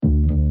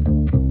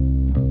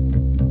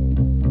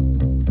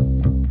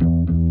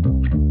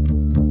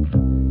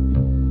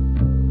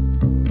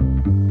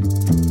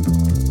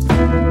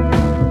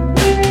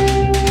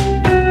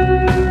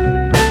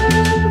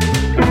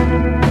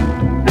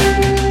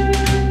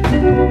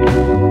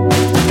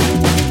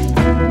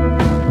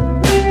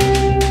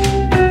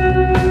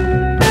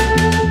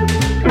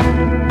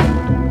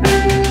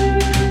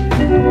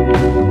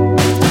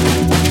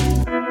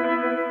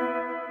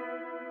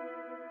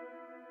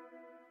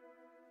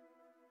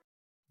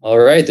All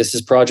right, this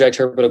is Project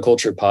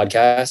Herpetoculture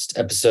Podcast,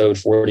 episode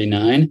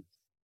 49.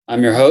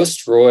 I'm your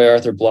host, Roy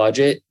Arthur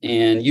Blodgett,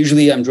 and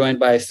usually I'm joined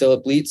by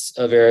Philip Leitz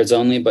of Airheads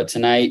Only, but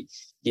tonight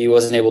he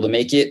wasn't able to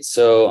make it,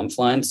 so I'm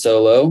flying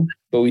solo.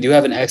 But we do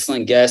have an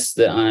excellent guest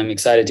that I'm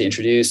excited to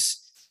introduce,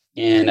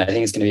 and I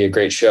think it's going to be a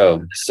great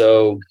show.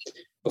 So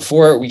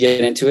before we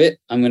get into it,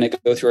 I'm going to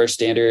go through our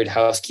standard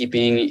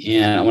housekeeping,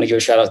 and I want to give a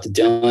shout out to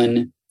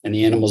Dylan and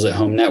the Animals at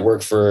Home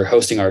Network for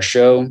hosting our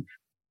show.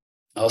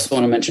 I also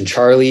want to mention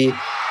Charlie,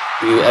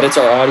 who edits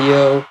our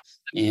audio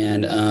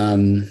and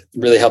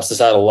really helps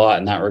us out a lot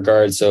in that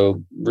regard.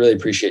 So really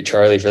appreciate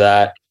Charlie for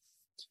that.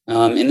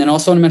 And then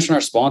also want to mention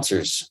our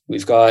sponsors.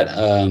 We've got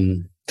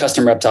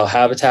Custom Reptile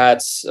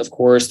Habitats, of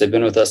course. They've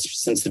been with us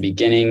since the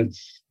beginning,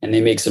 and they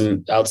make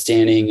some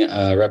outstanding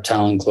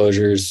reptile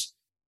enclosures.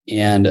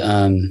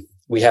 And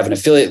we have an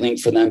affiliate link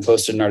for them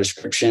posted in our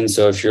description.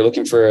 So if you're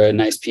looking for a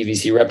nice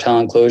PVC reptile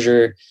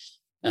enclosure,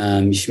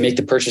 if you make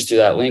the purchase through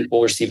that link,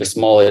 we'll receive a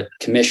small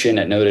commission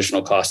at no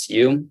additional cost to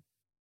you.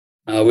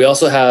 We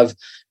also have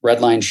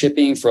Redline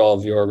shipping for all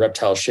of your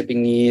reptile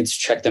shipping needs.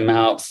 Check them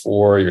out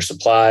for your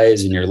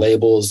supplies and your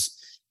labels.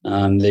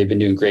 They've been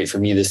doing great for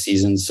me this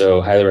season,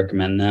 so highly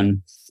recommend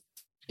them.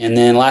 And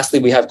then lastly,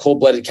 we have Cold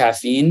Blooded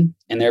Caffeine,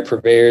 and they're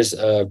purveyors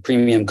of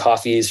premium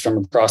coffees from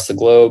across the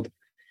globe.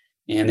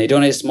 And they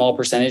donate a small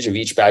percentage of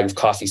each bag of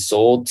coffee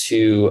sold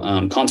to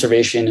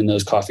conservation in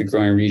those coffee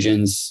growing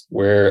regions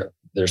where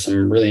there's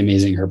some really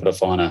amazing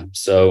herpetofauna.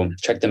 So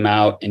check them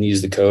out and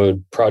use the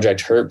code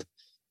Project Herp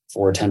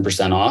for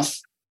 10%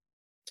 off.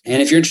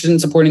 And if you're interested in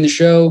supporting the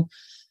show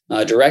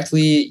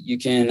directly, you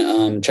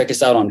can check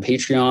us out on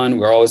Patreon.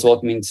 We're always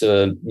welcoming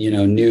to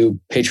new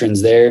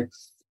patrons there.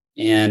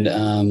 And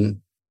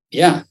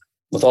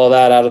with all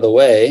that out of the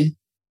way,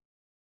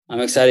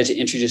 I'm excited to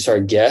introduce our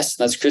guest.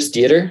 That's Chris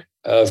Dieter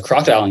of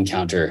Crocodile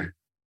Encounter.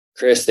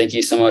 Chris, thank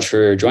you so much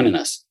for joining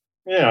us.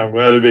 Yeah, I'm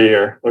glad to be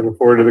here. Looking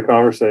forward to the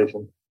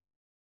conversation.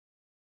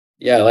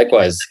 Yeah,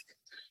 likewise.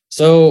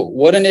 So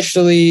what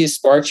initially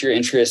sparked your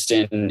interest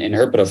in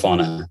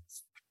herpetofauna?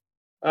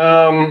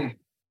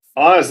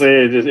 Honestly,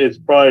 it's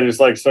probably just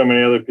like so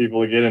many other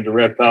people to get into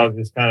reptiles.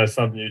 It's kind of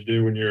something you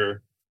do when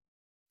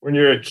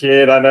you're a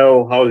kid. I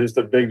know I was just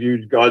a big,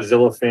 huge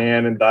Godzilla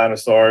fan and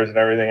dinosaurs and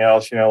everything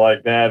else,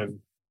 like that. And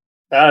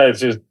kind of it's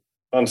just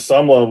on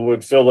some level,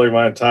 it feels like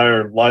my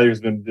entire life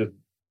has been just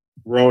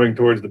growing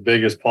towards the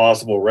biggest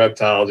possible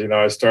reptiles.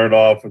 I started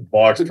off with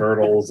box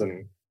turtles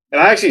and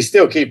I actually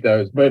still keep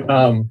those, but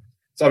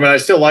I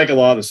still like a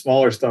lot of the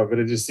smaller stuff, but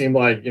it just seemed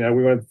like,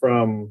 we went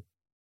from,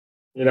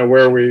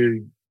 where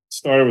we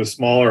started with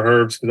smaller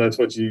herps because that's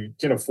what you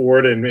can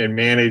afford and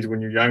manage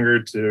when you're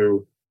younger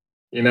to,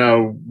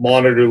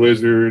 monitor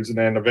lizards and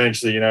then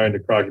eventually, into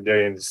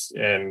crocodilians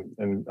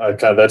and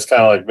that's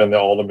kind of like been the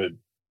ultimate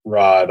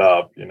ride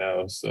up,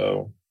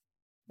 so,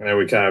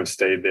 we kind of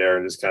stayed there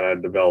and just kind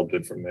of developed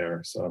it from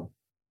there. So.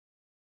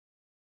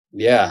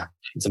 Yeah,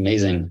 it's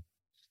amazing.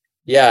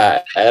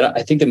 Yeah,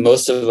 I think that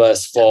most of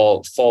us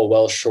fall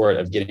well short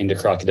of getting to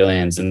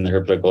crocodilians in the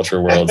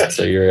herpetoculture world.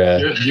 So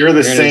you're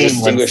the same in a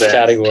distinguished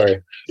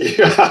category.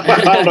 Yeah,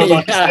 I don't know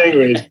about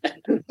distinguished.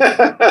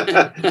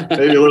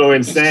 Maybe a little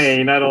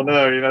insane. I don't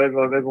know.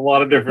 There's a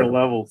lot of different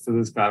levels to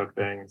this kind of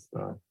thing.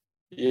 So.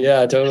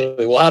 Yeah,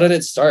 totally. Well, how did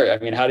it start? I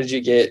mean, how did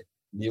you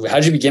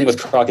begin with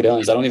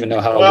crocodilians? I don't even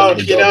know how. Well,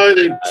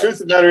 the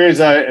truth of the matter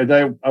is,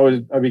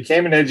 I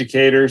became an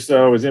educator,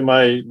 so I was in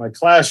my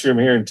classroom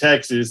here in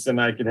Texas, and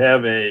I could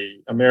have a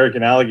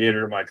American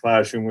alligator in my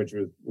classroom, which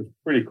was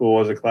pretty cool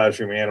as a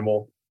classroom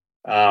animal.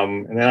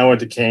 And then I went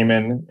to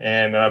Cayman,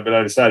 but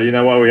I decided,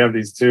 we have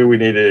these two. We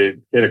need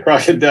to get a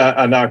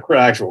crocodile, not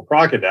actual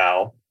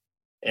crocodile,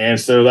 and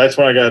so that's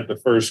when I got the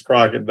first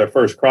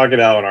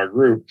crocodile in our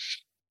group.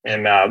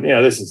 And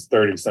this is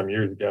 30 some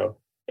years ago,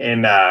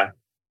 and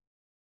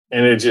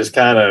it just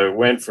kind of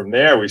went from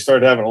there. We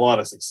started having a lot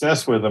of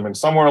success with them. And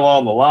somewhere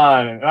along the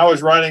line, and I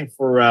was writing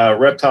for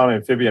Reptile and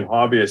Amphibian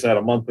Hobbyists, had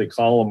a monthly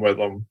column with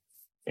them.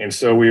 And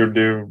so we would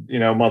do,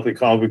 monthly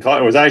columns.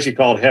 It was actually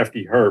called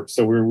Hefty Herp.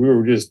 So we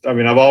were just,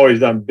 I've always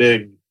done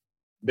big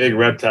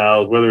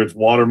reptiles, whether it's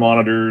water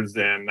monitors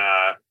and,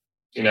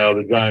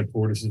 the giant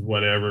tortoises,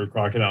 whatever,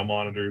 crocodile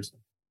monitors.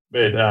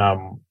 But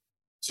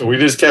so we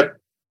just kept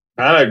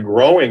kind of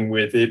growing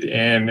with it.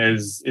 And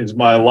as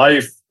my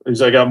life, as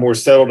I got more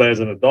settled as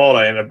an adult,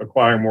 I ended up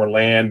acquiring more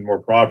land, more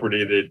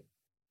property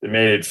that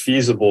made it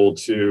feasible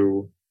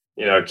to,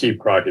 keep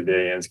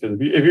crocodilians. Because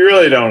if you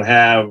really don't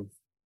have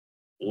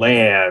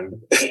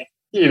land,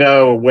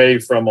 away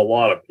from a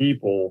lot of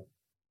people,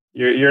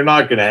 you're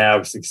not going to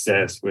have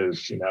success with,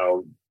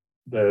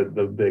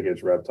 the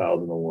biggest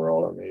reptiles in the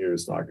world. You're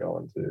just not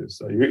going to.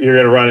 So you're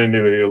going to run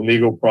into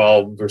legal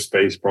problems or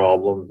space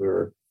problems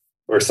or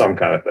some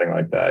kind of thing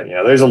like that.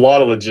 There's a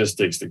lot of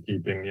logistics to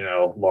keeping,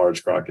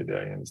 large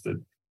crocodilians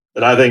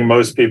that I think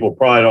most people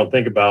probably don't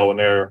think about when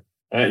they're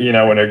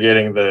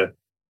getting the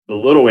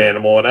little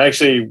animal. And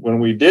actually, when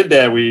we did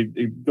that,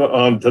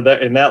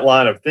 in that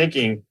line of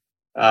thinking,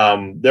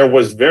 there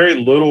was very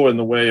little in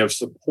the way of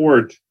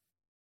support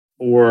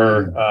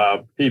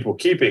for people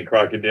keeping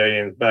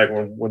crocodilians back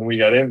when we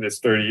got into this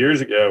 30 years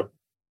ago.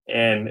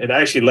 And it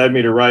actually led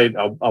me to write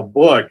a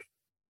book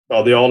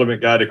called The Ultimate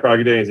Guide to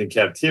Crocodilians in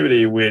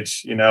Captivity,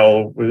 which,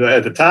 was,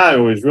 at the time,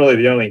 it was really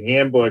the only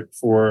handbook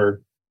for,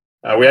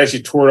 we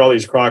actually toured all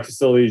these croc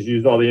facilities,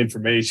 used all the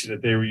information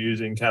that they were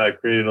using, kind of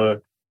created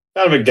a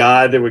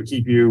guide that would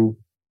keep you,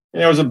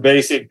 it was a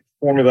basic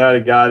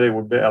formulated guide that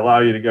would allow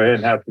you to go ahead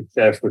and have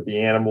success with the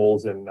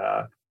animals. And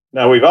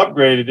now we've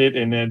upgraded it,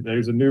 and then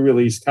there's a new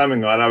release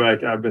coming on.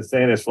 I've been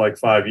saying this for like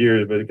 5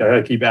 years, but I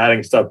had to keep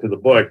adding stuff to the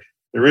book.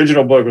 The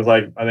original book was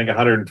like, I think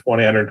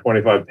 120,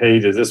 125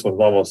 pages. This one's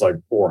almost like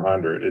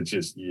 400. It's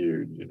just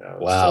huge,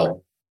 Wow.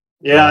 So,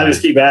 yeah, I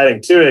just keep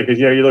adding to it because,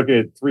 you're looking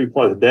at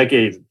 3+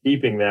 decades of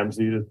keeping them.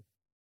 So you just,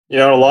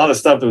 a lot of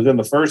stuff that was in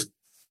the first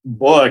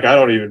book, I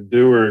don't even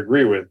do or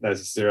agree with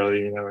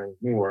necessarily,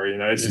 anymore.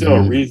 It's still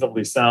a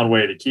reasonably sound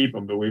way to keep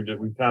them, but we've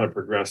kind of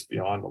progressed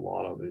beyond a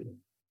lot of it.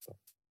 So,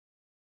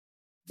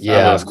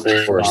 yeah, of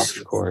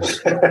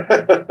course.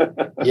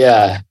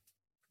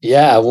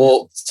 Yeah.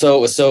 Well,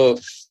 so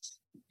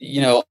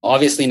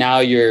obviously now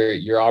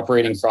you're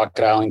operating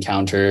Crocodile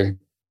Encounter.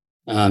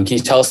 Can you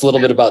tell us a little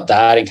bit about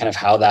that and kind of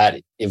how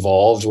that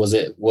evolved? Was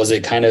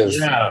it kind of,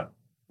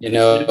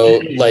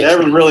 it like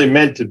never really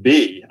meant to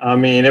be? I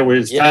mean, it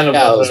was kind of.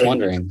 I was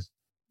wondering.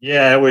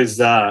 Yeah, it was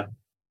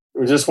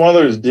just one of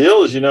those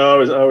deals. I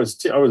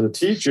was a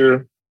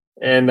teacher,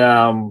 and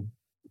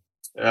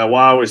while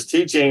I was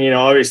teaching,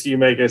 obviously you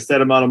make a set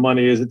amount of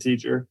money as a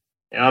teacher,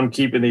 and I'm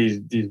keeping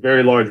these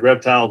very large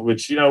reptiles,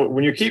 which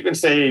when you're keeping,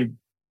 say,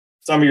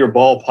 some of your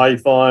ball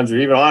pythons, or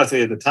even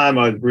honestly at the time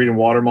I was breeding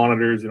water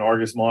monitors and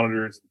Argus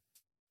monitors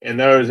and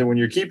those. And when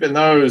you're keeping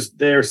those,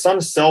 there's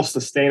some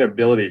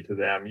self-sustainability to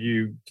them.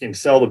 You can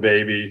sell the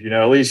babies,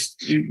 at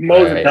least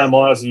most of the time,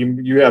 honestly,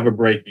 you have a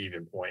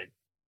break-even point.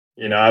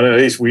 At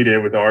least we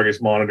did with the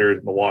Argus monitors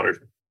and the waters.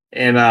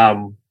 And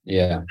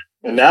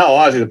and now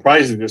honestly the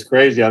prices are just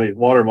crazy on these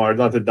water monitors,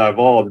 not to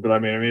divulge, but I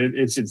mean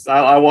it's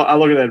I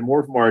look at that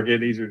morph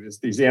market. These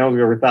animals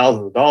are over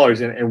thousands of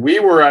dollars, and we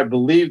were, I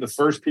believe, the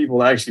first people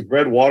that actually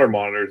bred water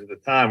monitors at the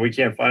time. We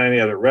can't find any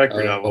other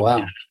record of them.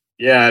 Wow.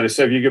 Yeah,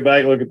 so if you go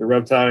back and look at the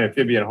reptile and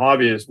amphibian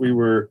hobbyists,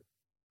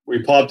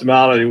 we popped them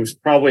out. It was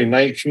probably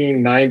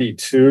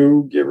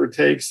 1992, give or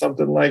take,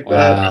 something like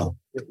that. Wow.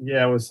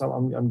 Yeah, it was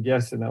I'm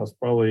guessing that was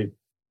probably.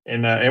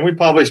 And we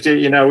published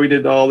it, we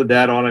did all the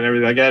data on it and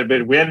everything like that.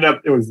 But we ended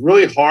up, it was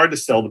really hard to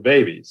sell the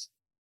babies.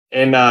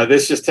 And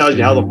this just tells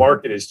you how the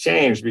market has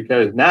changed,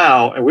 because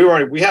now, and we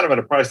had them at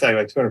a price tag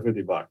like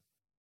 $250.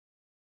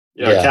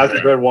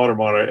 Captive bred water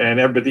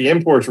monitor. But the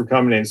imports were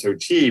coming in so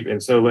cheap.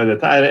 And so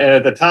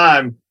at the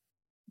time,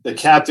 the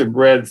captive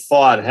bred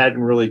thought hadn't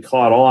really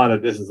caught on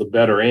that this is a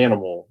better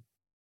animal.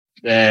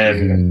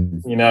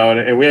 And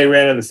and we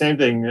ran into the same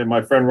thing. And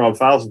my friend Rob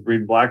Faust was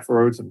breeding black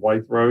throats and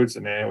white throats,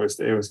 and it was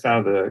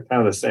kind of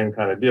the same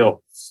kind of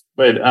deal.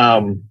 But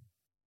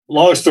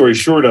long story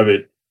short of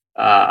it,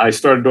 I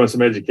started doing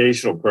some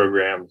educational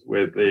programs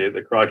with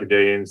the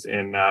crocodilians,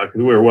 and because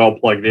we were well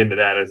plugged into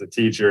that as a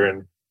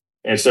teacher,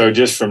 and so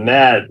just from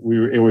that,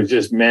 it was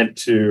just meant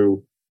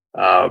to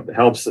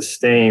help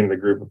sustain the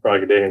group of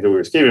crocodilians that we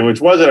were keeping,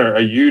 which wasn't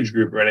a huge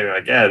group or anything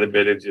like that,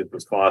 but it just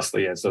was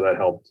costly, and so that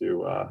helped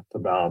to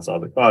balance all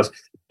the costs.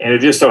 And it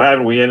just so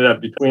happened we ended up,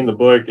 between the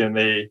book and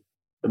the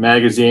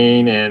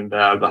magazine and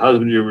the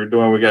husbandry we were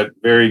doing, we got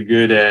very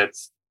good at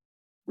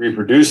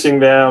reproducing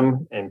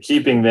them and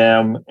keeping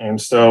them,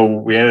 and so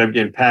we ended up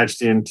getting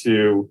patched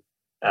into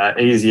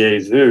AZA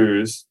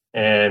zoos,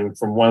 and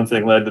from one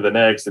thing led to the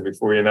next, and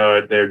before you know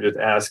it, they're just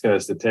asking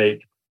us to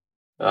take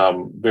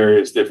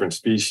various different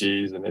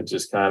species, and it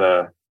just kind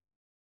of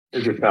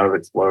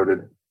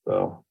exploded.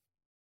 So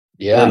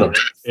and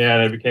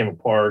it became a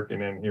park,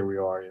 and then here we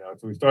are.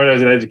 So we started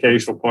as an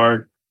educational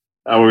park.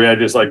 We had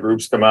just like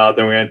groups come out,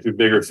 then we went through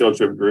bigger field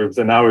trip groups,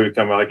 and now we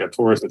become like a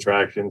tourist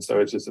attraction.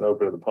 So it's just an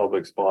open to the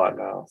public spot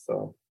now.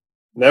 So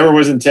never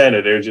was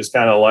intended. It was just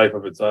kind of a life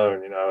of its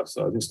own,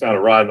 So just kind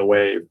of riding the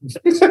wave.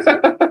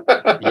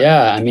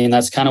 Yeah, I mean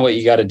that's kind of what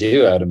you got to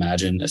do, I would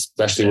imagine,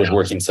 especially with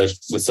working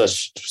with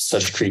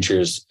such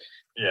creatures.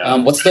 Yeah.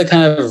 What's the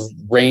kind of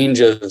range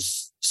of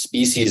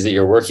species that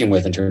you're working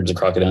with in terms of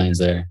crocodilians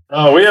there?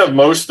 Oh, we have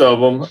most of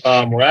them.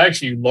 We're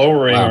actually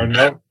lowering our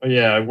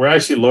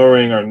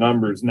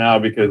numbers now,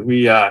 because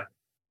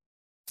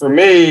for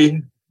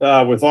me,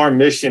 with our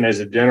mission as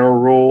a general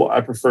rule,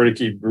 I prefer to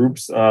keep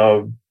groups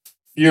of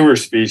fewer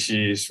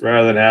species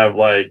rather than have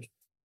like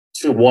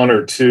one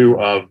or two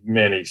of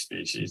many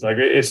species. Like,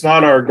 it's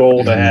not our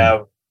goal to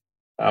have.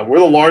 We're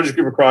the largest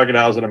group of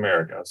crocodiles in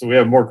America, so we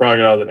have more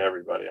crocodiles than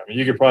everybody. I mean,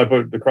 you could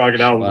probably put the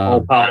crocodiles all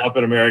piled up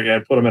in America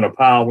and put them in a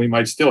pile. We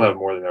might still have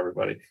more than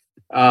everybody.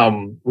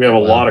 We have a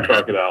lot of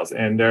crocodiles,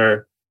 and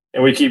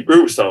we keep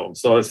groups of them.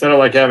 So instead of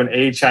like having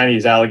a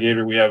Chinese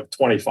alligator, we have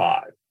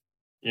 25.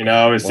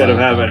 Instead of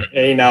having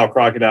a Nile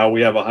crocodile,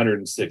 we have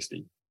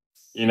 160.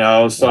 So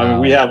I mean,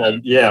 we have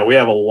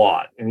a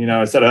lot. And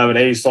instead of having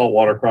a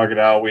saltwater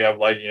crocodile, we have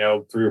like 3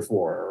 or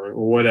 4 or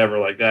whatever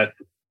like that.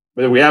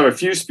 But we have a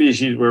few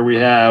species where we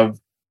have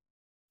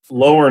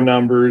lower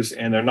numbers,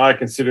 and they're not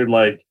considered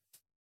like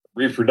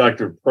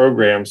reproductive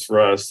programs for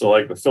us. So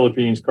like the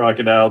Philippines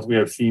crocodiles, we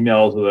have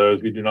females of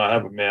those. We do not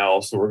have a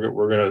male. So we're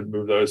going to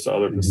move those to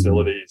other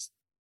facilities.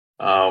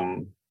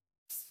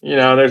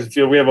 There's a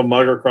few, we have a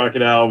mugger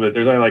crocodile, but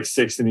there's only like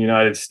 6 in the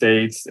United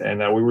States. And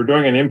we were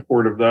doing an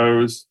import of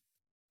those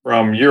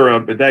from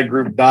Europe, but that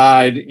group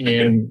died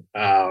in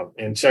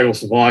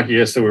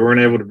Czechoslovakia. So we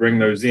weren't able to bring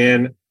those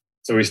in.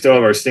 So we still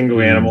have our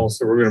single animal.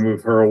 So we're going to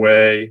move her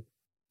away.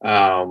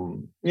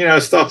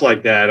 Stuff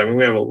like that. I mean,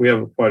 we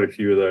have quite a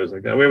few of those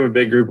like that. We have a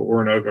big group of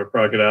Orinoco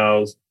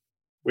crocodiles.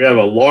 We have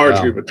a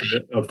large group of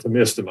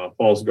Themistoma,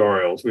 false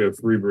gharials. We have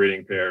 3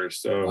 breeding pairs.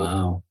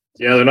 So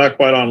yeah, they're not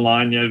quite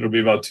online yet. It'll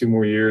be about 2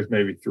 more years,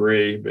 maybe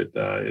 3. But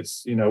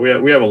it's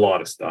we have a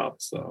lot of stuff.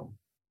 So,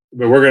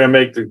 but we're going to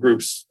make the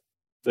groups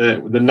the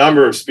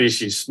number of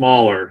species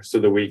smaller so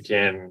that we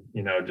can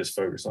just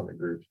focus on the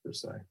groups per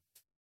se.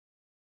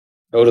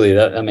 Totally,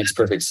 that makes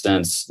perfect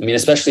sense. I mean,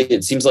 especially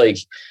it seems like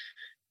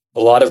a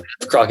lot of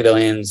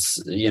crocodilians,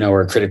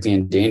 are critically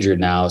endangered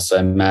now. So I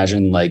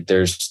imagine like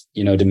there's,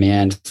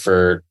 demand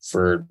for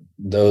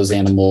those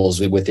animals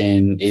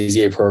within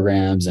AZA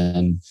programs.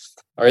 And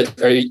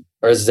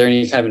is there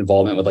any kind of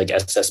involvement with like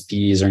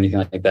SSPs or anything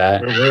like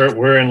that?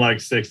 We're in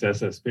like 6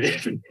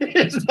 SSPs.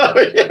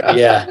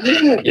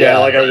 Yeah.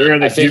 Like we're in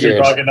the Cuban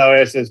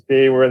crocodile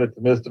SSP. We're in the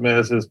Themistoma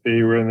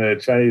SSP. We're in the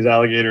Chinese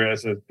alligator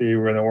SSP.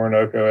 We're in the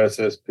Orinoco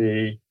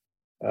SSP.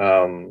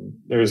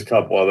 There's a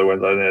couple other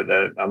ones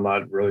that I'm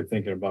not really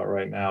thinking about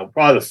right now.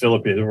 Probably the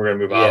Philippines. We're going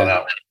to move out of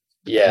that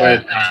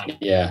one.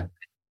 Yeah.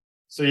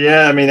 So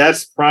yeah, I mean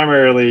that's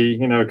primarily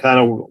kind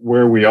of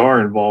where we are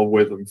involved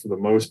with them for the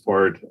most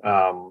part.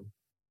 And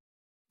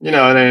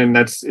then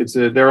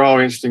they're all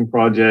interesting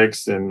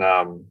projects, and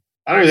I don't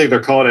even think they're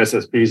called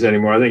SSPs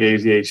anymore. I think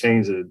AZA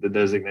changed the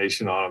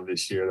designation on them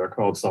this year. They're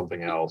called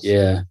something else.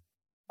 Yeah,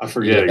 I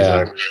forget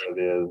exactly what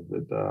it is,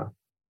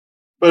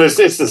 but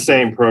it's the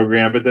same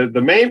program. But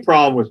the main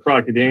problem with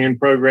crocodilian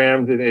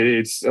programs,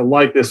 it's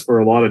like this for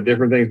a lot of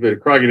different things,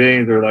 but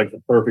crocodilians are like the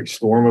perfect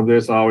storm of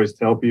this. I always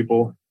tell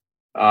people,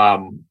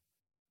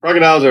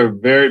 crocodiles are a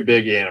very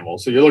big animal.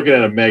 So you're looking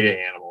at a mega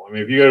animal. I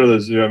mean, if you go to the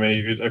zoo,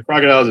 a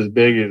crocodile is as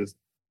big as,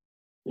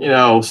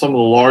 some of the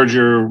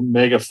larger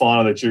mega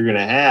fauna that you're going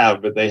to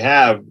have, but they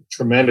have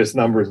tremendous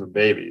numbers of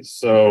babies.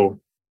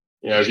 So,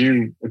 if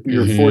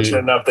you're fortunate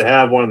enough to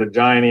have one of the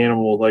giant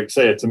animals, like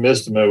say a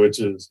Themistoma, which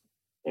is,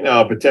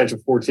 a potential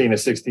 14 to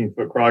 16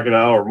 foot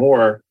crocodile or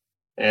more.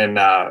 And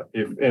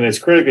it's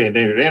critically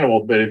endangered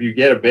animal, but if you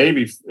get a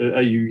baby,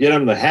 you get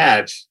them to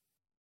hatch,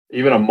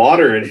 even a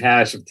moderate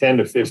hatch of 10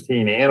 to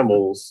 15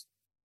 animals,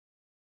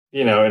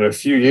 in a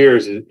few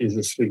years is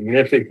a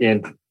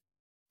significant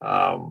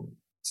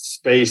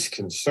space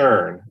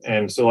concern.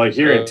 And so like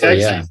here in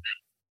Texas,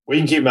 we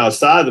can keep them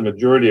outside the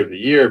majority of the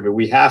year, but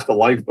we have to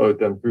lifeboat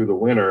them through the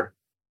winter.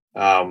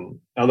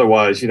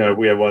 Otherwise, if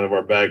we have one of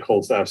our bad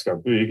cold snaps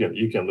come through,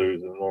 you can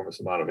lose an enormous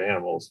amount of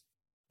animals.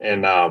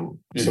 And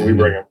so we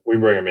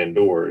bring them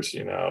indoors,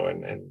 and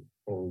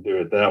do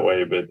it that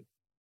way. But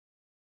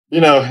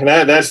and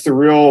that's the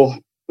real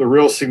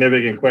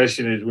significant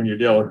question is when you're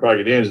dealing with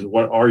crocodilians is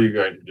what are you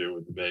going to do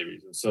with the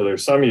babies? And so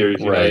there's some years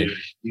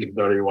you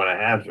don't even want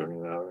to have them.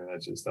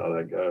 That's just how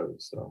that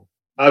goes. So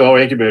I have a whole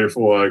incubator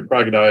full of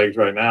crocodile eggs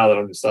right now that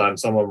I'm deciding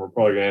some of them are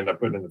probably going to end up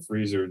putting in the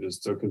freezer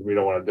just because we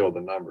don't want to deal with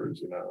the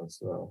numbers.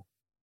 So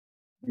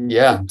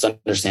yeah, it's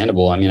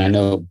understandable. I mean, I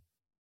know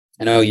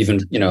even,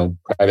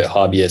 private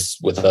hobbyists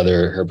with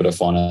other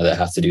herpetofauna that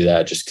have to do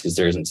that just because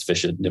there isn't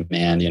sufficient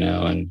demand,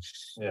 and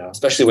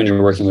especially when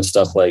you're working with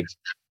stuff like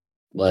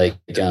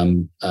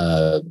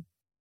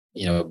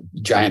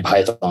giant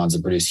pythons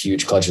that produce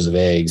huge clutches of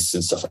eggs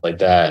and stuff like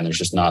that. And there's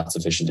just not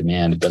sufficient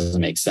demand. It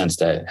doesn't make sense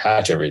to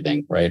hatch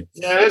everything, right?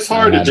 Yeah, it's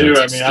hard to do.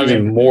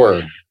 Even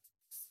more.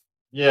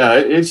 Yeah,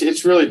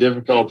 it's really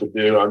difficult to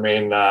do. I'm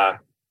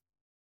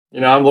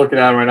looking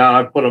at them right now.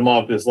 I put them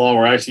off this long.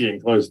 We're actually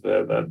getting close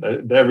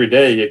to every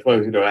day. You get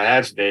closer to a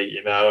hatch date,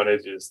 and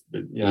it's just,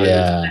 but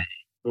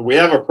we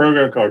have a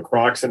program called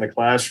Crocs in the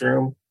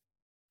Classroom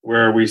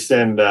where we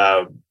send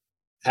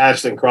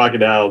hatchling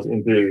crocodiles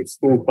into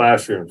school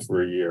classrooms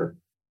for a year.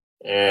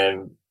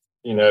 And,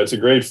 it's a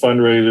great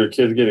fundraiser.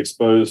 Kids get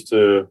exposed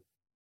to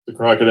the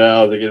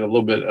crocodiles. They get a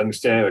little bit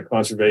understanding of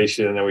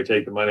conservation. And then we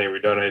take the money and we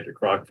donate to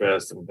Croc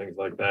Fest and things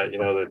like that, they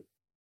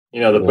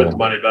put the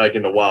money back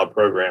into wild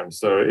programs.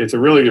 So it's a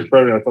really good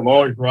program. I'm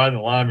always riding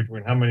the line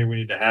between how many we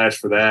need to hatch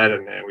for that,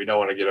 and we don't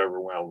want to get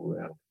overwhelmed with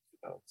that.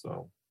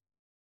 So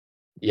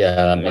yeah,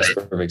 that makes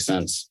perfect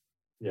sense.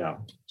 Yeah.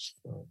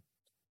 So.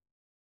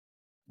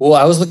 Well,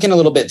 I was looking a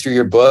little bit through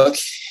your book,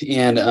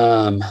 and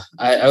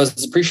I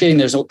was appreciating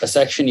there's a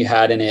section you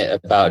had in it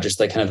about just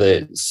like kind of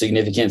the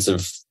significance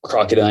of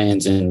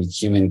crocodilians in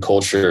human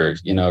culture,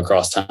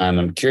 across time.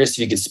 I'm curious if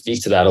you could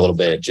speak to that a little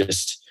bit.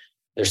 Just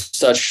there's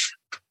such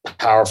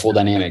powerful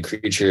dynamic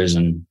creatures,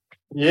 and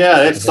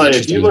it's like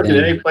if you look at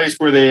any place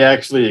where they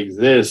actually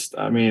exist, you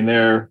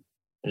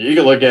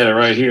can look at it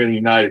right here in the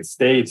United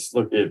States.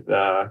 Look at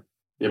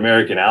the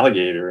American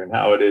alligator and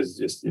how it is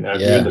just, if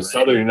you're in the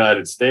southern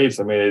United States,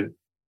 I mean,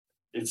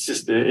 it's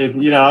just,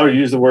 I would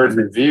use the word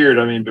revered.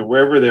 I mean, but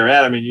wherever they're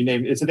at, I mean,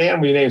 it's an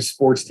animal you name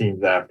sports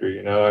teams after,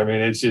 I mean,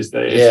 it's just,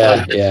 they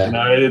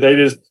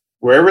just,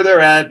 wherever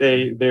they're at,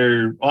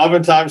 they're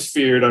oftentimes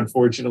feared,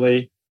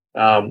 unfortunately.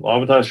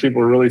 Oftentimes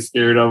people are really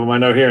scared of them. I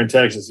know here in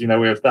Texas,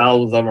 we have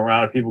thousands of them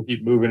around and people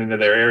keep moving into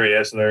their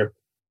area. So they're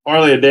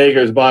hardly a day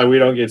goes by we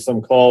don't get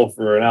some call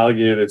for an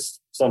alligator that's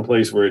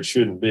someplace where it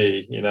shouldn't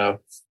be, And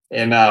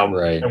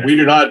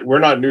and we're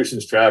not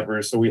nuisance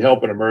trappers, so we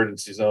help in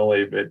emergencies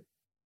only. But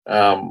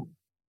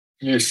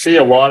you see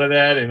a lot of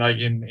that, and like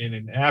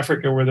in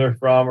Africa where they're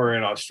from, or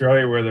in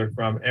Australia where they're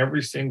from,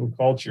 every single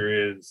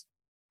culture is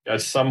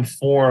got some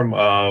form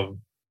of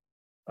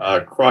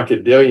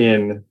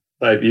crocodilian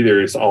type.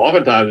 Either it's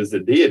oftentimes it's the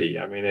deity.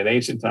 I mean, in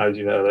ancient times,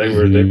 they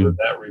were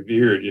that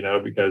revered,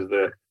 because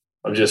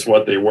of just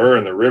what they were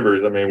in the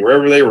rivers. I mean,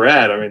 wherever they were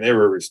at, I mean, they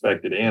were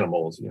respected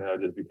animals,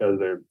 just because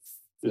they're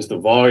just the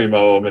volume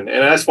of them.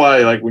 And that's why,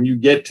 like, when you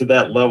get to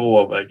that level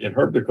of, like, in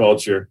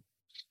herpetoculture,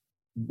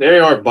 they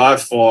are by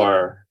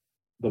far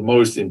the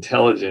most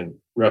intelligent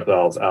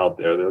reptiles out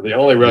there. They're the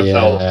only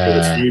reptile with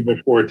a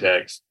cerebral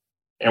cortex.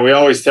 And we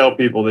always tell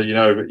people that,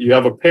 you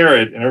have a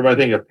parrot, and everybody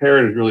thinks a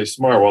parrot is really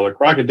smart. Well, the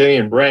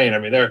crocodilian brain, I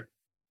mean,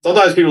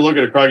 sometimes people look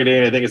at a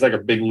crocodilian and think it's like a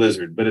big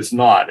lizard, but it's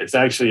not. It's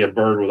actually a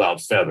bird without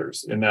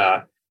feathers. And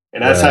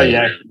that's how you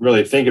actually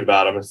really think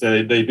about them.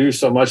 So they do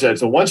so much of that.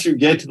 So once you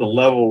get to the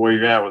level where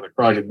you're at with a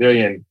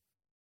crocodilian,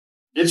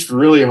 it's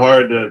really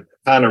hard to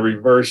kind of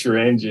reverse your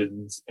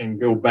engines and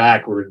go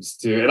backwards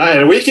to.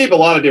 And we keep a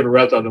lot of different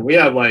reptiles, and we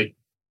have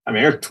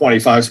there's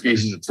 25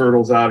 species of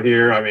turtles out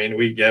here. I mean,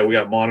 we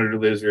got monitor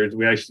lizards.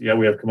 We have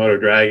Komodo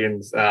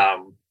dragons.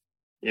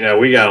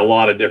 We got a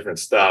lot of different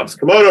stuff.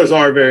 Komodos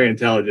are very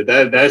intelligent.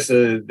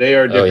 They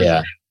are different. Oh,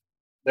 yeah.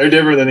 They're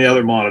different than the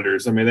other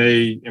monitors. I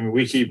mean,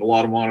 we keep a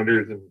lot of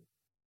monitors, and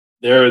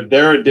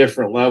they're a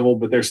different level,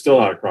 but they're still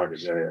not a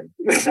crocodile.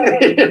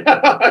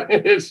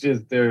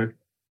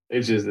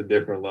 It's just a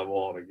different level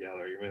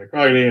altogether. I mean, the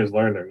crocodilians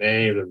learn their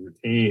names, their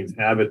routines,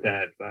 habits.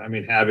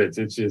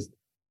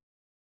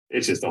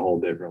 It's just a whole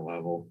different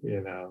level,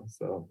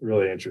 So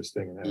really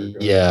interesting in that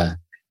regard.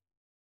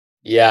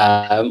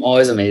 Yeah, I'm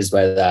always amazed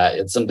by that.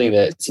 It's something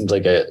that seems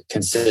like a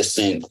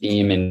consistent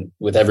theme, and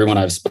with everyone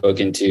I've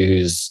spoken to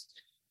who's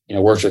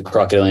worked with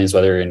crocodilians,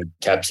 whether in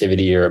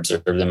captivity or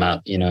observed them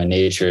out in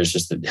nature, is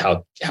just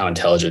how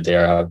intelligent they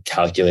are, how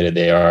calculated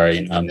they are.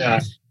 I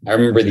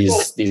remember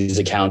these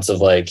accounts of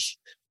like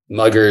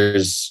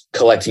muggers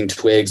collecting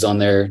twigs on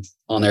their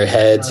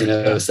heads,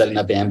 setting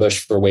up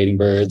ambush for wading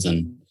birds,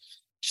 and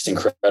just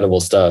incredible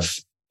stuff.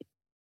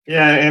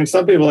 Yeah, and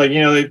some people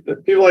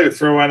people like to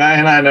throw in,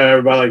 and I know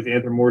everybody likes to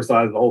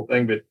anthropomorphize the whole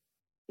thing, but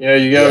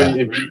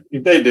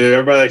if they do,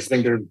 everybody likes to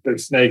think they're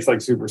snakes,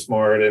 like super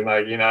smart, and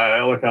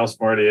look how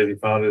smart he is, he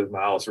found his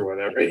mouse or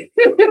whatever. And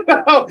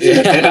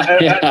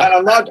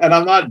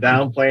I'm not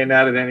downplaying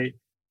that at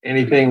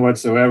anything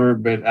whatsoever,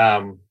 but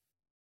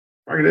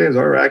crocodiles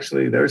are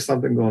actually, there's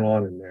something going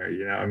on in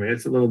there. I mean,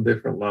 it's a little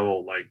different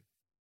level. Like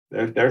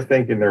they're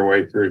thinking their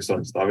way through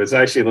some stuff. It's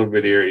actually a little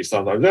bit eerie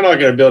sometimes. They're not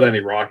going to build any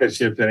rocket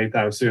ships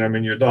anytime soon. I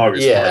mean, your dog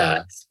is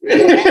smart.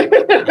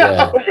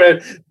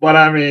 But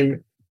I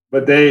mean,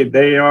 but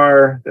they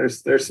are,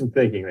 there's some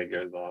thinking that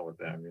goes on with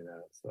them,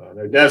 So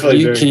they're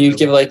definitely. Can you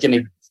give like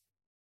an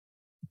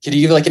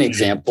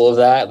example of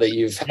that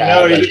you've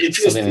had,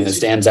 something that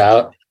stands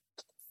out?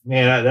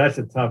 Man, that's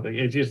a tough thing.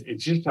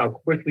 It's just how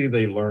quickly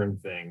they learn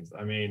things.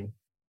 I mean,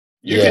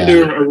 you can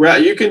do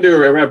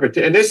a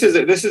repetition, and this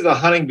is a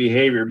hunting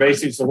behavior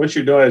basically. So what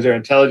you're doing is their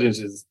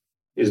intelligence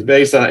is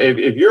based on,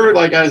 if you're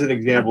like, as an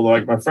example,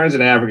 like my friends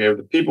in Africa,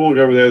 the people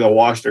over there, they'll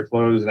wash their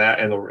clothes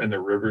in the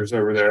rivers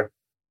over there.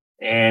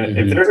 And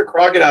if there's a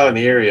crocodile in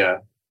the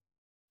area,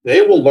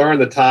 they will learn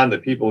the time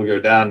that people will go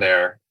down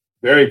there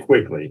very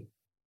quickly,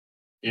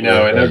 and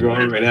they'll go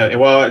over and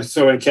well,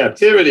 so in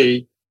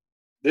captivity,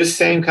 this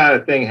same kind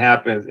of thing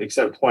happens,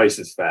 except twice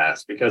as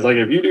fast. Because like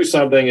if you do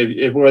something,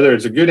 if whether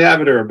it's a good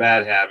habit or a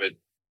bad habit,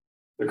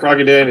 the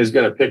crocodilian is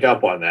going to pick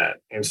up on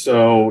that. And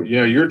so,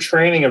 your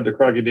training of the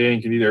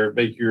crocodilian can either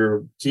make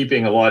your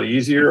keeping a lot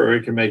easier, or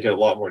it can make it a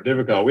lot more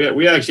difficult.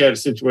 We actually had a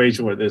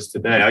situation with this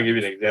today. I'll give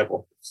you an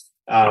example.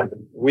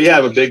 We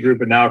have a big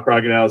group of Nile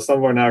crocodiles. Some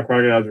of our Nile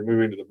crocodiles are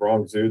moving to the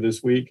Bronx Zoo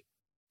this week,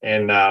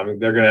 and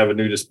they're going to have a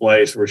new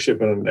display. So we're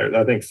shipping them there.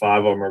 I think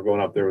 5 of them are going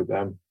up there with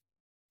them.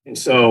 And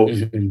so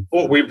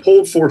we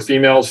pulled 4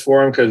 females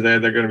for them because they're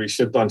going to be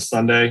shipped on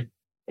Sunday.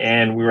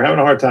 And we were having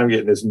a hard time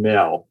getting this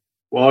male.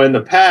 Well, in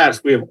the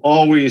past, we have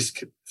always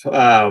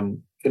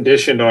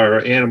conditioned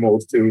our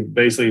animals to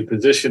basically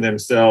position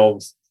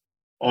themselves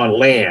on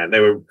land. They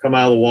would come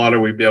out of the water.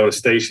 We'd be able to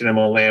station them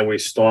on land. We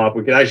stop.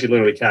 We could actually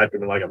literally catch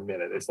them in like a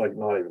minute. It's like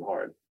not even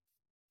hard.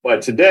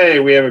 But today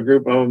we have a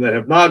group of them that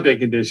have not been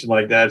conditioned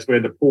like that. So we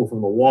had to pull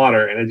from the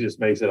water, and it just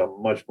makes it a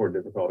much more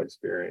difficult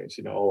experience,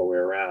 all the way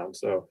around.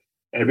 So,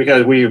 and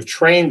because we've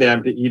trained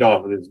them to eat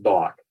off of this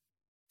dock.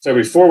 So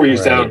before we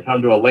used to have them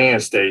come to a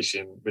land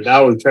station, but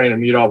now we've trained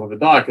them to eat off of the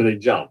dock because they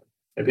jump.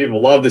 and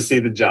people love to see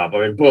the jump.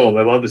 I mean, boom,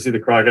 they love to see the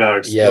crocodile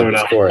explode of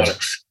out.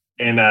 course.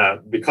 And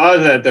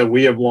because of that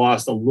we have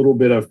lost a little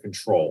bit of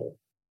control.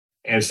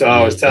 And so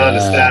I was telling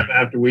the staff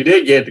after we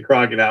did get the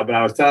crocodile, but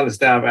I was telling the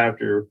staff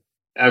after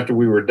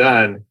we were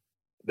done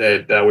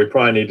that we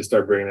probably need to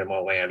start bringing them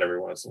on land every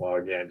once in a while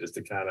again, just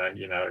to kind of,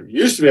 it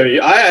used to be,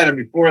 I had them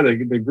before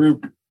the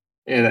group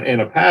in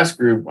a past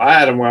group. I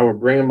had them where I would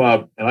bring them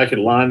up and I could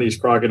line these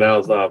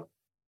crocodiles up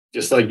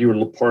just like you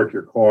would park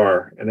your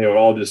car, and they would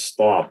all just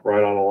stop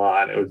right on the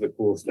line. It was the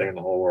coolest thing in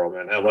the whole world,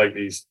 man. I had like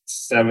these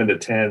 7 to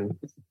 10,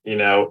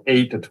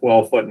 8 to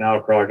 12 foot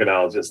now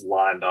crocodiles just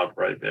lined up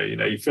right there.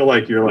 You feel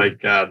like you're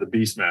like the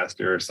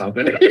Beastmaster or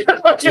something.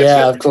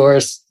 Yeah, of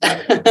course.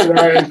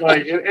 It's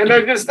like, and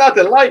there's just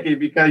nothing like it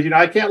because,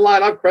 I can't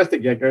line up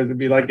crested geckos and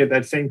be like at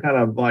that same kind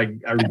of like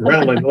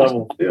adrenaline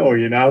level feel,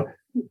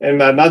 and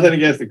nothing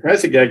against the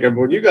crested gecko, but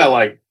when you got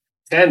like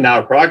 10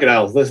 now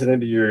crocodiles listening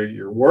to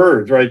your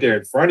words right there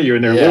in front of you,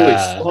 and they're literally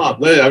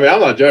stopped. I mean, I'm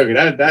not joking.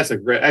 That's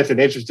an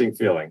interesting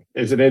feeling.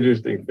 It's an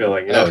interesting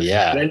feeling. Oh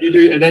yeah.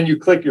 And then you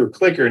click your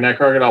clicker, and that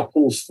crocodile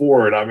pulls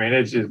forward. I mean,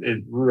 it's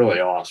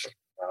really awesome.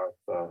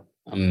 So.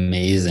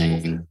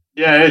 Amazing.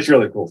 Yeah, it's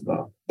really cool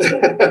stuff.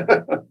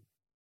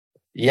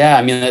 Yeah,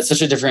 I mean, that's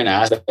such a different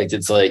aspect.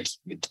 It's like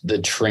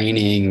the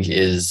training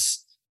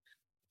is,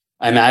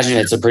 I imagine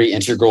it's a pretty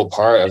integral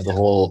part of the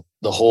whole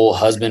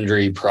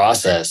husbandry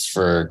process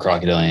for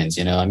crocodilians.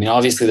 I mean,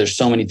 obviously there's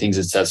so many things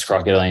that sets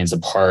crocodilians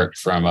apart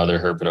from other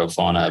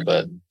herpetofauna,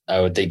 but I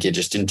would think it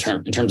just in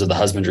terms of the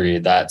husbandry,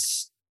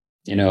 that's,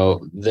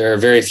 there are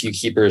very few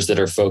keepers that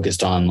are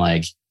focused on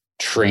like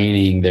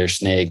training their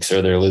snakes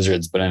or their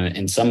lizards, but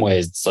in some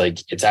ways it's like,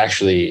 it's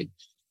actually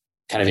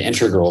kind of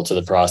integral to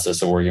the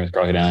process of working with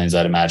crocodilians,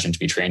 I'd imagine, to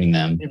be training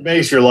them. It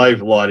makes your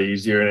life a lot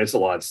easier and it's a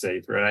lot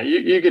safer. And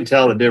you can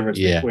tell the difference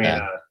between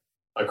a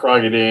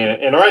crocodile.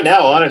 And right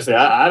now, honestly,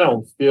 I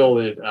don't feel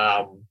that.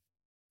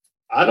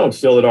 I don't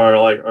feel that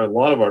a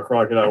lot of our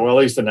crocodile, well,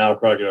 at least the now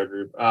crocodile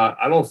group,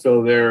 I don't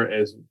feel they're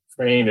as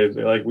trained as,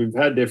 like, we've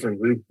had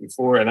different groups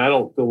before, and I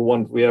don't feel the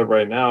ones we have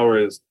right now are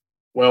as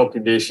well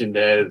conditioned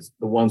as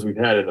the ones we've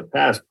had in the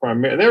past.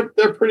 Primarily,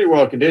 they're pretty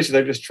well conditioned.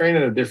 They're just trained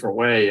in a different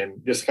way,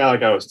 and just kind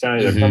of like I was telling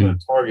you, they're coming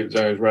to target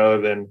zones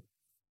rather than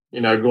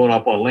going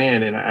up on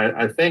land. And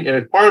I think,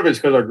 and part of it's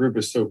because our group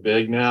is so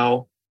big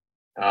now.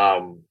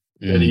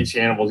 That each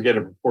animal is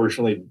getting a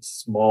proportionally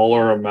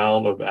smaller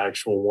amount of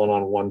actual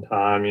one-on-one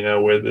time,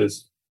 with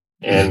this.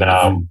 And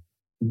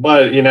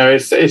but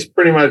it's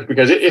pretty much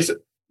because it's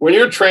when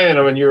you're training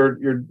them and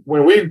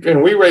when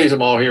we raise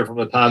them all here from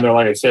the time they're,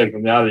 like I said,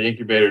 from out of the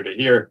incubator to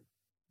here,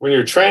 when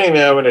you're training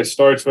them, and it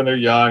starts when they're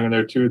young and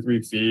they're 2 or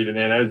 3 feet, and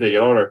then as they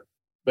get older.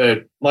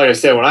 But like I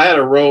said, when I had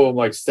a row of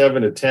like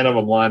 7 to 10 of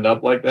them lined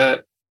up like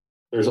that,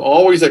 there's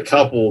always a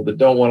couple that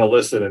don't want to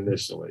listen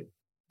initially.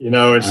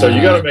 And so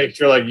you got to make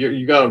sure like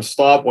you got them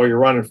stop while you're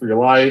running for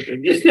your life,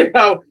 and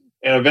and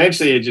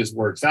eventually it just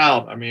works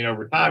out. I mean,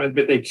 over time,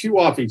 but they cue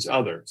off each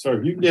other. So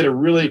if you get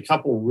a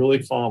couple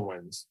really calm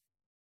ones,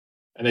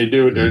 and they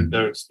do what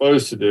they're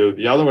supposed to do,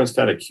 the other ones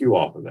kind of cue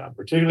off of that,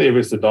 particularly if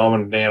it's the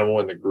dominant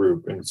animal in the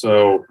group. And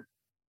so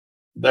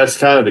that's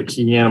kind of the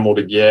key animal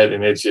to get,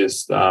 and it's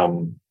just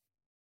and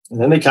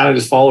then they kind of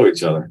just follow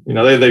each other.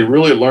 They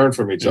really learn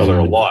from each other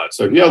a lot.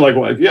 So if you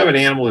have an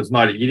animal that's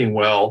not eating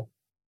well,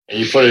 and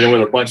you put it in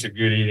with a bunch of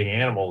good eating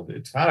animals,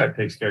 it kind of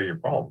takes care of your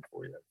problem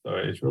for you. So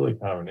it's really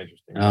kind of an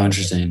interesting. Oh,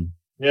 interesting.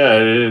 Yeah,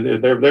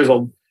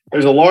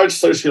 there's a large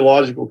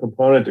sociological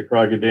component to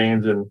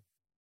crocodilians, and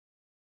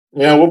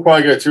we'll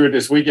probably go through it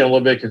this weekend a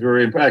little bit because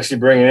we're actually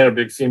bringing in a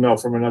big female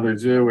from another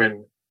zoo.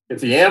 And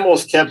if the animal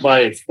is kept by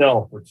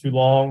itself for too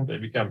long, they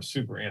become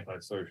super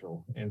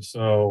antisocial. And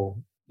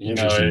so and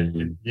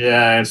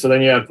so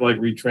then you have to like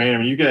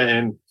retrain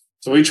them.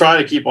 So we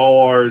try to keep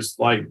all ours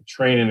like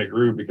trained in a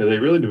group because they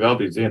really develop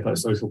these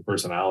antisocial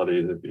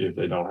personalities if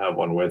they don't have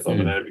one with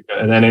them.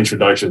 And then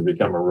introductions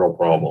become a real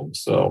problem.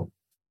 So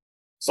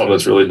something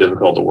that's really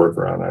difficult to work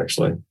around,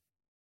 actually.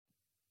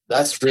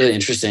 That's really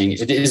interesting.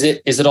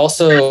 Is it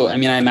also, I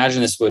mean, I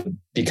imagine this would,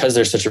 because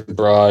there's such a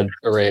broad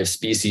array of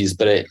species,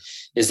 but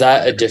is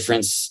that a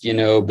difference,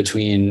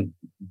 between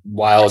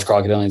wild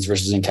crocodilians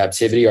versus in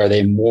captivity? Are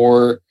they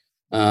more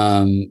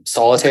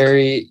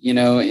solitary,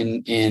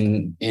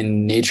 in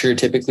nature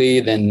typically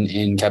than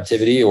in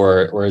captivity,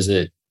 or is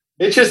it?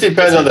 It just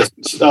depends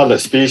on the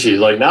species.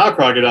 Like now,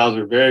 crocodiles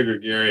are very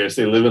gregarious.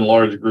 They live in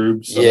large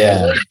groups.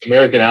 Yeah.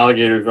 American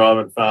alligators are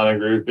often found in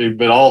groups,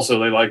 but also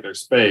they like their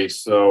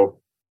space. So,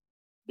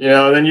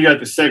 then you got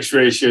the sex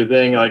ratio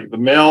thing. Like the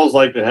males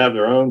like to have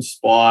their own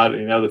spot.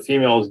 The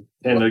females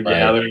tend to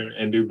gather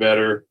and do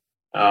better.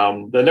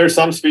 Then there's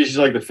some species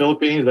like the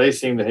Philippines. They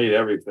seem to hate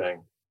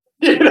everything.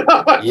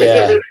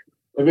 Yeah.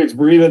 If it's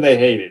breathing, they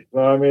hate it. So,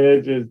 I mean,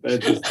 it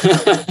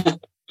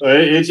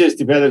just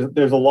depends.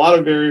 There's a lot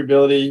of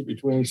variability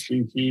between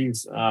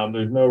species.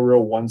 There's no real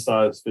one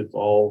size fits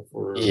all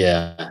for.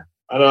 Yeah.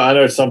 I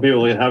know some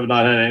people have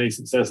not had any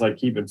success like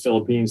keeping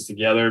Philippines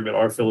together, but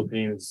our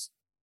Philippines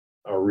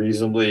are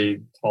reasonably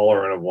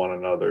tolerant of one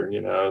another.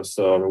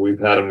 So I mean,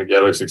 we've had them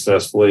together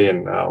successfully,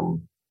 and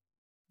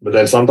But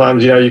then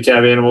sometimes, you can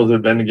have animals that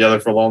have been together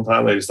for a long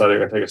time. They decide they're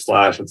going to take a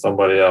slash at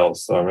somebody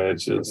else. So, I mean,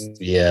 it's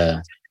just,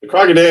 Yeah. The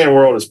crocodilian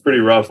world is pretty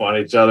rough on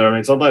each other. I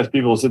mean, sometimes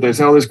people will sit there and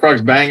say, oh, this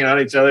croc's banging on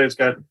each other.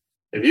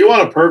 If you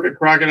want a perfect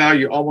crocodile,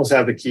 you almost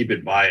have to keep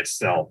it by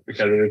itself,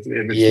 because if it's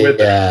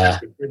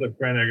with a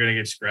friend, they're going to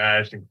get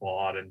scratched and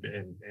clawed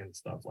and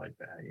stuff like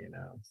that,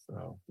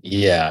 So,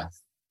 yeah.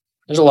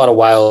 There's a lot of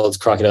wild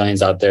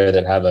crocodilians out there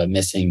that have a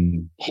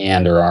missing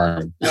hand or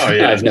arm. Oh,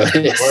 yeah. I've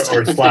noticed.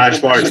 or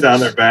splash marks down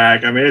their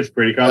back. I mean, it's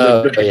pretty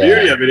common. The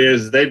beauty of it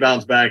is they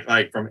bounce back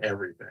like from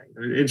everything.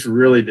 It's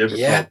really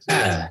difficult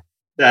to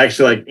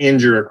actually like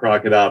injure a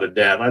crocodile to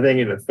death. I think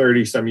in the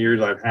 30 some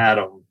years I've had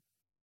them,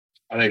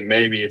 I think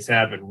maybe it's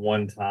happened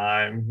one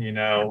time. I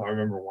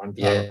remember one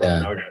time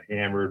I got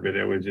hammered, but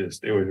it was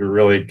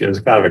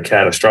kind of a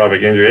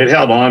catastrophic injury. It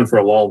held on for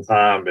a long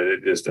time, but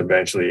it just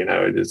eventually,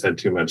 it just had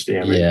too much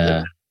damage.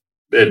 Yeah.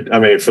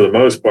 For the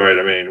most part,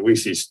 we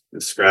see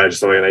scratch,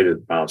 so they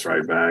just bounce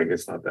right back.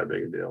 It's not that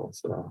big a deal.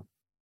 So,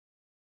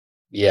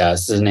 yeah,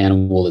 this is an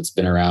animal that's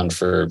been around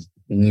for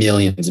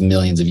millions and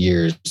millions of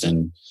years,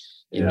 and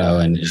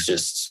and it's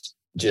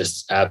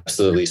just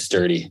absolutely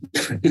sturdy.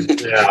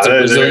 It's a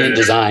resilient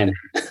design.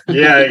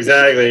 Yeah,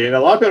 exactly. And a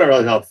lot of people don't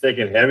realize how thick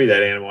and heavy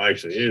that animal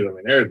actually is.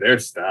 They're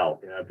stout.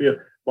 A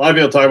lot of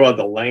people talk about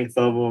the length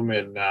of them,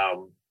 and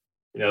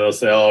they'll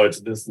say, "Oh, it's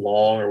this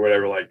long" or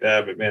whatever like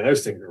that. But man,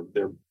 those things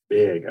they're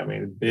big.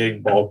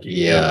 Big, bulky.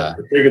 Yeah,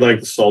 particularly like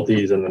the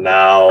salties and the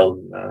nowls.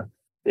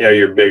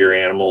 Your bigger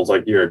animals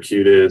like your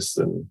acutus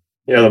and.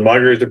 The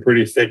mugger is a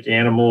pretty thick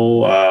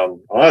animal.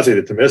 Honestly,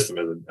 the Temistum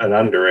is an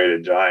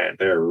underrated giant.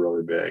 They're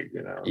really big,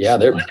 Yeah,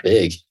 they're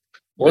big.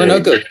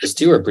 Orinoco's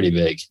too are pretty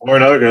big.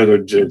 Orinoco's are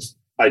just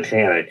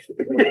titanic.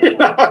 They're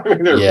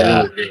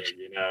really big,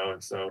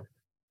 So,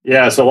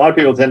 so a lot of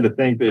people tend to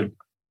think that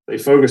they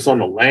focus on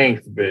the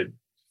length, but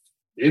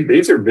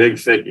these are big,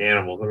 thick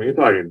animals. You're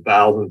talking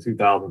 1,000,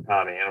 2,000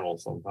 pound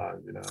animals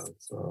sometimes,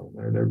 So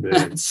they're big.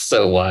 That's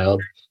so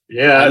wild.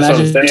 Yeah, I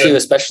imagine too,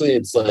 especially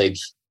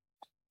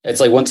it's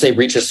like once they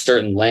reach a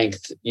certain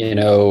length,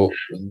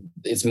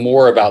 it's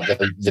more about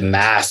the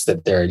mass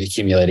that they're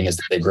accumulating as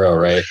they grow,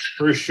 right?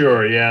 For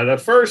sure. Yeah. The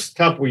first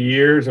couple of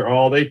years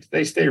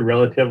they stay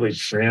relatively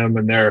trim,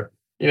 and they're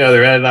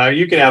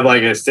you can have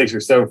like a 6 or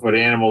 7 foot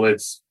animal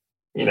that's,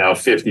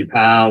 50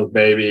 pounds,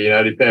 maybe,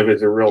 depending if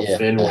it's a real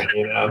thin one,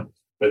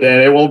 but then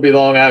it won't be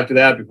long after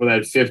that before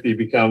that 50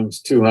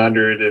 becomes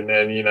 200, and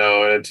then,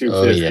 and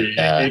 250,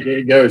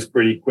 it goes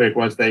pretty quick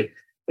once they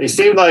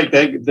seem like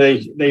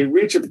they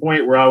reach a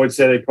point where I would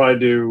say they probably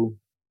do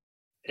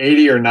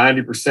 80 or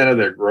 90% of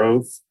their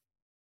growth.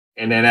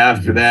 And then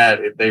after that,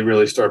 they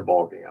really start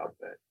bulking out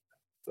there.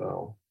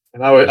 So,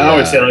 and I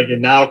would say like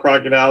in now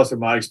crocodiles, in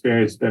my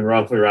experience, it's been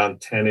roughly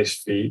around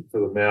 10-ish feet for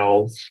the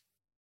males.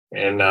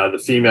 And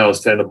the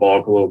females tend to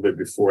bulk a little bit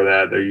before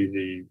that. They're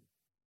usually,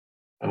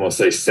 I'm going to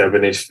say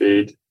 7-ish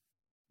feet.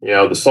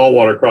 The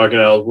saltwater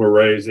crocodiles we're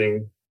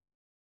raising,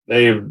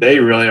 they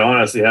really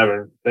honestly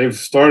they've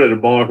started to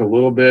bulk a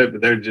little bit,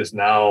 but they're just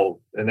now,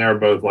 and they're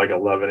both like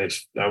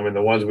 11-ish.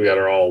 The ones we got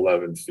are all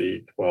 11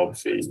 feet, 12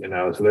 feet, so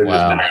they're just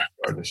now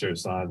starting to show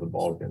signs of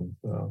bulking.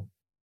 So,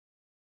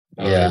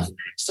 the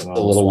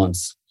little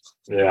ones.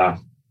 Yeah.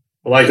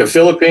 Like the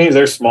Philippines,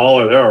 they're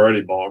smaller. They're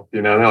already bulked,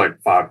 they're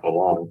like 5 foot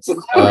long.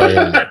 Oh,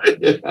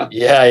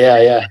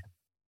 yeah.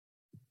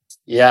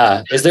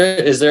 Yeah. Is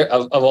there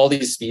of all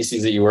these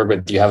species that you work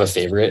with, do you have a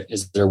favorite?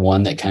 Is there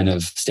one that kind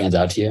of stands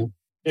out to you?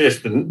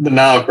 It's the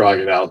Nile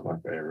crocodile is my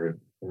favorite.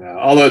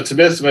 Although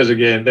Temistum,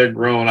 again, they're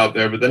growing up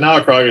there, but the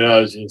Nile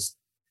crocodile is just,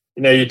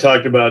 you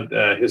talked about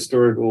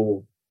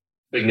historical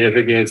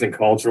significance and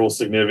cultural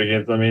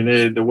significance.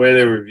 The way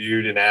they were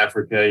viewed in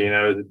Africa,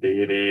 as a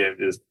deity, and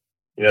just,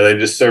 they're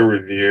just so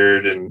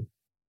revered, and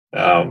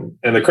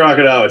the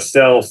crocodile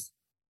itself,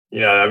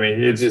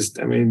 it's just,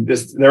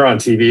 they're on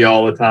TV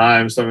all the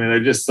time. So,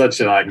 they're just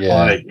such an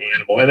iconic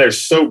animal, and they're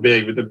so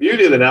big. But the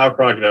beauty of the Nile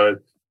crocodile is,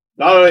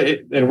 not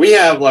only, and we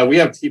have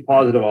T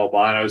positive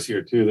albinos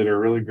here too that are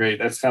really great.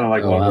 That's kind of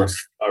like one of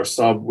our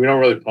sub. We don't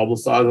really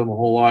publicize them a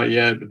whole lot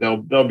yet, but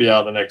they'll be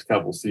out the next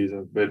couple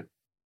seasons. But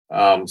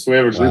so we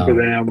have a group of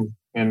them,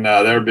 and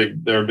they're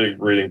a big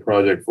breeding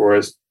project for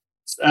us.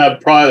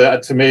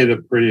 Probably to me the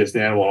prettiest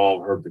animal in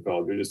all of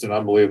herpetoculture. They're just an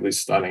unbelievably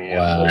stunning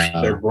animal.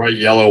 Wow. They're bright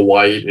yellow,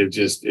 white. It's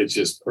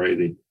just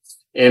crazy.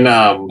 And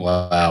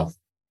and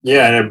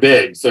they're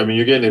big. So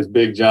you're getting this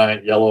big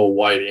giant yellow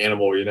white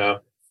animal,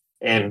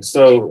 And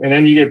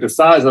then you get the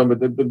size of them.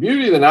 But the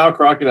beauty of the Nile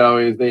crocodile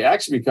is they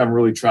actually become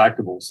really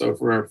tractable. So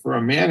for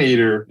a man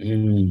eater,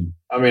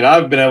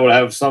 I've been able to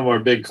have some of our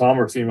big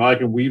calmer female. I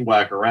can weed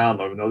whack around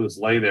them, and they'll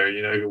just lay there.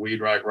 You can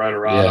weed whack right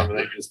around them,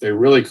 and they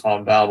really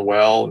calm down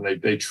well,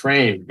 and they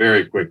train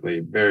very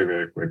quickly, very,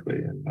 very quickly.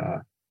 And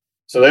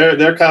so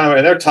they're kind of,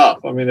 and they're tough.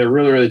 They're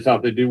really, really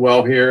tough. They do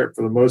well here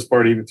for the most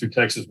part, even through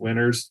Texas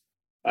winters,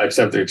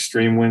 except the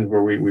extreme winds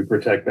where we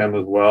protect them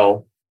as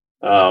well.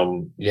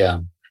 And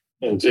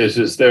it's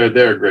just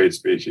they're a great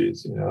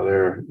species.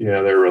 They're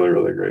really,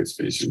 really great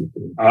species.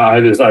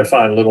 I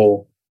find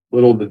little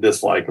little to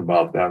dislike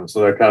about them.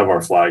 So they're kind of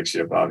our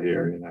flagship out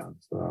here,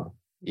 so.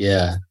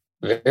 Yeah,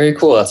 very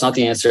cool. That's not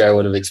the answer I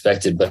would have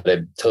expected, but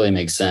it totally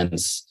makes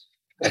sense.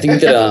 I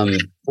think that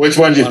which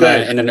one do you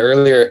think? In an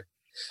earlier,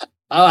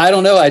 I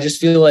don't know. I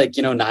just feel like,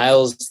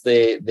 Niles,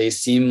 they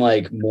seem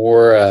like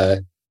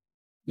more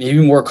maybe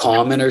more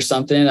common or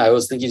something. I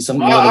was thinking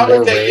something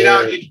more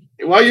rare.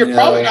 You're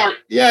probably not.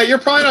 Yeah, you're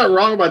probably not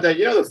wrong about that.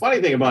 The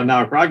funny thing about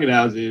Nile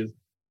crocodiles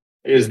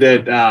is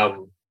that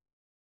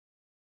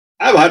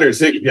I have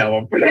 160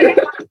 of them,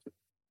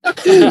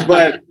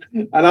 but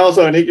and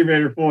also an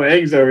incubator full of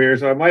eggs over here,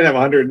 so I might have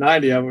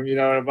 190 of them. In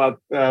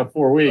about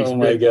 4 weeks. Oh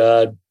my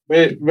god!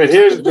 But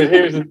here's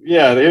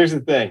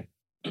the thing.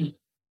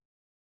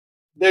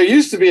 There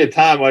used to be a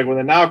time like when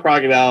the Nile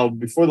crocodile,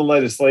 before the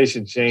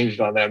legislation changed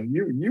on them,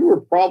 you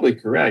were probably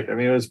correct. I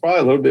mean, it was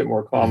probably a little bit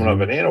more common of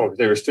an animal because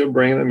they were still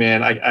bringing them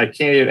in. I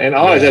can't even, and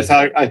honestly,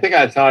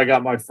 that's how I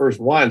got my first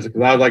ones,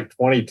 because I was like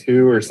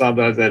 22 or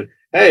something. I said,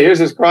 "Hey, here's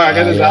this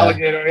crocodile. I got this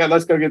alligator. Yeah,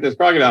 let's go get this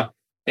crocodile."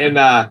 And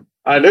I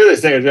knew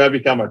this thing was going to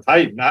become a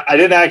titan. I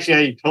didn't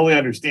actually totally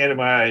understand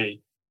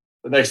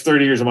the next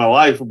 30 years of my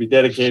life will be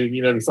dedicated,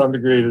 to some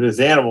degree to this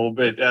animal,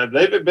 but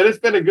it's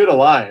been a good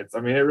alliance.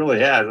 I mean, it really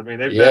has. I mean,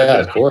 they've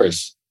been, of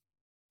course.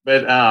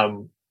 But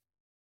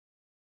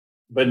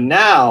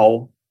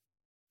now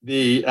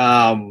the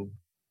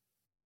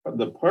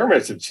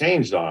permits have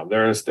changed on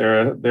them.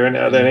 They're an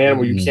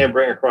animal you can't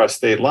bring across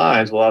state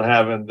lines without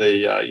having the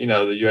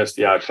the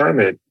USDI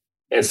permit.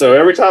 And so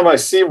every time I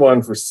see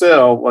one for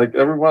sale, like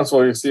every once in a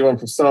while you see one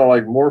for sale,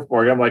 like morph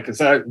morgue, I'm like,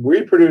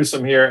 we produce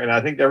them here. And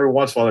I think every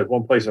once in a while, there's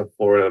one place in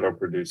Florida that'll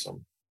produce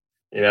them,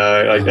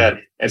 that.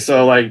 And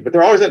so but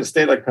they're always in a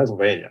state like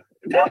Pennsylvania.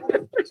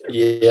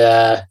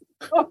 Yeah.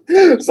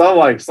 So I'm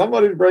like,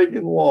 somebody's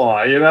breaking the law,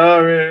 I mean,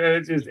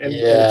 it's just, and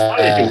it's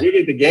funny because we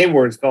get the game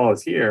warden's call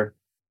us here.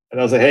 And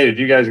I was like, "Hey, did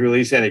you guys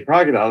release any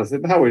crocodiles?" I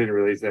said, "No, we didn't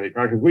release any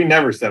crocodiles. We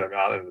never sent them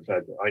out in the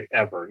pet, like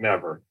ever,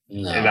 never."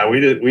 No. And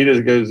we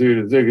just go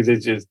zoo to zoo because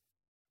it's just.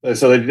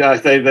 So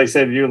they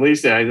said, "Did you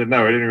release it?" I said,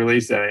 "No, we didn't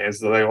release any." And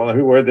so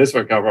where'd this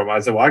one come from? I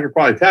said, "Well, I could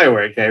probably tell you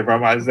where it came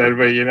from." I said,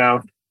 "But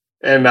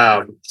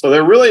and so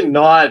they're really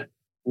not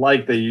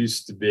like they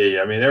used to be.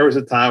 I mean, there was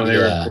a time when they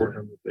were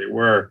important, but they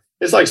were.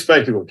 It's like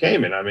spectacled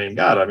caiman. I mean,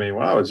 God, when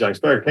I was young,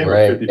 spectacled caiman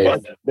were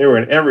 $50. They were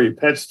in every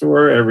pet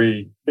store,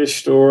 every fish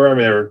store. I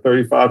mean, they were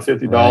 $35,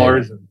 $50.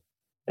 Right.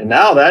 And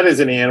now that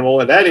is an animal,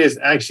 and that is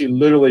actually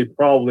literally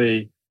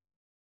probably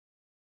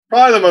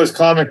the most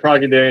common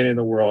crocodilian in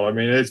the world. I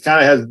mean, it kind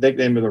of has the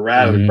nickname of the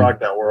rat of the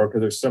crocodile world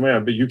because there's so many,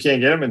 but you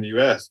can't get them in the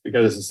U.S.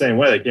 because it's the same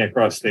way. They can't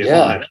cross state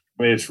line.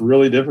 I mean, it's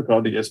really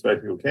difficult to get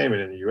spectacled caiman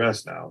in the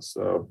U.S. now.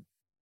 So.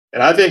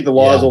 And I think the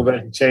laws will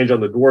eventually change on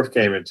the dwarf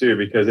caiman too,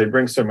 because they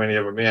bring so many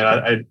of them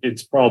in.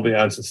 It's probably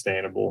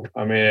unsustainable.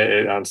 I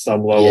mean, on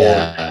some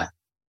level,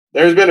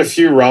 there's been a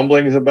few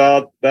rumblings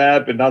about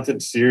that, but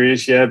nothing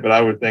serious yet. But I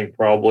would think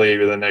probably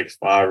over the next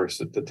 5 or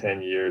 6 to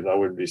 10 years, I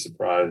wouldn't be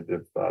surprised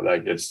if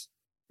that gets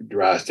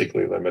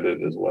drastically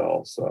limited as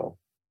well. So,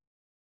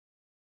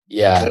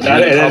 and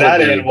that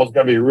animal is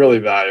going to be really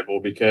valuable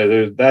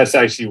because that's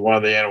actually one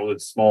of the animals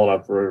that's small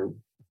enough for.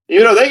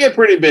 They get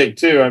pretty big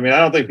too. I mean, I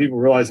don't think people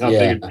realize how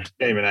big a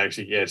caiman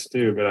actually gets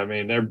too. But I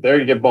mean,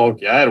 they get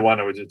bulky. I had one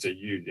that was just a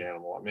huge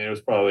animal. I mean, it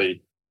was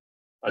probably,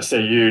 I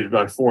say huge,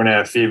 about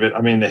 4.5 feet. But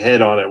I mean, the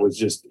head on it was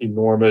just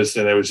enormous,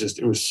 and it was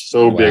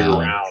so big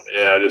around.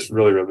 Yeah, just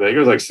really, really big. It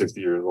was like 60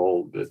 years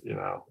old. But it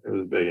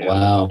was a big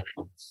animal.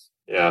 Wow.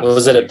 Yeah. What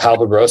was it, a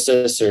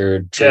palpabrosis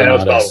or trigonotus? Yeah, it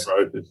was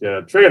palpabrosis.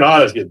 Yeah,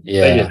 trigonotus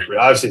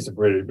I've seen some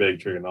pretty big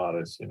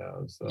trigonotus.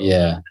 So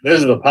this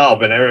is a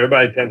palp, and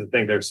everybody tends to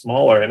think they're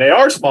smaller, and they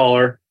are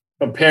smaller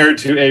compared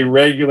to a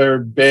regular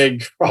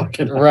big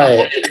crocodile.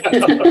 Right.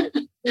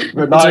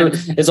 But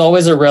it's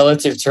always a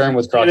relative term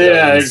with crocodiles.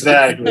 Yeah,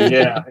 exactly.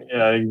 Yeah,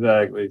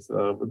 exactly.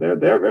 So, but they're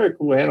a very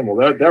cool animal.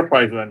 Their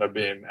price will end up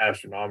being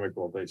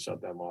astronomical if they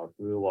shut them off.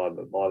 There's a lot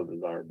of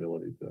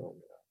desirability to them.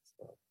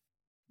 So.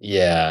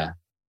 Yeah.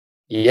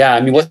 Yeah,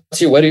 I mean, what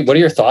are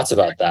your thoughts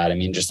about that? I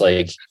mean, just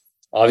like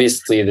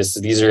obviously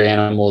these are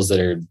animals that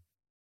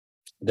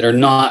are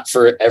not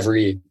for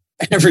every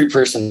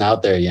person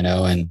out there,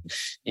 and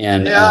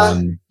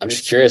I'm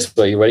just curious,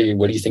 what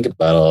do you think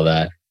about all of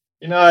that?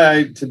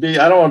 I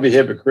don't want to be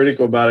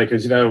hypocritical about it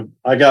because I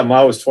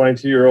was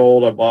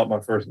 22-year-old. I bought my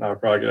first Nile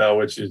crocodile,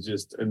 which is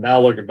just, and now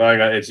looking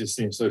back, it just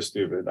seems so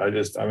stupid.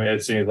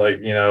 It seems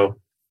like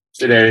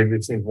today,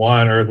 it seems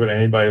why on earth would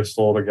anybody have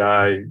sold a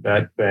guy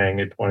that thing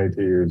at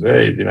 22 years of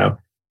age?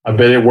 I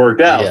bet it worked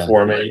out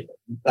for me.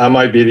 I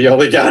might be the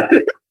only guy.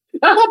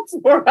 I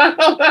don't know.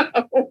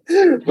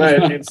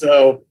 But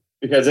so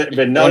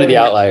but knowing, one of the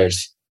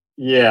outliers.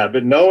 Yeah,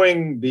 but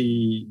knowing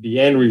the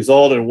end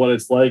result and what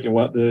it's like and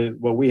what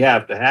we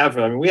have to have.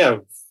 I mean, we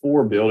have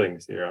 4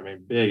 buildings here. I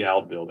mean, big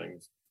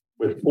outbuildings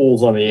with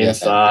pools on the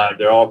inside.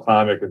 They're all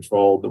climate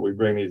controlled that we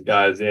bring these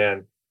guys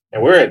in.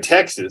 And we're in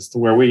Texas to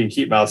where we can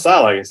keep them outside,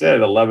 like I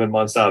said, 11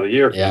 months out of the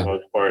year for the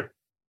most part.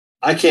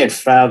 I can't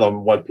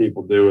fathom what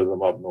people do with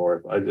them up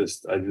north. I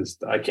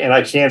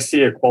can't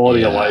see a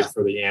quality of life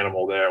for the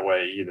animal that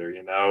way either,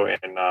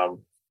 And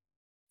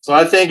so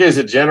I think as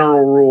a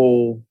general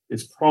rule,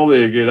 it's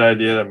probably a good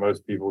idea that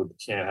most people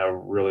can't have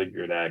really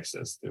good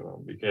access to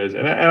them because,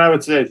 and I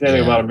would say the same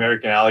thing about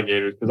American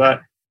alligators because I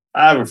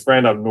have a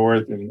friend up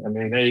north, and I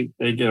mean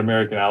they get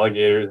American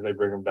alligators and they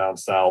bring them down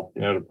south,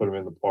 to put them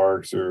in the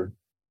parks or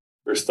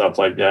stuff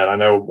like that. I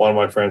know one of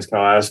my friends,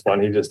 Kyle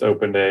Aspon, he just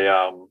opened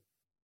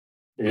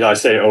I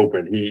say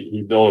open.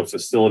 He built a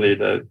facility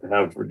to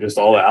have for just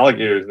all the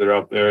alligators that are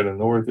up there in the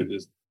north that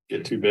just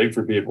get too big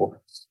for people.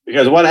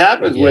 Because what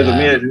happens with them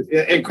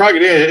in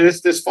crocodile,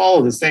 this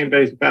follows the same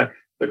basic pattern.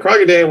 The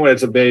crocodile, when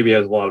it's a baby,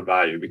 has a lot of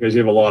value because you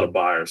have a lot of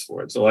buyers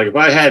for it. So, like if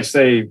I had,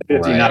 say,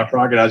 59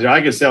 crocodiles,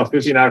 I could sell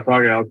 59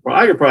 crocodiles.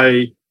 I could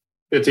probably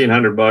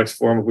 $1,500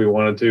 for them if we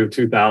wanted to,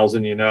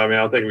 2,000. I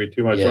don't think it'd be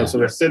too much fun. So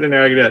they're sitting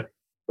there. I get that.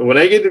 But when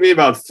they get to be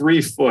about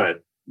 3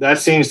 foot, that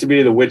seems to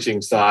be the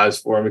witching size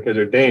for them because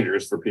they're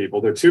dangerous for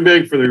people. They're too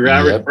big for the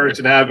average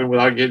person to have them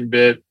without getting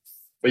bit.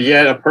 But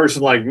yet a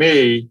person like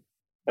me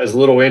has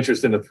little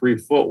interest in a 3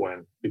 foot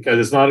one because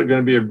it's not going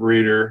to be a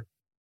breeder,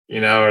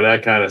 or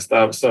that kind of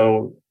stuff.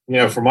 So,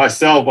 for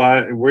myself,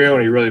 we're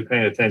only really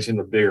paying attention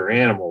to bigger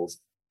animals.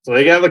 So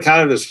they have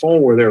kind of this hole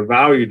where their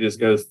value just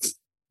goes,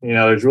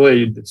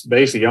 it's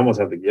basically you almost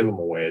have to give them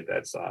away at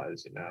that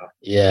size,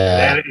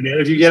 Yeah. And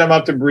if you get them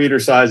up to breeder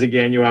size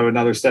again, you have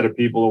another set of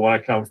people who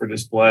want to come for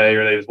display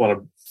or they just want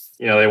to,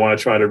 they want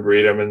to try to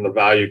breed them and the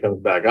value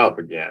comes back up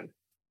again.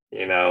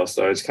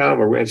 So it's kind of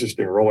an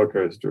interesting roller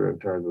coaster in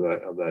terms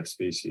of that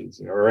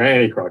species, or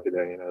any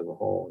crocodile, as a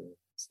whole.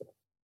 So.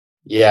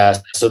 Yeah.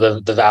 So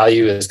the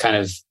value is kind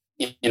of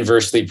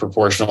inversely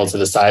proportional to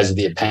the size of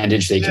the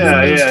appendage they can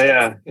remove.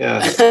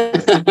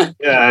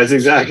 Yeah, that's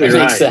exactly that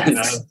right. Makes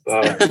sense.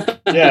 So,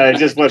 it's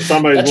just what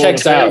somebody's that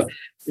checks out.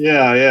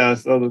 Yeah.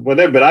 So, but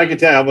I can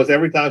tell you almost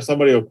every time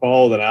somebody will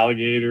call an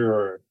alligator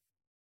or,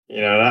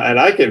 and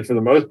I can, for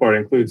the most part,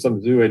 include some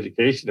zoo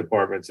education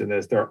departments in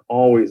this. They're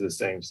always the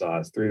same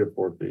size, 3 to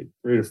 4 feet,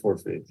 3 to 4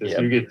 feet.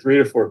 You get 3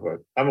 to 4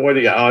 foot. What do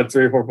you got? Oh, it's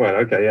 3 or 4 foot.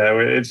 Okay. Yeah.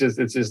 It's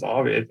just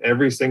obvious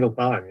every single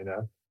time,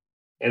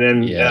 And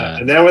then,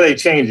 and then when they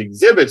change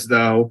exhibits,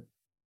 though,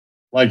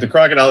 like the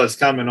crocodile that's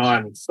coming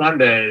on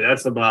Sunday,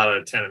 that's about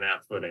a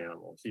 10.5 foot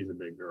animal. She's a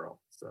big girl.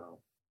 So,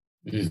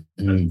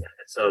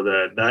 so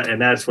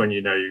that's when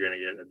you're going to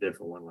get a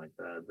different one like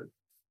that. But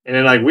and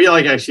then we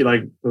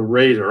actually to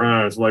raise our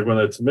own. So when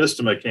the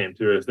Temistoma came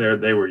to us,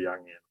 they were young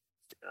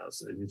animals.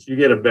 So you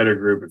get a better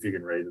group if you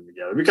can raise them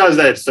together because of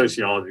that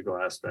sociological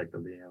aspect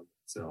of the animal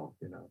itself.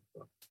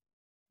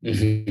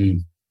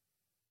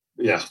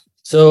 Yeah.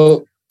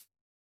 So.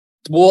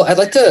 Well, I'd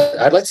like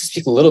to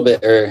speak a little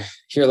bit or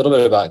hear a little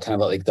bit about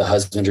kind of like the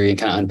husbandry and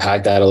kind of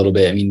unpack that a little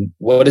bit. I mean,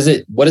 what does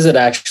it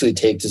actually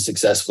take to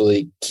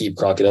successfully keep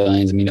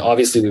crocodilians? I mean,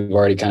 obviously we've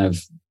already kind of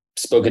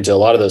spoken to a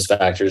lot of those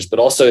factors, but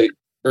also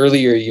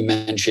earlier you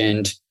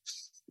mentioned,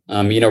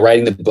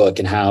 writing the book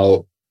and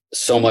how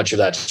so much of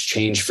that's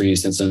changed for you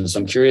since then. So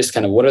I'm curious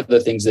kind of what are the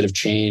things that have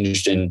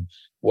changed and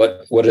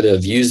what are the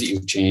views that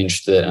you've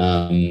changed that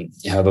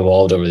have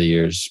evolved over the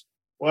years?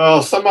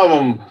 Well, some of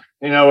them,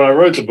 when I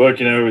wrote the book,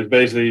 it was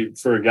basically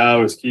for a guy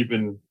who was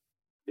keeping,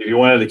 if you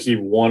wanted to keep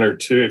 1 or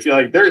 2, if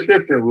you there's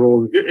different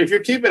rules. If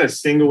you're keeping a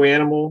single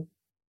animal,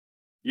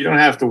 you don't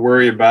have to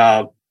worry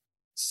about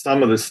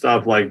some of the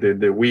stuff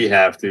that we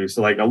have to.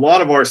 So a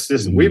lot of our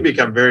system, we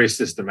become very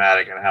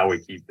systematic in how we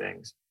keep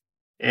things.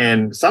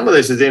 And some of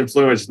this is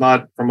influenced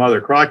not from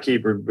other croc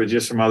keepers, but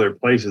just from other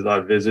places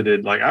I've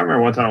visited. I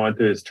remember one time I went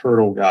to this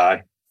turtle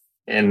guy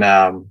and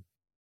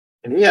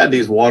he had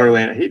these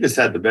waterland. He just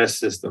had the best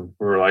system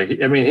for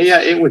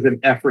it was an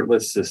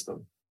effortless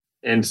system.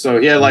 And so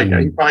he had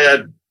he probably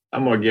had,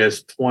 I'm going to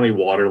guess 20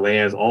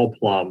 waterlands, all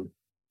plumbed,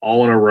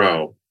 all in a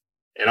row.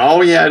 And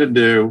all he had to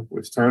do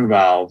was turn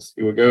valves.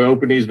 He would go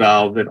open these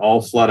valves and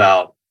all flood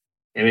out.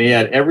 And he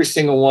had every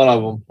single one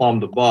of them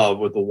plumbed above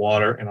with the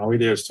water. And all he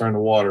did was turn the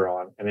water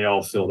on and they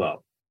all filled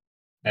up.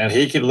 And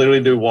he could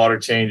literally do water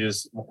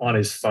changes on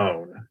his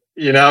phone,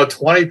 20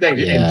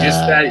 things and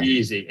just that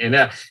easy.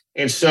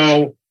 And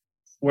so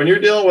when you're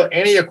dealing with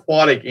any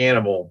aquatic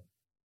animal,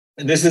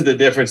 and this is the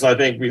difference, I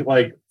think when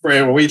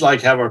we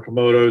have our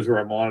Komodos or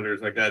our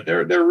monitors like that,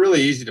 they're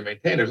really easy to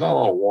maintain. There's not a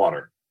lot of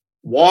water.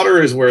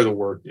 Water is where the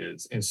work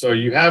is. And so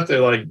you have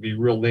to be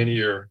real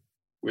linear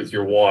with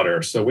your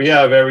water. So we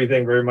have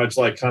everything very much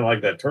kind of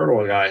like that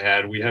turtle guy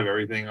had. We have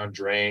everything on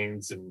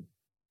drains and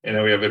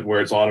then we have it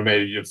where it's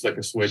automated. You flick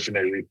a switch and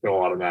they refill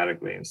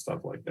automatically and stuff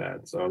like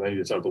that. So then you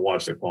just have to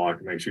watch the clock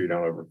and make sure you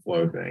don't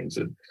overflow things.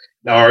 And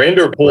now our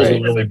indoor pools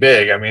are really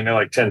big. I mean,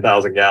 they're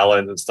 10,000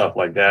 gallons and stuff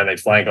like that. And they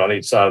flank on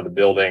each side of the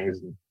buildings.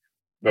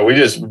 But we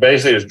just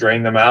basically just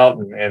drain them out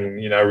and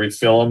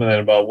refill them. And then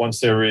about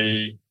once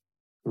every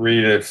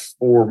 3 to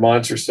 4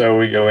 months or so,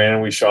 we go in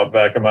and we shop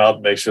vac them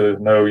out, make sure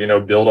there's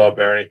no buildup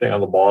or anything on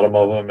the bottom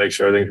of them, make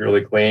sure everything's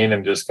really clean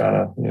and just kind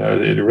of,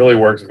 it really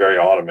works very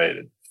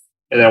automated.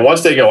 And then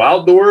once they go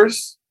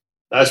outdoors,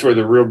 that's where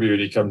the real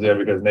beauty comes in,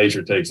 because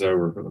nature takes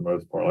over for the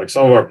most part. Like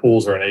some of our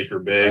pools are an acre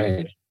big.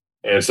 Right.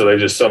 And so they're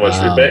just so much.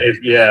 Wow.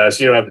 Yeah,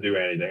 so you don't have to do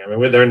anything. I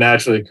mean, they're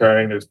naturally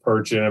occurring. There's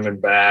perch in them and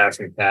bass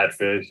and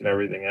catfish and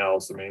everything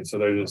else. I mean, so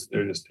they're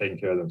just taking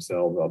care of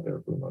themselves out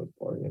there for the most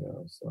part, you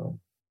know. So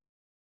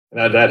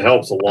and that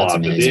helps a lot. That's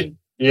amazing.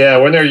 Yeah,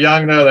 when they're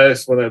young though,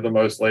 that's when they're the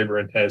most labor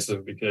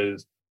intensive,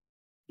 because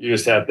you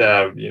just have to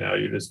have, you know,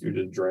 you're just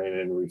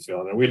draining and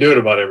refilling. And we do it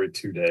about every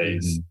 2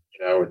 days,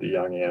 you know, with the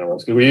young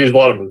animals, because we use a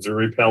lot of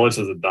Missouri pellets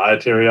as a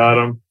dietary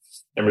item.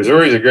 And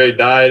Missouri is a great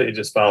diet. It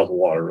just fouls the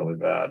water really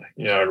bad,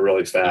 you know, and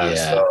really fast.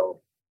 Yeah.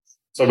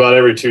 So about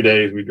every 2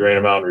 days, we drain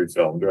them out and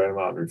refill them, drain them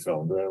out and refill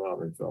them, drain them out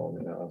and refill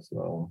them, you know.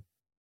 So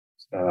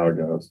that's how it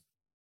goes.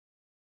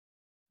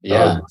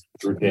 Yeah.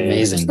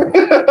 Amazing.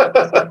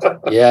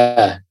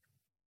 Yeah.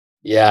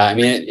 Yeah. I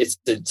mean,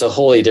 it's a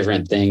wholly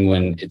different thing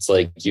when it's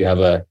like you have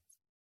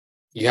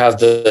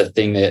the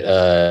thing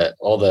that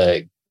all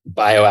the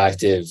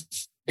bioactive,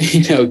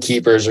 you know,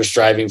 keepers are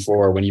striving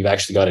for, when you've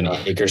actually got an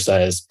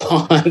acre-sized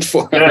pond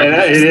for them.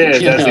 Yeah, it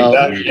is. That's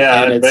exactly.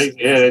 Yeah,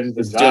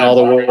 it's doing all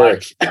the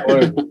work.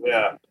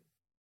 Yeah,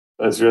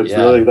 that's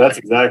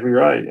exactly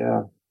right.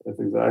 Yeah, that's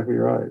exactly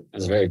right.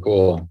 That's very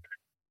cool.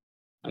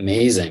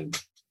 Amazing.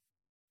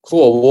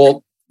 Cool.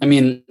 Well, I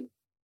mean,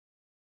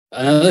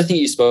 another thing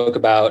you spoke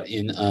about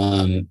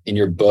in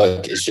your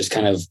book is just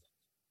kind of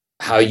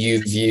how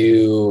you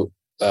view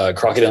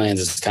crocodilians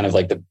as kind of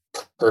like the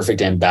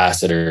perfect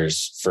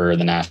ambassadors for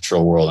the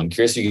natural world. I'm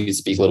curious if you could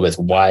speak a little bit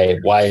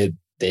why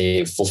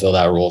they fulfill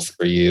that role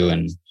for you,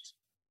 and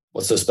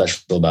what's so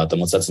special about them?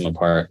 What sets them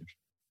apart?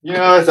 You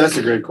know, that's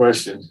a great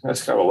question.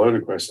 That's kind of a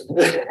loaded question.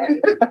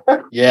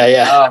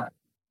 Yeah.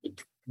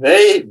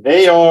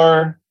 They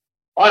are.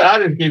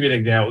 I'll just give you an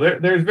example.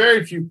 There's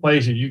very few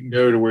places you can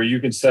go to where you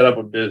can set up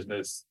a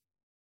business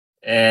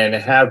and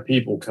have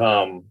people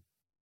come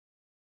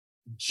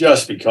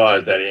just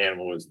because that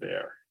animal is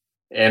there.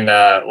 And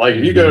like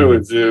if you go to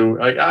a zoo,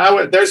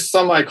 like there's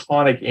some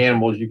iconic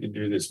animals you can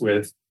do this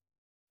with,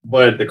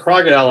 but the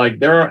crocodile, like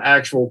there are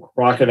actual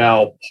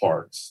crocodile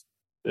parks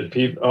that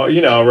people,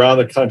 you know, around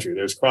the country.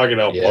 There's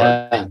crocodile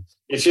parks.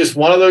 It's just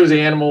one of those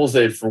animals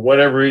that, for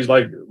whatever reason,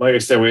 like I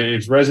said,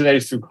 it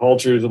resonates through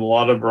cultures in a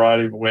lot of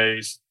variety of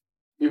ways.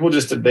 People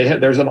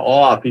there's an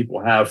awe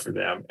people have for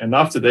them,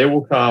 enough that they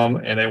will come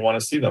and they want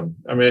to see them.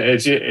 I mean,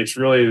 it's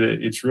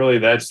really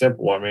that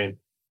simple. I mean,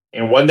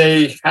 and when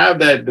they have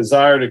that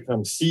desire to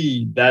come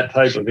see that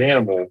type of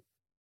animal,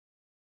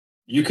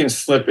 you can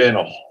slip in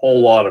a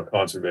whole lot of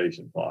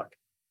conservation talk,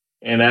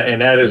 and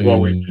that is what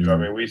we do. I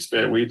mean,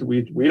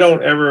 we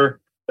don't ever.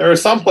 There are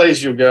some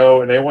places you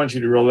go and they want you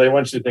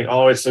to think,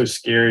 oh, it's so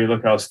scary.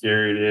 Look how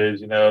scary it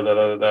is. You know,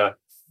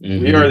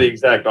 We are the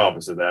exact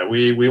opposite of that.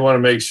 We want to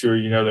make sure,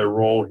 you know, their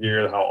role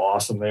here, how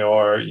awesome they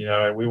are, you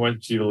know, and we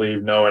want you to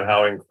leave knowing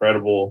how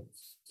incredible,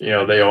 you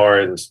know, they are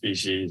as a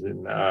species.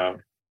 And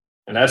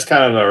that's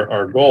kind of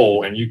our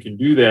goal. And you can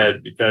do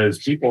that because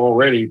people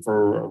already,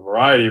 for a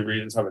variety of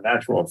reasons, have a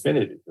natural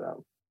affinity to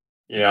them.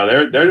 You know,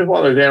 they're just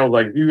one of those animals.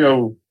 Like if you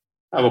go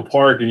have a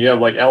park and you have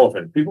like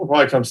elephants, people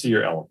probably come see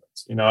your elephants.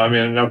 You know, I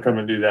mean, they'll come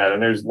and do that.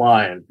 And there's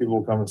lions. People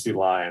will come and see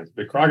lions.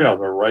 The crocodiles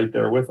are right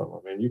there with them. I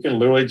mean, you can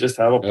literally just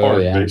have a park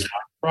based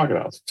on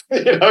crocodiles.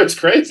 You know, it's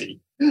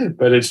crazy,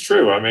 but it's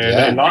true. I mean,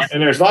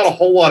 and there's not a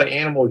whole lot of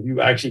animals you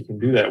actually can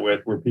do that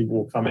with, where people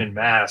will come in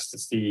mass to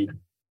see,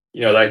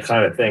 you know, that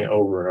kind of thing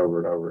over and over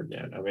and over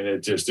again. I mean,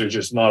 there's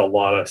just not a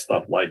lot of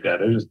stuff like that.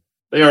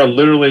 They are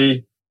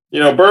literally, you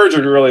know, birds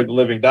are really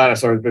living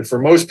dinosaurs, but for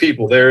most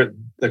people, the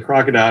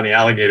crocodile and the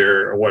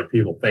alligator are what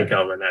people think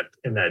of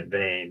in that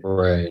vein.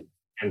 Right.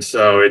 And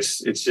so it's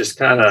just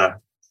kind of,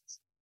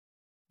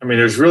 I mean,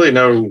 there's really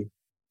no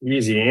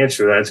easy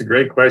answer to that. It's a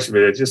great question,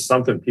 but it's just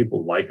something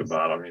people like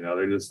about them. You know,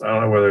 I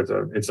don't know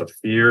whether it's a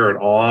fear or an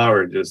awe,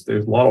 or just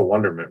there's a lot of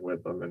wonderment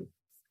with them. And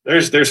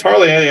there's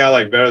hardly anything I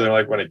like better than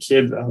like when a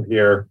kid's out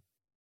here,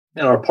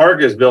 and our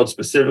park is built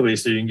specifically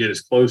so you can get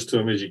as close to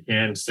them as you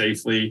can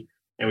safely.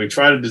 And we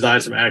try to design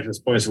some access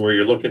points where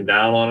you're looking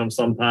down on them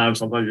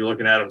sometimes you're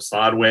looking at them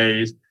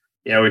sideways.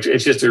 You know,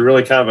 it's just a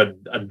really kind of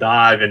a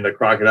dive into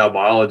crocodile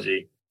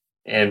biology.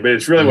 But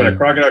it's really when a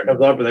crocodile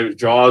comes up and those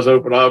jaws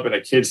open up and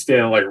a kid's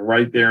standing like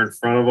right there in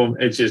front of them,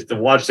 it's just to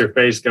watch their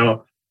face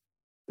go,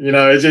 you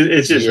know, it's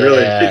just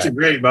really, it's a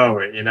great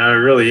moment. You know, it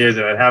really is.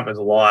 And it happens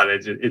a lot.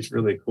 It's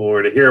really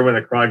cool to hear when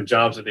the croc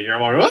jumps at the ear,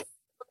 like,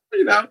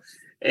 you know,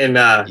 and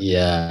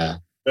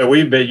But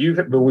we've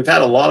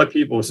had a lot of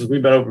people since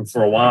we've been open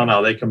for a while now.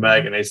 They come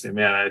back and they say,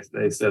 man, I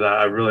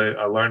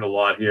learned a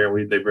lot here.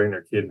 And they bring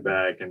their kids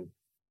back. And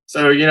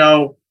so, you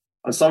know,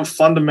 on some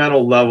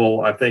fundamental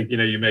level, I think, you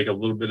know, you make a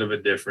little bit of a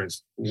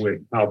difference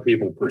with how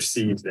people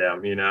perceive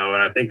them, you know,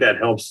 and I think that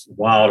helps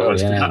wild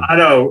ones. I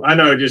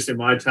know just in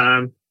my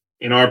time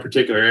in our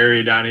particular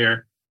area down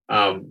here,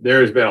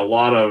 there's been a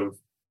lot of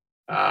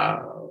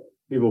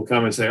people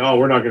come and say, oh,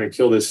 we're not going to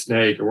kill this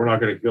snake, or we're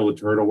not going to kill the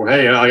turtle. Or,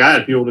 hey, like I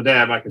had people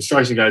today, my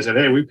construction guy said,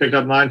 hey, we picked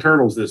up 9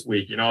 turtles this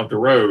week, you know, off the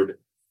road.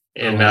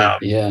 And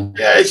yeah,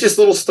 it's just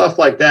little stuff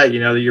like that,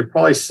 that you're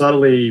probably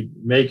subtly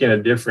making a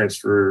difference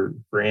for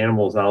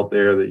animals out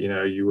there that,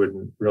 you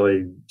wouldn't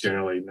really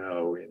generally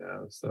know,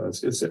 So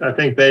it's I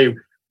think they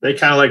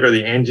kind of like are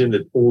the engine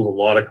that pulls a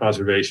lot of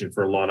conservation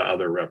for a lot of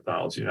other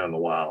reptiles, in the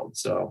wild.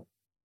 So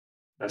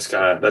that's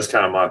kind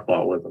of my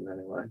thought with them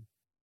anyway.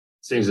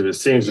 Seems to be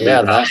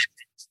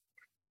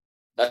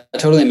that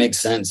totally makes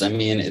sense. I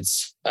mean,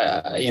 it's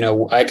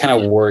I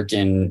kind of work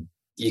in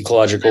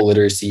ecological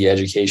literacy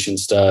education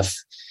stuff,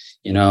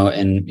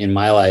 in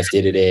my life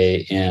day to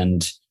day.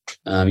 And,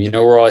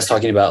 we're always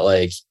talking about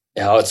like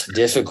how it's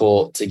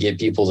difficult to get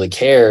people to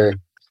care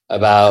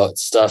about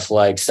stuff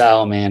like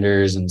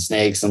salamanders and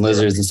snakes and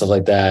lizards and stuff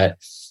like that.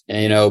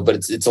 And, but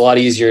it's a lot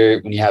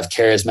easier when you have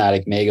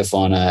charismatic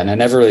megafauna. And I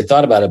never really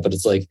thought about it, but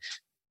it's like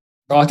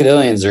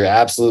crocodilians are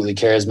absolutely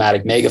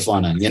charismatic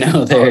megafauna.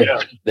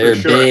 They're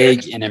sure.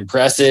 Big and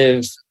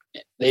impressive.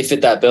 They fit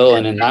that bill.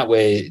 And in that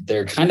way,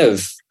 they're kind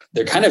of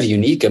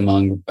unique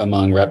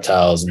among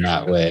reptiles in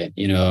that way,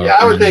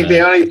 I would think the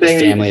only thing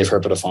family of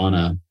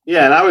herpetofauna.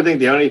 Yeah, and I would think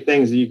the only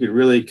things that you could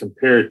really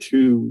compare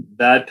to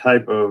that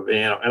type of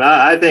animal, and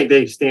I think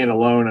they stand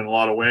alone in a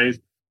lot of ways.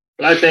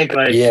 But I think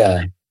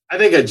I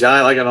think a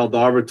giant like an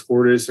Aldabra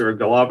tortoise or a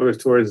Galapagos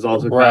tortoise is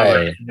also kind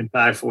of like an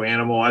impactful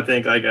animal. I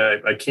think like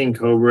a king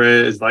cobra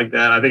is like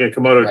that. I think a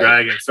Komodo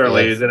dragon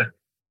certainly is in it.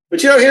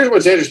 But here's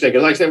what's interesting,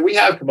 because like I said, we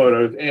have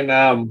Komodos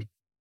and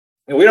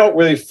we don't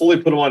really fully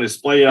put them on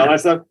display and all that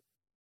stuff.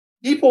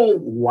 People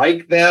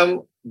like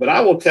them, but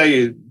I will tell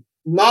you,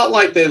 not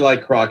like they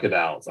like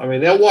crocodiles. I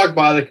mean, they'll walk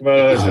by the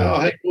Komodo and say,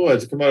 "Oh, hey, cool,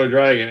 it's a Komodo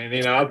dragon."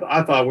 And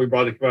I thought we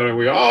brought the Komodo. And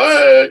we go, "Oh,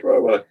 hey,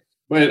 Komodo."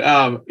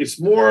 But it's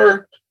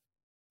more.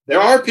 There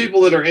are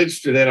people that are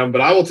interested in them,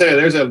 but I will tell you,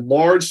 there's a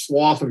large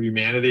swath of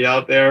humanity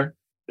out there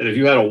that if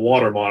you had a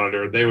water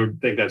monitor, they would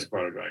think that's a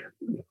Komodo dragon.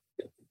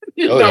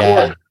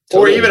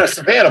 Or even a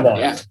savannah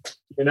monitor.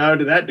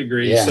 To that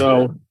degree. Yeah.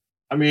 So,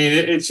 I mean,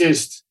 it's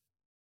just.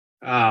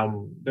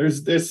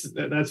 There's this.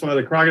 That's why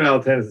the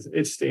crocodile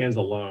it stands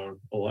alone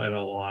in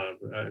a lot of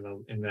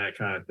in that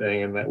kind of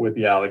thing, and that with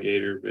the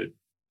alligator. But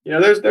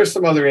there's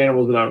some other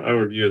animals that I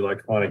would view as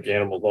iconic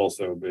animals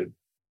also, but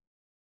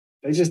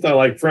they just don't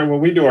like. Friend,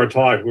 when we do our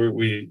talk,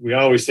 we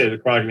always say the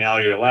crocodile and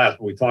alligator last,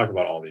 but we talk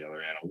about all the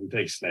other animals. We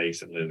take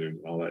snakes and lizards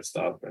and all that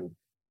stuff,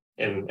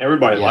 and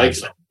everybody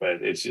likes them,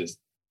 but it's just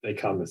they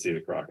come to see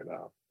the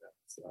crocodile.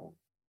 So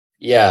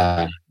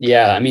yeah.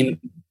 I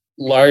mean,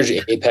 large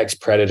apex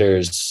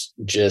predators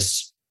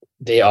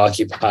they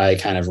occupy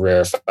kind of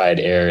rarefied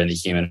air in the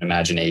human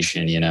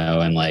imagination,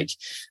 and like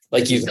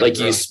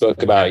you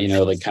spoke about,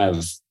 like kind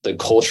of the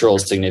cultural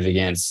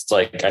significance.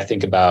 Like I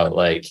think about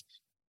like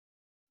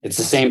it's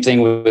the same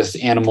thing with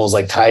animals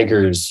like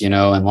tigers,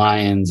 and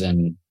lions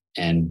and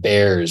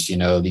bears.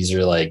 These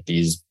are like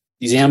these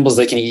animals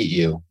that can eat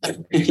you.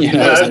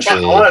 That's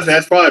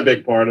probably a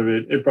big part of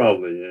it. It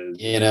probably is.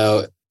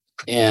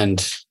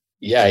 And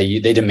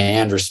they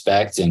demand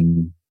respect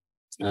and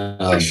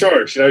like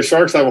sharks.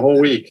 Sharks have a whole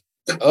week.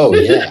 Oh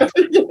yeah,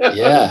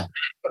 yeah.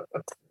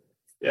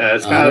 Yeah,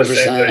 it's kind 100%. Of the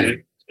same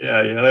thing.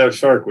 Yeah, they have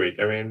Shark Week.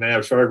 I mean, they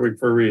have Shark Week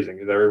for a reason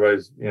because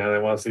everybody's, they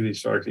want to see these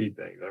sharks eat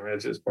things. I mean,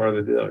 it's just part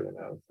of the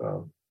deal,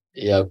 So.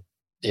 Yep.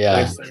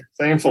 Yeah.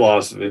 Same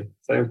philosophy.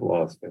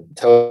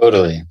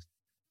 Totally.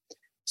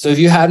 So, have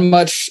you had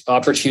much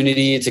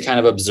opportunity to kind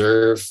of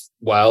observe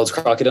wild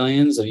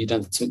crocodilians? Have you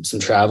done some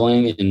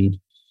traveling and?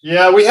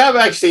 Yeah, we have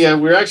actually.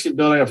 We're actually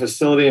building a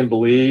facility in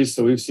Belize,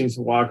 so we've seen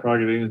some wild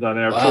crocodilians down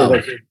there. Wow.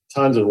 Like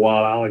tons of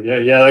wild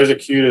alligators. Yeah, there's a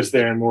cutest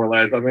there in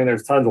Moorlands. I mean,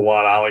 there's tons of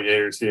wild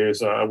alligators here,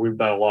 so we've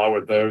done a lot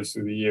with those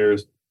through the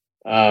years.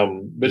 But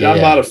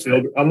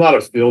I'm not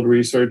a field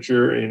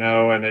researcher,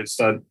 and it's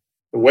the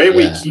way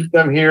we keep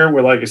them here.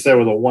 We're like I said,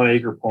 with a 1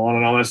 acre pond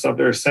and all that stuff.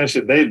 They're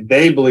essentially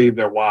they believe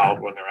they're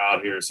wild when they're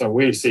out here, so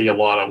we see a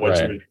lot of what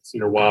you would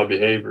consider wild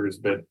behaviors,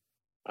 but.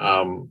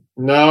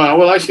 No, I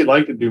would actually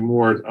like to do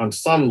more on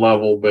some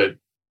level, but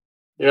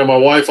my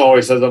wife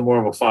always says I'm more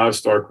of a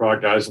 5-star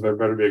croc guy, so there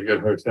better be a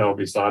good hotel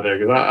beside there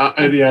because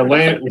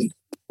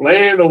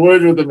laying in the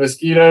woods with the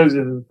mosquitoes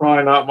is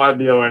probably not my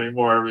deal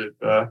anymore.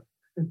 But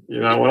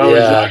when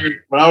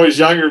I was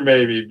younger,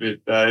 maybe,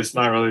 but it's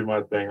not really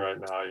my thing right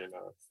now.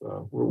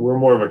 So we're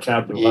more of a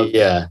captain.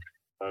 Yeah,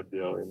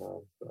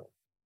 deal. So.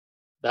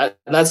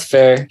 That's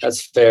fair.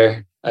 That's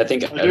fair. I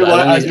think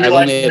I've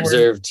only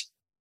observed.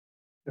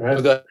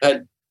 Go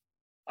ahead.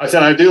 I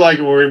said I do like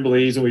it when we're in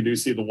Belize and we do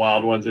see the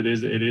wild ones. It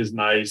is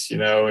nice,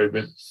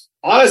 But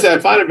honestly, I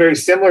find it very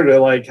similar to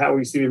like how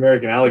we see the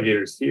American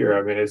alligators here.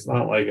 I mean, I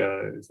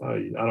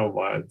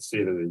don't see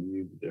it as a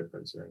huge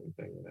difference or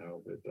anything,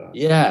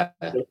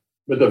 But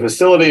but the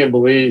facility in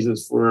Belize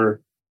is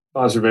for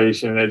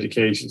conservation and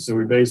education. So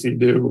we basically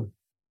do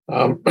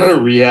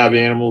rehab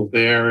animals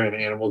there and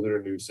animals that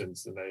are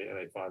nuisance, and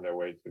they find their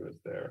way to us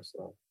there.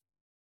 So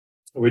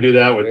we do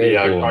that with the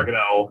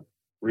Crocodile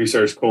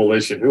Research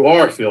Coalition, who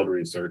are field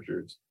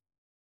researchers,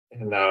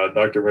 and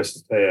Dr.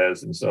 Mrs.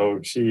 Payez. And so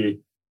she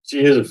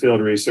is a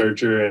field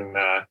researcher, and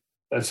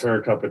that's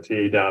her cup of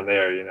tea down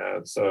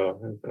there,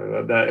 So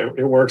that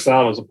it works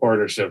out as a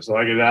partnership. So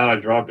I get out, I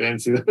drop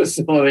into the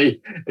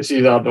facility, and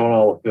she's out doing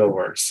all the field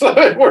work. So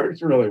it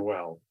works really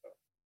well.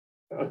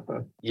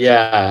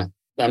 Yeah,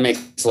 that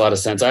makes a lot of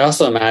sense. I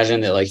also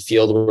imagine that like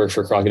field work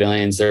for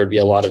crocodilians, there would be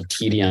a lot of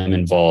tedium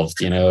involved,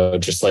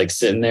 just like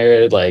sitting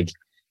there, like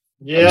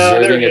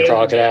observing a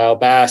crocodile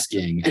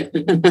basking.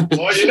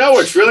 Well,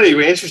 what's really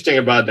interesting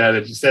about that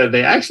is you said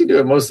they actually do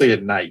it mostly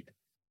at night.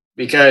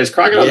 Because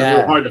crocodiles are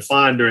really hard to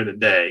find during the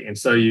day. And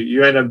so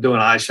you end up doing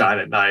eye shine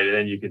at night, and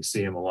then you can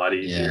see them a lot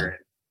easier.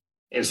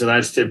 Yeah. And so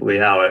that's typically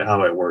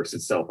how it works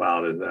itself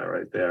out, is that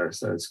right there.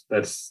 So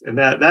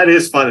that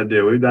is fun to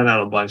do. We've done that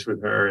a bunch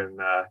with her. And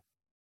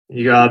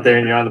you go out there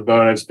and you're on the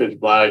boat and it's pitch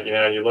black,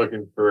 and you're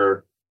looking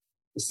to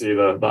see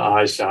the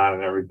eye shine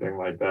and everything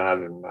like that.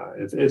 And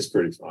it's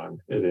pretty fun.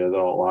 It is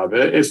all live.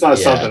 It's not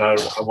something I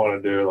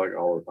want to do like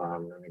all the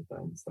time or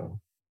anything. So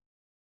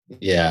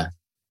yeah,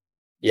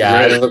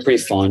 I have a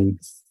pretty fond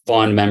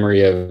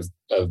memory of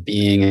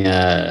being,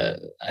 I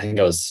think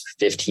I was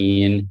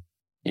 15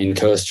 in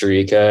Costa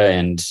Rica,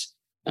 and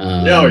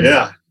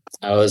I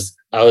was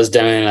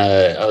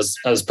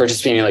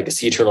participating in like a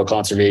sea turtle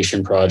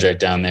conservation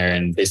project down there,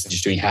 and basically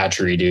just doing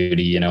hatchery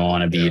duty,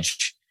 on a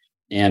beach.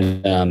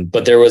 And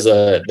but there was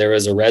a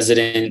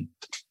resident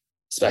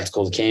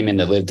spectacled caiman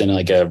that lived in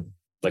like a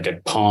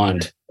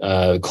pond,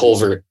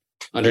 culvert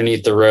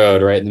underneath the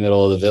road, right in the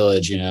middle of the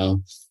village,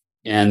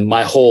 And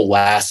my whole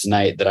last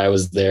night that I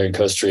was there in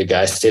Costa Rica,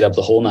 I stayed up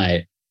the whole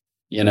night,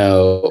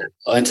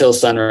 until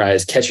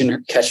sunrise,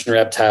 catching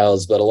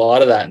reptiles. But a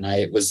lot of that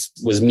night was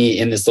me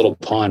in this little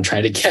pond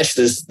trying to catch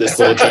this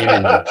little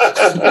caiman.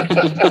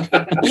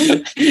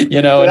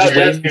 Just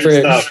waiting for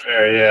stuff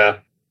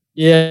there,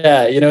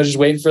 just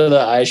waiting for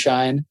the eye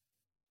shine,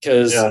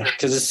 because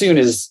as soon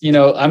as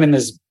I'm in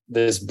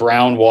this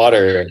brown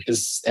water,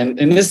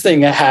 and this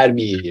thing had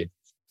me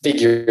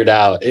figured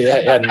out.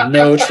 It had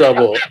no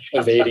trouble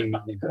evading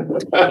me.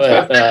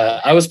 But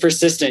I was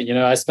persistent.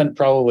 I spent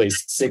probably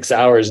 6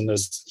 hours in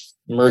this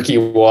murky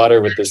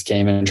water with this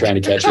caiman trying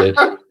to catch it.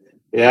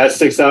 Yeah,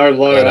 6 hours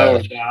longer than I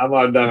was. I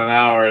might have done an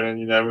hour, and then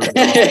you never.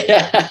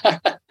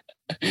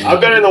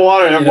 I've been in the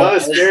water, and one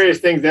of the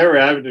scariest things ever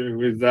happened to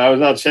me was I was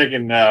out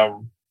checking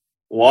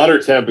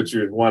water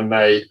temperatures one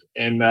night,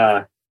 and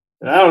I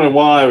don't know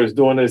why I was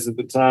doing this at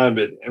the time,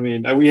 but I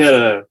mean, we had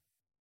a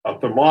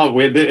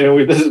thermometer.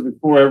 This is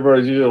before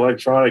everybody was using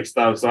electronic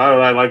stuff, so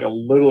I had like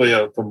literally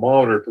a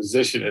thermometer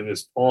position in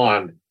this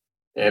pond,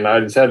 and I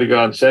just had to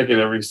go and check it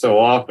every so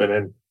often.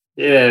 And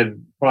it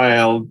had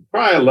probably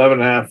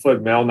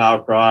 11.5-foot male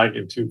Nile croc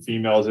and 2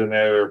 females in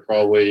there. They were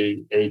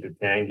probably 8 to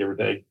 10, give or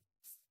take.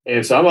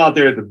 And so I'm out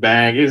there at the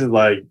bank. This is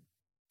like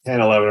 10,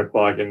 11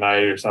 o'clock at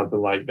night or something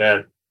like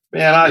that.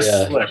 Man, I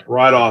slipped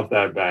right off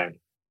that bank,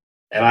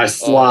 and I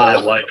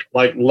slide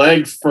like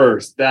leg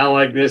first down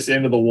like this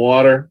into the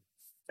water.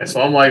 And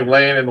so I'm like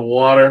laying in the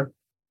water,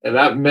 and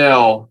that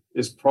male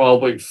is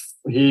probably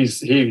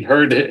he's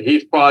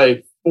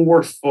probably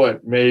 4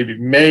 foot,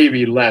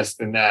 maybe less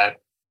than that,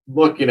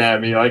 looking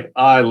at me like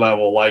eye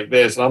level like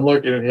this. And I'm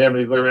looking at him, and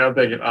he's looking at me. I'm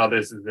thinking, oh,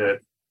 this is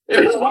it.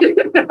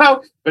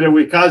 But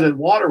because the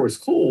water was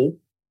cool,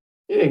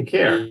 he didn't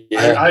care.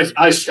 Yeah.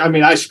 I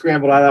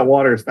scrambled out of that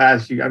water as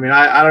fast as I don't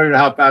even know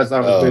how fast I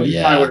was moving.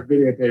 You probably would have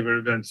videotaped it. It would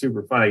have been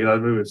super funny because I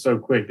was moving so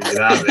quick to get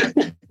out of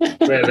there.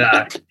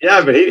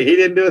 But he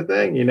didn't do a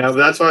thing, But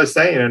that's what I was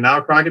saying. And now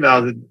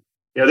crocodiles,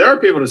 there are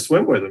people to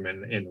swim with them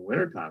in the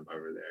wintertime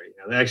over there.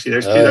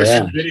 There's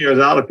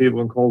videos out of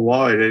people in cold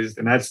water.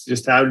 And that's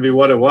just happened to be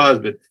what it was.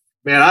 But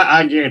man,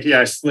 I guarantee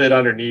I slid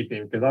underneath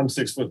him because I'm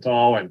 6 foot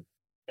tall, and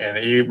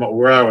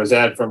where I was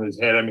at from his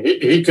head, I mean,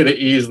 he could have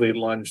easily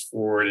lunged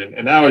forward.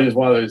 And that was just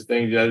one of those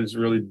things. That was a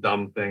really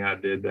dumb thing I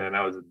did then.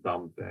 That was a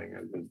dumb thing.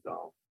 It was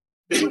dumb.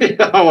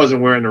 I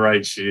wasn't wearing the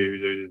right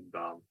shoes. It was just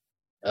dumb.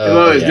 You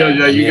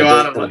go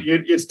out,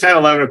 it's 10,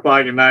 11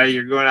 o'clock at night.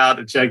 You're going out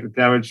to check the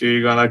temperature.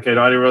 You're going, okay, do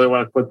I really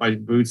want to put my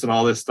boots and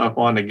all this stuff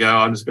on to go?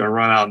 I'm just going to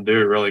run out and do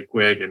it really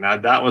quick. And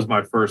that was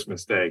my first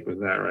mistake, was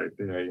that right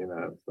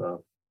there,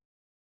 So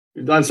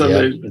we've done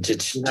something,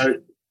 It's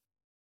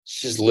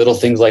just little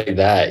things like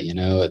that,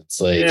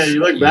 It's like you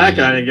look back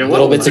on it and get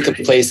little bits of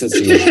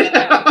complacency. And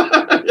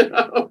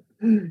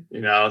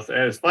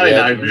it's funny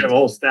now we have a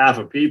whole staff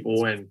of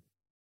people, and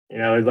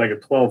there's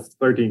like 12,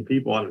 13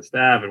 people on the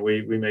staff, and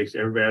we make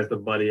sure everybody has to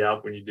buddy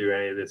up when you do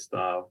any of this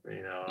stuff.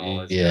 You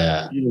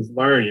just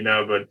learn,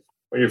 but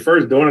when you're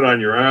first doing it on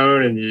your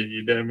own, and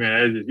you're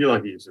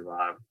lucky you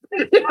survive.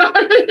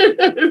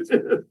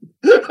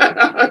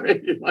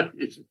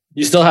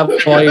 You still have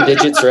all your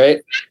digits,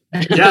 right?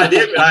 Yeah, I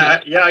did.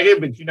 I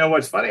did. But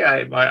what's funny?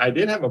 I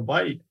did have a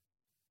bite.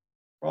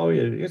 It's probably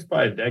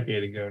a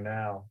decade ago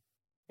now,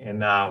 and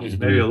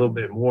maybe a little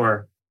bit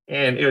more.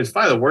 And it was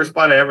probably the worst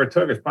bite I ever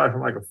took. It's probably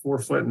from like a 4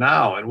 foot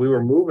now, and we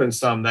were moving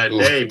some that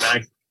day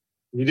back.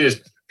 We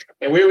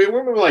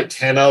were moving like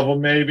 10 of them,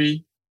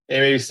 maybe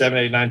 7,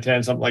 8, 9,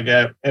 10, something like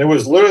that. And it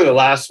was literally the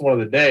last one of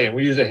the day. And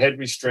we use a head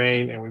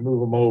restraint, and we move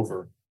them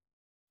over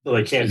so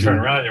they can't turn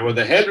around. And with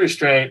the head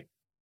restraint,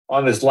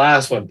 on this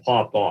last one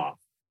popped off.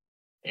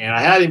 And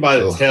I had him by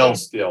the tail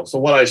still. So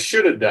what I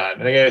should have done,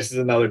 and again, this is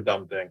another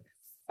dumb thing.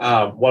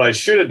 What I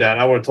should have done,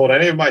 I would have told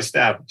any of my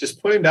staff,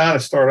 just put him down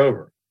and start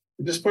over.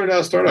 Just put him down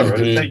and start over.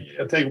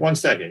 It'll take 1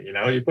 second.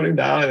 You put him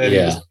down and then you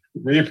just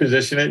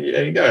reposition it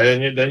and you go.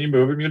 And then you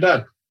move him, you're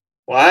done.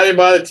 Well, I had him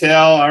by the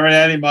tail. I already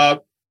had him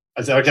up.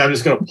 I said, okay, I'm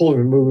just going to pull him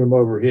and move him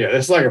over here.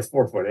 This is like a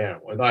 4-foot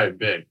animal. It's not even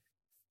big.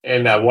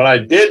 And when I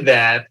did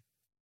that,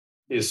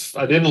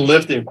 I didn't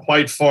lift him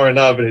quite far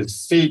enough, and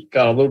his feet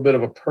got a little bit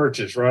of a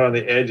purchase right on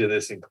the edge of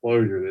this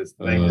enclosure, this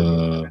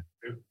thing.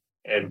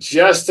 And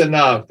just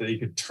enough that he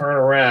could turn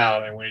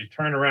around. And when he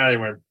turned around, he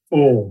went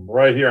boom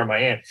right here on my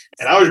hand.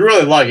 And I was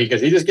really lucky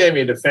because he just gave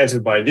me a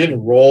defensive bite. He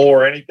didn't roll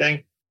or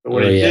anything. But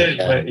what he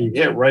did, he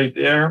hit right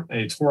there and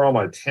he tore all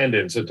my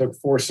tendons. So it took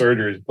 4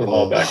 surgeries to put them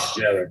all back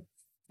together.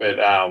 But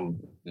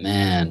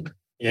man.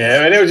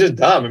 Yeah, and it was just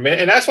dumb. I mean,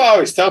 and that's why I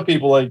always tell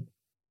people, like,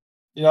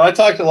 I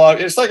talked a lot.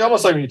 It's like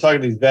almost like when you talk to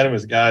these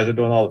venomous guys that are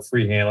doing all the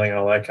free handling and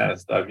all that kind of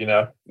stuff,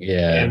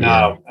 Yeah. And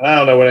I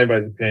don't know what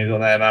anybody's opinions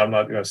on that, and I'm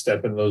not going to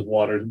step into those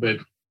waters. But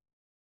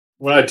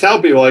when I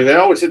tell people, like, they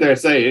always sit there and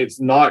say it's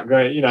not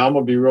going, I'm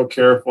going to be real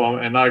careful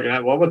and not going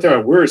to. Well, I'm going to tell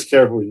you, we're as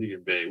careful as you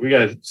can be. We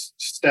got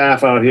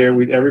staff out here.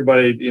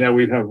 Everybody,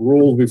 we have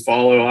rules we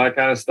follow, all that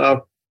kind of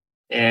stuff,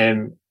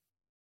 and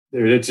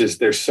they're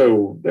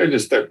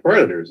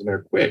predators and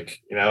they're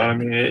quick, I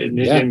mean,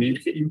 and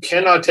you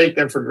cannot take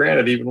them for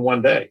granted even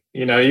one day,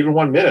 even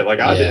 1 minute, like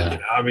I did,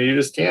 I mean, you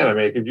just can't. I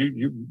mean,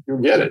 you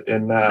get it.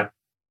 And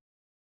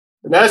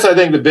that's, I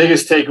think, the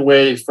biggest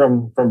takeaway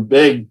from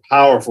big,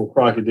 powerful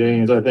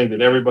crocodilians, I think,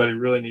 that everybody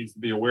really needs to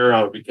be aware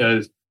of,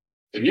 because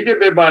if you get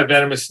bit by a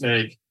venomous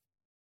snake,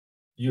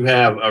 you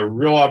have a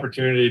real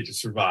opportunity to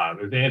survive.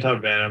 There's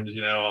anti-venoms,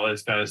 all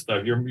this kind of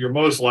stuff. You're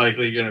most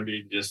likely going to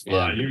be just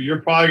fine.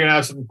 You're probably going to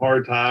have some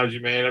hard times.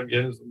 You may end up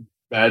getting some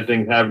bad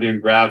things happening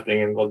in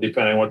grafting, and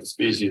depending on what the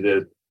species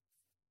is.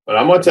 But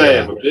I'm going to tell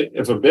you,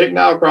 if a big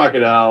Nile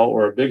crocodile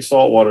or a big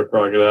saltwater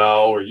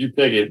crocodile, or you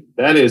pick it,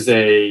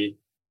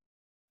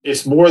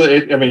 it's more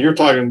than, you're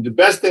talking, the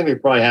best thing they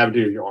probably have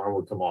to do is your arm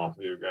would come off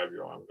and you grab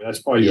your arm. I mean,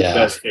 that's probably your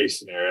best case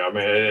scenario. I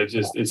mean,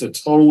 it's a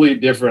totally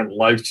different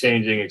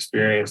life-changing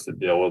experience to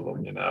deal with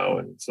them,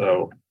 and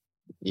so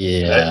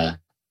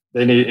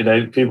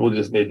people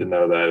just need to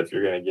know that if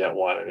you're going to get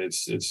one, and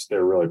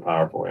they're really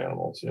powerful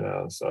animals,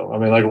 so I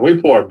mean, like, if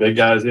we pull our big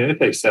guys in, it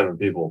takes 7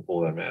 people to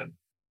pull them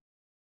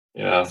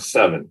in,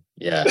 7.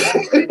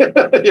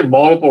 You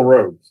multiple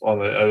ropes on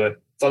the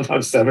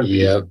sometimes 7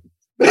 people.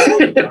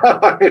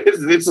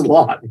 It's a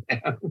lot,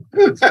 man.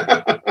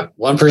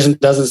 One person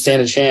doesn't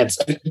stand a chance.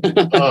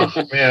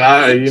 Oh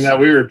man,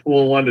 we were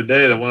pulling one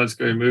today. The one that's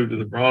going to move to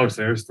the Bronx.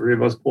 There's 3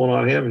 of us pulling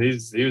on him, and he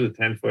was a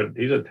 10-foot.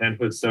 He's a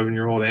 10-foot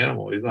 7-year-old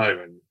animal. He's not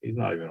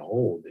even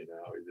old. He's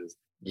just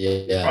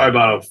probably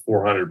about a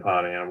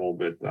 400-pound animal,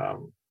 but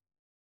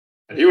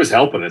and he was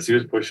helping us. He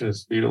was pushing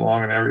his feet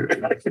along and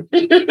everything.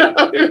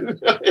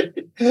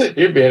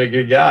 He's being a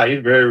good guy.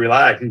 He's very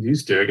relaxed. He's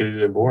used to it because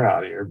he's been born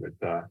out here, but.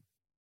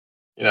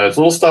 It's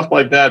little stuff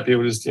like that.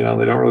 People just, they don't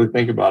really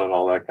think about it,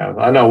 all that kind of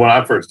stuff. I know when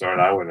I first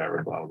started, I would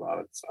never thought about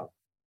it. So,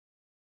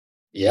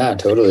 yeah,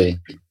 totally.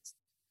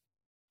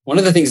 One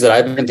of the things that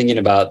I've been thinking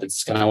about,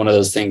 that's kind of one of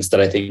those things that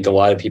I think a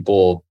lot of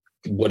people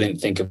wouldn't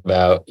think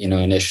about,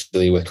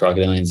 initially with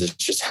crocodilians, is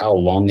just how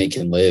long they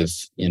can live,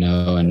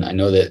 and I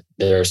know that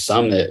there are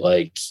some that,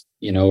 like,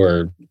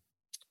 are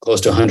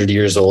close to 100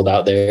 years old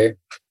out there,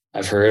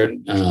 I've heard.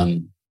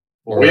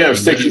 We have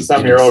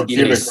 60-some-year-old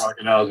Cuban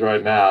crocodiles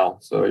right now,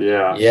 so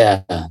yeah.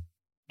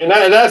 And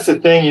that's the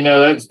thing,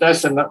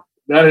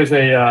 that is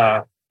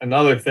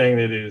another thing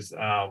that is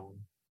a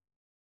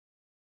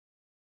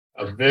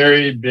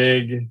very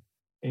big,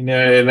 I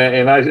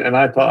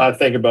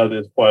think about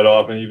this quite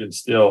often, even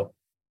still,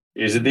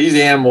 is that these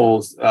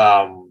animals,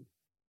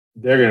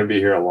 they're going to be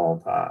here a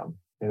long time,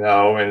 and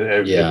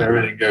if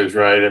everything goes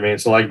right. I mean,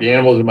 so like the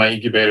animals in my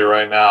incubator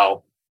right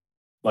now,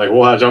 like,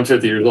 I'm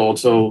 50 years old,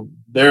 so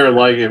they're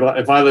like,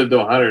 if I live to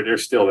 100, they're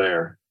still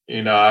there.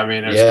 They're still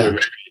going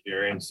to be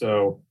here. And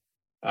so,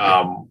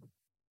 and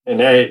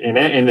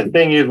the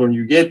thing is, when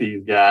you get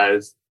these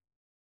guys,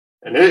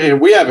 and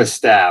we have a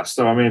staff,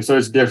 so so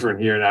it's different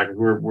here now because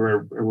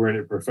we're in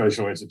a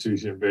professional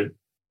institution. But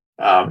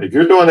if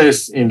you're doing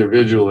this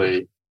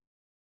individually,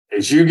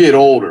 as you get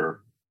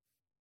older,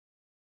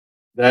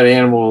 that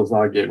animal is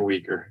not getting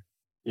weaker.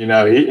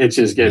 It's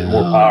just getting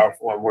more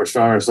powerful and more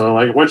stronger. So,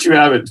 like, once you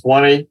have at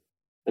 20.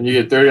 And you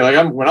get 30,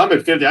 like when I'm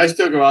at 50, I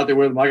still go out there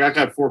with them. Like, I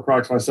got 4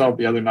 crocs myself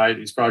the other night.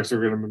 These crocs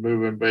are going to be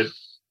moving, but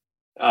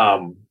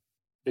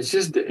it's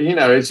just,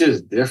 it's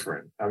just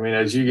different. I mean,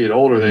 as you get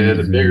older,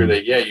 the bigger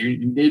they get,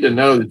 you need to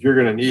know that you're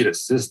going to need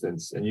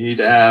assistance, and you need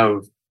to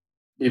have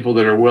people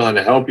that are willing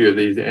to help you with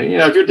these. And,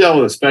 if you're dealing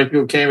with a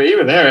spectacle came,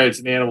 even there, it's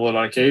an animal that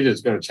on occasion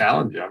is going to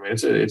challenge you. I mean,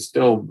 it's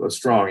still a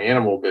strong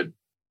animal, but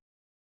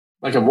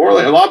like a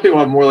lot of people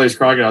have Morlake's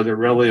crocodiles that are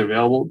readily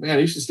available. Man,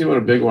 you should see what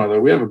a big one is.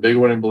 We have a big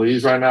one in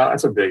Belize right now.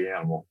 That's a big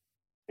animal.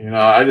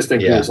 I just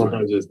think people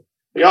sometimes just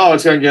oh,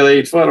 it's going to get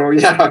 8 foot. Oh,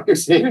 yeah, you're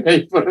seeing an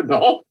 8 foot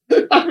adult.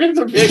 I mean, it's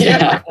a big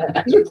animal.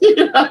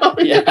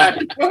 Yeah.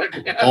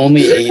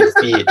 Only 8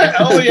 feet.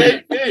 Only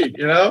 8 feet,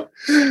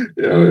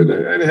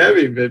 and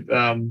heavy. But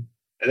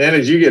and then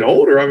as you get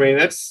older, I mean,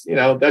 that's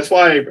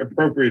why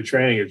appropriate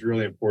training is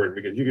really important,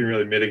 because you can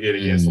really mitigate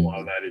against a lot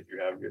of that if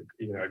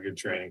you have good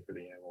training for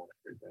the animal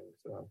and everything.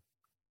 So,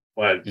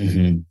 but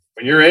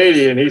when you're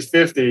 80 and he's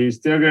 50, he's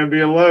still going to be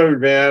a load,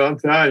 man. I'm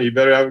telling you, you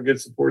better have a good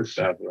support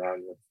staff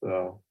around you.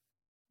 So.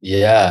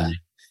 Yeah.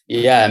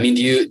 I mean,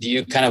 do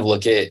you kind of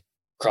look at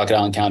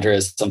Crocodile Encounter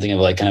as something of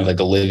like kind of like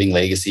a living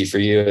legacy for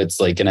you? It's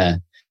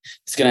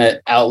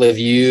gonna outlive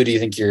you. Do you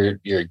think your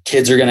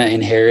kids are gonna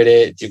inherit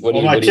it? What do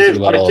you think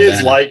about all kids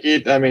that? like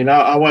it. I mean,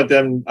 I want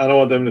them. I don't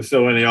want them to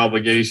feel any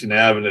obligation to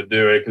having to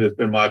do it, because it's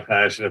been my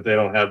passion. If they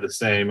don't have the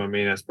same, I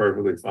mean, that's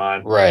perfectly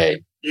fine.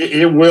 Right.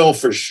 It will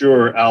for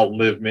sure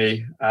outlive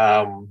me.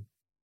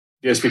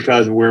 Just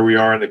because of where we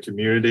are in the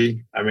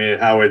community. I mean,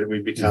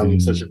 we've become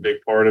such a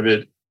big part of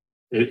it.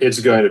 It's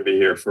going to be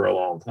here for a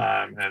long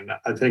time. And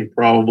I think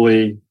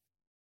probably,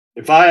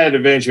 if I had to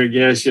venture a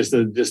guess, just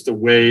the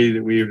way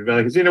that we've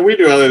developed, because, we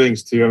do other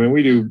things too. I mean,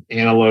 we do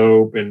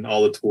antelope and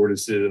all the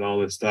tortoises and all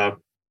this stuff.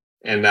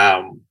 And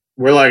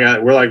we're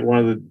like one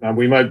of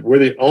the, we're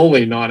the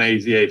only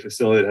non-AZA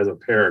facility that has a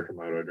pair of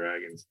Komodo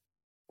dragons.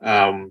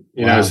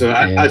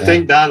 I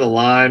think down the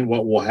line,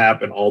 what will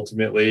happen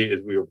ultimately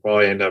is we will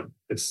probably end up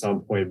at some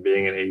point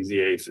being an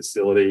AZA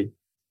facility.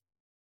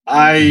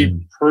 I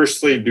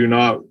personally do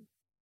not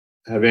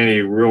have any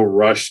real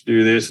rush to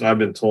do this, and I've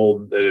been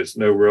told that it's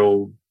no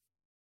real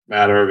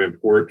matter of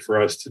import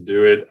for us to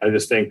do it. I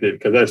just think that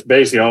because that's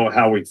basically all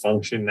how we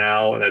function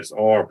now, and that's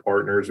all our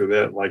partners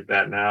are like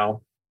that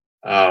now.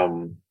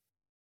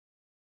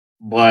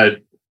 But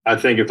I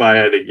think if I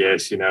had to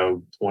guess,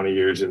 20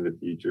 years in the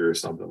future or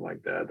something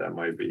like that, that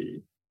might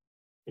be,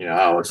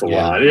 how it's a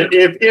lot.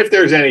 If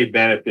there's any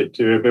benefit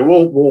to it, but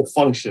we'll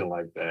function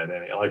like that,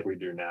 like we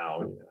do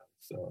now.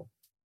 So.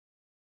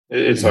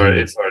 It's hard.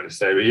 It's hard to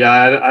say, but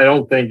yeah, I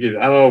don't think I don't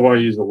know if I'll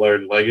use the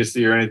word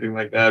legacy or anything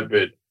like that,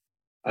 but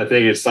I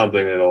think it's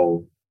something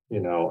that'll,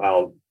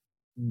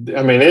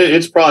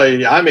 it's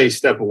probably, I may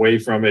step away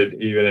from it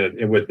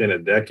even within a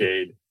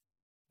decade.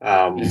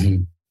 I'll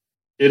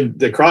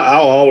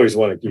always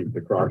want to keep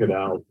the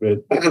crocodile,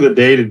 but the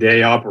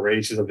day-to-day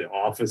operations of the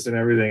office and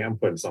everything, I'm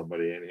putting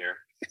somebody in here.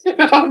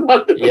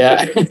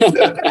 Yeah.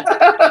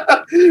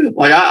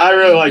 Like I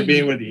really like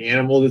being with the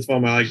animals. It's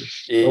fun. I like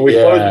when we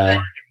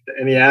close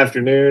in the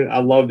afternoon. I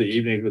love the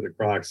evenings with the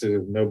crocs. So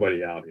there's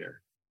nobody out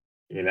here.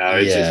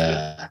 It's just,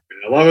 I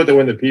love it that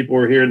when the people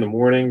are here in the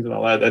mornings and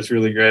all that, that's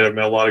really great. I've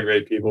met a lot of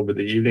great people, but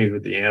the evenings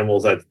with the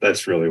animals,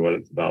 that's really what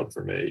it's about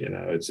for me.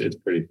 It's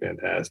pretty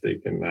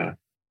fantastic. And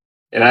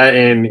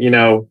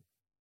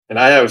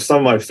I have some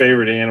of my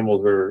favorite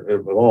animals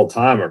of all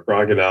time are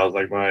crocodiles.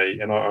 Like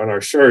on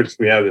our shirts,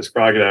 we have this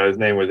crocodile. His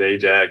name was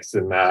Ajax,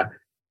 and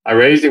I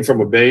raised him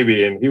from a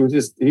baby, and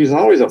he's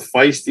always a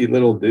feisty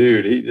little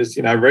dude. He just,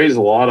 I raised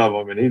a lot of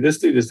them, and this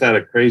dude just had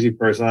a crazy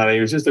personality.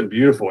 He was just a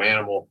beautiful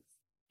animal.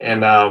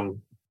 And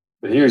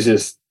but he was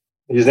just,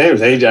 his name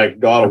was Ajax,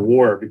 God of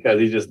War, because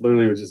he just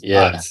literally was just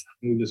nuts.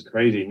 He was just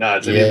crazy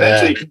nuts. And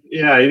eventually, he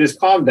just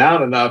calmed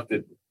down enough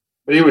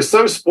but he was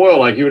so spoiled,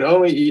 like he would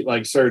only eat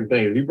like certain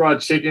things. If you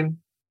brought chicken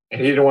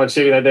and he didn't want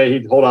chicken that day,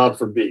 he'd hold out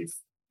for beef.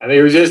 And he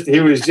was just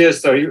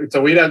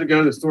so we'd have to go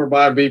to the store,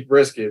 buy a beef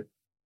brisket,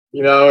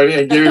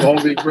 and give him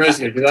whole beef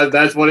brisket, because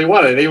that's what he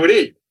wanted. And he would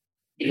eat.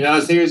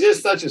 So he was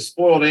just such a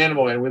spoiled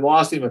animal, and we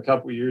lost him a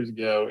couple of years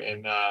ago.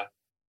 And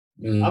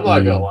I'm not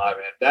gonna lie,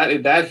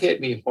 man, that hit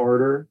me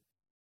harder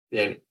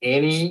than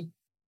any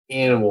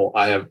animal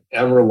I have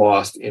ever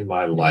lost in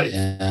my life.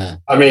 Yeah.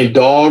 I mean,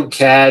 dog,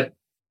 cat,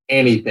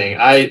 anything.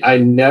 I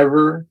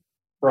never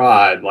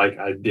cried like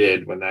I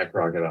did when that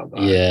crocodile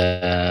died.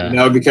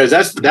 Yeah. Because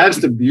that's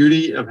the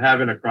beauty of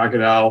having a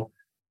crocodile,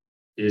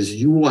 is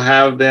you will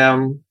have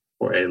them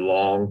for a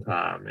long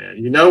time,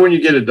 man. When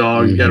you get a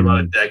dog, you got about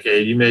a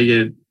decade. You may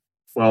get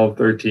 12,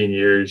 13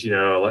 years,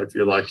 if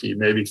you're lucky,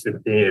 maybe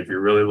 15 if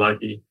you're really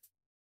lucky.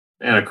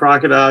 And a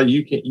crocodile,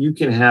 you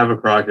can have a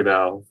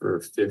crocodile for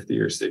 50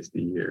 or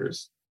 60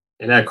 years.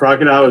 And that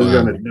crocodile is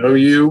going to know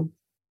you.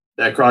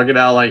 That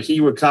crocodile, like,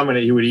 he would come and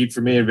he would eat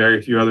for me and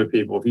very few other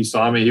people. If he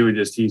saw me, he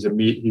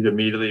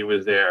immediately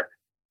was there.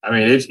 I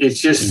mean, it's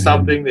just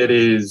something that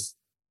is,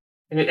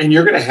 and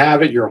you're going to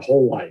have it your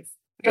whole life,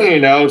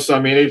 So, I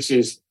mean,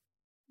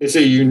 it's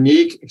a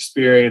unique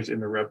experience in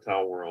the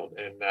reptile world.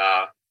 And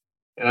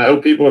I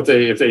hope people, if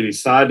they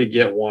decide to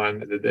get one,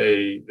 that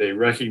they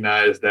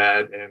recognize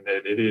that, and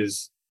that it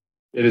is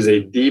a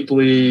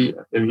deeply,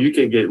 and you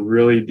can get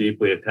really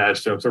deeply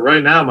attached to him. So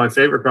right now, my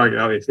favorite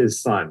crocodile is his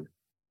son.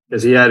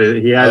 Because he had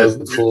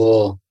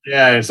cool.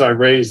 Yeah, and so I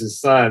raised his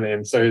son,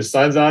 and so his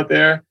son's out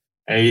there,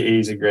 and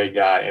he's a great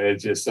guy, and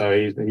it's just so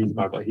he's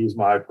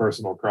my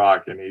personal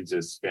croc, and he's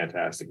just a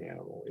fantastic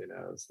animal,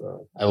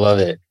 So I love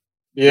it.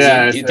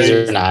 Yeah, these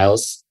are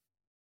Niles.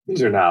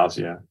 These are Niles,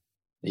 yeah.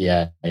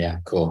 Yeah,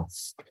 cool.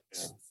 Yeah,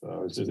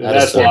 so it's just,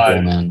 that's why,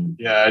 cool, man.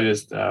 Yeah, I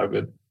just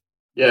but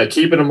Yeah,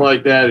 keeping them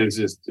like that is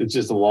it's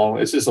just a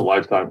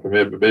lifetime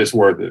commitment, but it's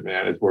worth it,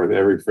 man. It's worth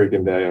every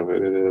freaking day of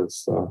it. It is.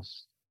 So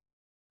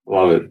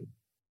love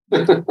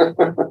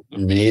it.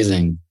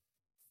 Amazing.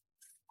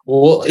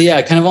 Well,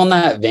 yeah, kind of on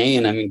that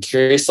vein, I'm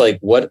curious, like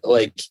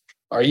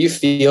are you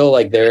feel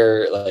like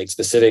there are like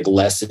specific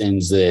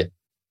lessons that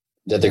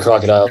the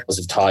crocodiles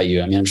have taught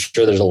you? I mean, I'm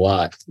sure there's a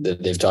lot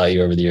that they've taught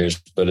you over the years,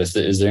 but is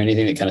there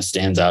anything that kind of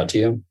stands out to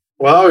you?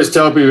 Well, I always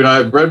tell people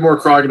I've bred more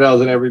crocodiles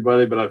than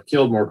everybody, but I've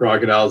killed more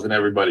crocodiles than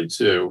everybody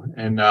too.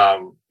 And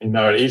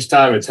and each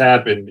time it's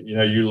happened,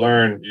 you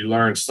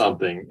learn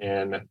something,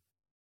 and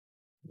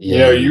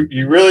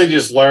you really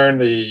just learn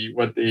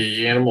what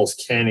the animals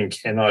can and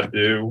cannot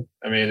do.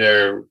 I mean,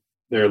 their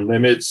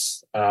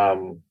limits,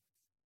 and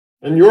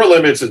your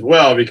limits as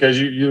well, because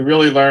you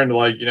really learn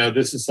to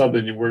this is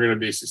something we're going to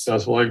be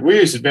successful. Like we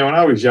used to be when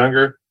I was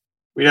younger.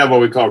 We'd have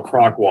what we call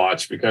croc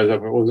watch, because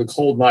if it was a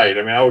cold night,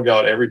 I mean, I would go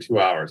out every 2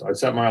 hours. I'd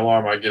set my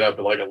alarm. I'd get up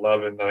at like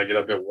 11, then I get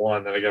up at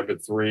 1, then I get up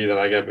at 3, then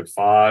I get up at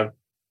 5,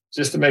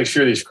 just to make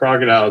sure these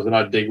crocodiles do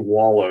not dig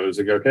wallows.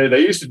 They go, okay, they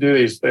used to do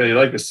these. They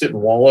like to sit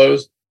in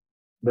wallows,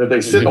 but if they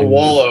sit in a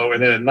wallow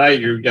and then at night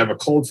you have a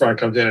cold front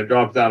comes in and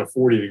drops down to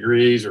 40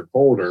 degrees or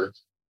colder,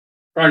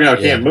 crocodile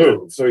can't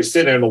move. So he's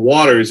sitting in the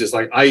water. He's just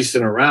like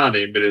icing around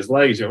him, but his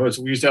legs, so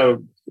we used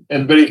to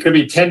have, but he could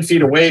be 10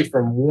 feet away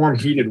from warm,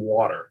 heated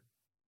water.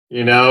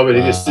 But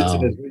he just sits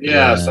in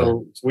his,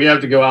 so we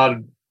have to go out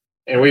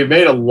and we've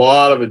made a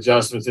lot of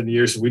adjustments in the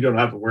years, so we don't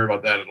have to worry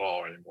about that at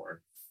all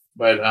anymore.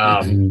 But,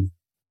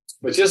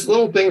 but just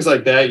little things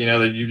like that,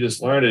 that you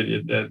just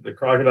learned that the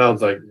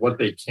crocodiles, like what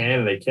they can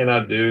and they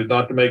cannot do,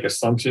 not to make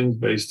assumptions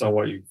based on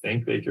what you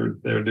think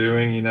they're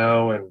doing,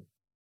 and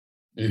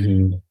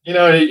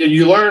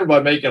you learn by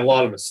making a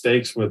lot of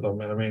mistakes with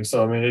them. And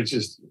it's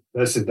just,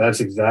 that's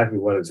exactly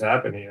what is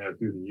happening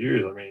through the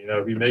years. I mean,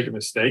 if you make a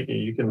mistake,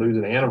 you can lose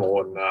an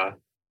animal,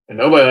 and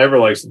nobody ever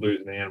likes to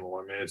lose an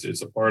animal. I mean,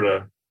 it's a part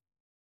of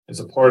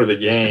the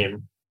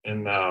game.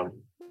 And,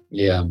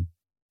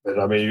 but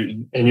I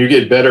mean, you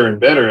get better and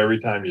better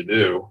every time you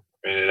do.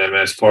 I mean,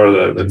 that's part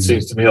of that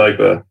seems to me like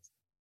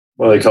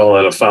what they call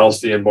that, a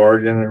Faustian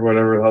bargain or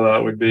whatever, how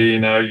that would be,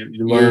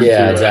 you learn.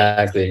 Yeah,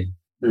 exactly.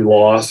 Through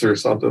loss or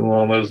something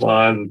along those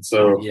lines. And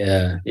so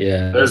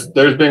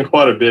there's been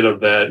quite a bit of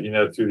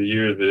that, through the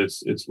years,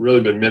 that it's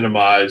really been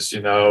minimized,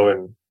 and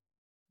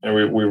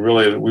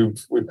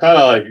we've kind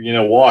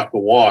of walked the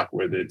walk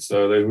with it.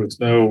 So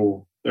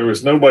there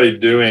was nobody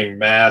doing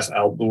mass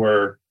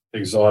outdoor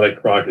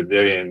exotic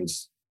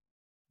crocodilians,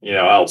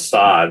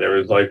 outside. There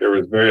was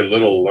very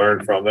little to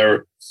learn from.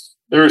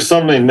 There was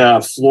some in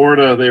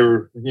Florida. They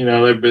were,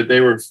 they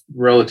were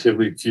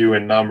relatively few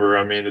in number.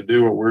 I mean, to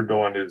do what we're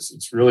doing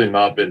it's really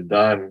not been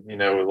done,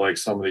 with like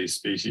some of these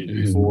species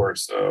before.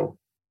 So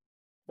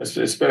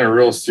it's been a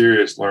real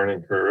serious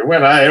learning curve.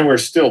 And we're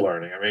still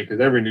learning. I mean, because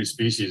every new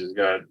species has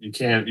got, you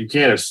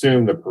can't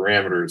assume the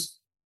parameters.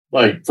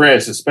 Like, for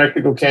instance,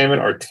 spectacle caiman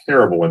are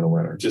terrible in the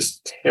winter,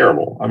 just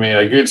terrible. I mean,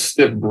 a good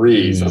stiff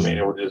breeze. I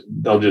mean,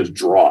 they'll just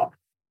drop.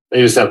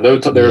 They just have they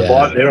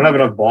don't have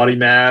enough body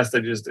mass. They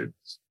just.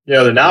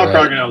 The Nile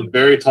crocodile is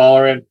very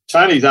tolerant.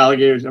 Chinese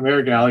alligators,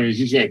 American alligators,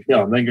 you can't kill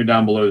them. They can go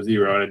down below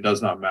 0, and it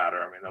does not matter.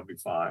 I mean, they'll be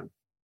fine.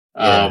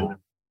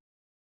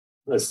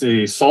 Let's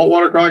see.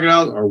 Saltwater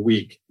crocodiles are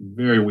weak,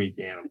 very weak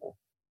animal.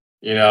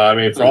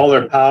 For all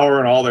their power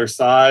and all their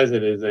size,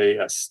 it is a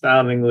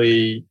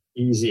astoundingly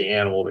easy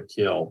animal to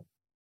kill.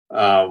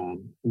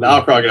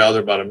 Nile crocodiles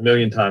are about 1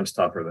 million times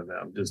tougher than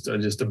them. Just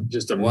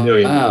a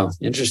million. Wow,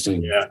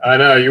 interesting. Yeah, I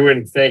know you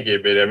wouldn't think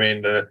it, but I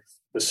mean the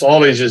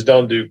salties just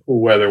don't do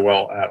cool weather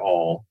well at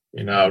all.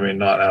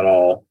 Not at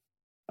all.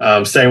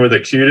 Same with the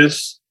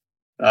cutis.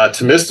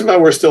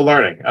 Tomistoma, we're still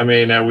learning. I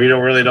mean, we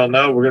don't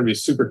know. We're going to be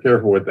super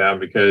careful with them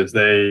because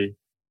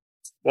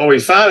what we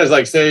found is,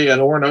 like, say, an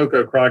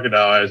Orinoco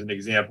crocodile, as an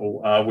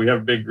example, we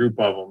have a big group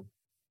of them.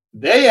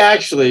 They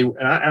actually,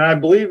 and I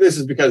believe this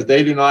is because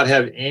they do not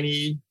have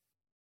any,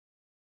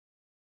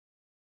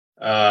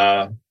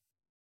 they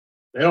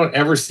don't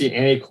ever see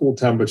any cool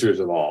temperatures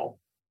at all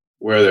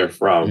where they're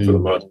from, for the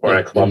most part,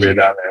 at Colombia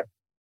down there.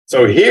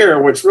 So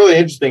here, what's really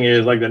interesting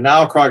is, like, the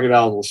Nile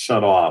crocodiles will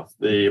shut off.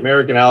 The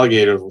American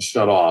alligators will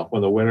shut off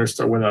when the winter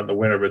not the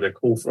winter, but the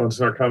cool fronts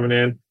start coming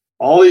in.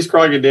 All these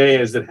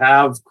crocodilians that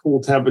have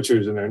cool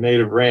temperatures in their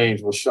native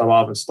range will shut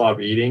off and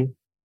stop eating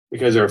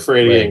because they're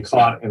afraid of getting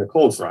caught in a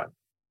cold front.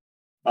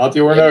 Out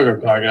the Orinoco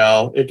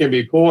crocodile, it can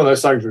be cool, and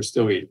those suckers are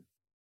still eating.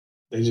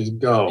 They just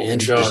go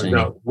and go and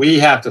go. We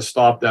have to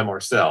stop them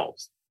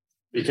ourselves,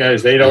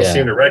 because they don't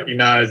seem to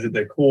recognize that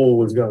the cool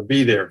was going to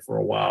be there for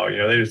a while.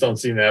 They just don't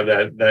seem to have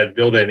that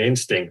built-in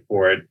instinct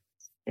for it.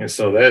 And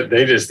so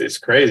it's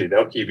crazy.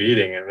 They'll keep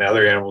eating, and the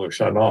other animals are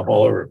shutting off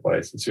all over the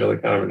place. It's really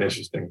kind of an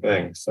interesting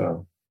thing.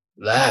 So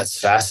that's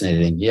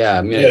fascinating. Yeah.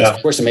 I mean,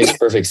 of course, it makes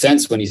perfect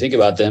sense when you think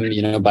about them,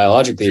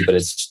 biologically, but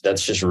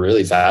that's just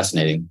really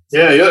fascinating.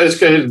 Yeah.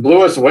 It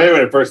blew us away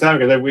when it first time,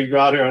 because we go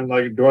out here and,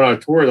 like, during our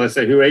tours, I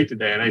say, who ate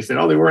today? And they said,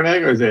 the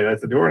Orinocos ate. I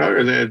said, the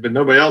Orinocos ate, but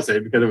nobody else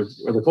ate because it was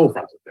the cold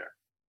front was there.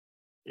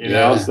 you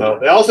know, so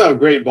they also have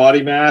great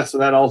body mass. So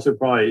that also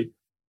probably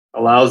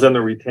allows them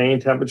to retain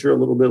temperature a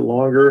little bit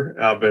longer.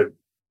 But,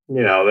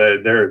 you know,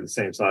 they're the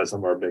same size. Some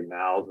of our big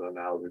Nowls, and the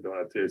Nowls are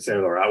doing it too. Same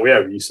with our, we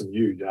have some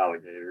huge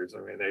alligators. I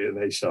mean,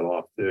 they shut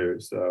off too.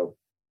 So,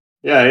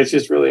 yeah, it's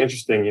just really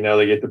interesting. You know,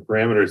 they get the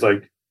parameters.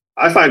 Like,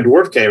 I find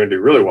dwarf caiman do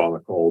really well in the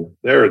cold.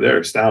 They're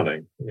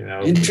astounding. You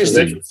know,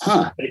 interesting.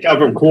 They come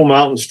from cool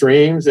mountain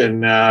streams,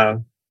 and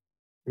man,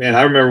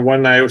 I remember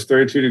one night it was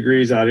 32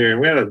 degrees out here, and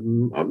we had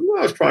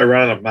I was probably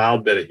running a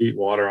mild bit of heat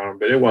water on them,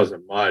 but it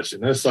wasn't much.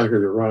 And those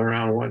suckers were running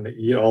around wanting to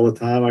eat all the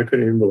time. I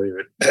couldn't even believe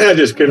it. I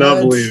just could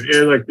not believe it.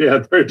 It was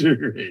like, 32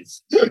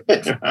 degrees. You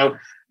know?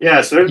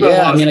 Yeah, so there's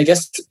I mean, I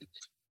guess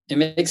it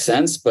makes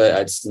sense,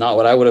 but it's not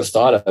what I would have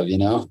thought of, you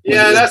know?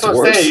 Yeah, that's what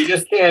I'm saying. You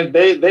just can't,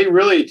 they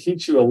really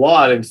teach you a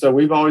lot. And so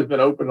we've always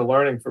been open to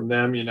learning from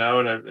them, you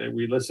know, and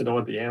we listen to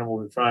what the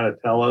animals are trying to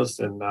tell us.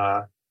 And,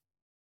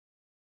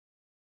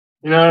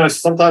 you know,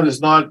 sometimes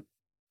it's not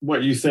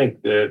what you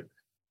think that,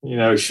 you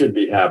know, should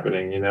be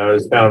happening. You know,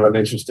 it's kind of an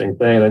interesting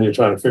thing. And then you're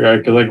trying to figure out,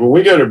 because like when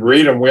we go to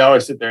breed them, we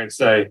always sit there and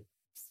say,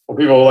 well,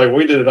 people like,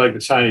 we did it like the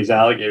Chinese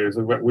alligators.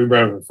 We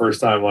bred them the first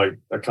time, like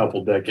a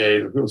couple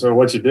decades. People say,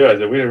 what'd you do? I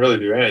said, we didn't really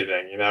do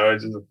anything. You know,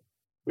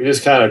 we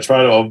just kind of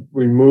try to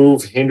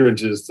remove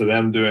hindrances to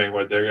them doing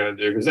what they're going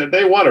to do, because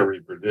they want to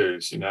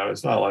reproduce. You know,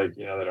 it's not like,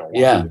 you know, they don't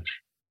want to.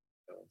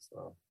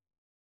 So,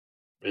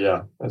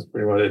 yeah, that's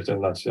pretty much it in a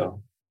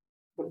nutshell.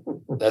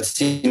 That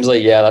seems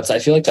like, I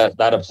feel like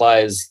that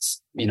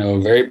applies, you know,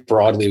 very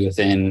broadly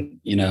within,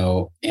 you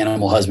know,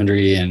 animal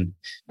husbandry and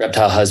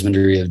reptile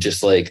husbandry, of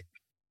just like,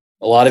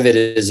 a lot of it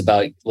is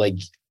about like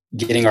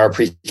getting our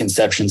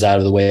preconceptions out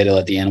of the way to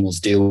let the animals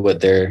do what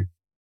they're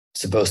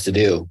supposed to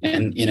do.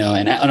 And, you know,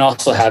 and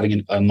also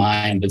having a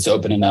mind that's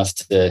open enough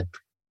to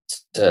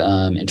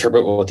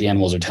interpret what the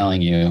animals are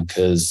telling you.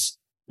 Cause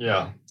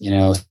you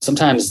know,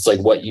 sometimes it's like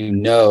what you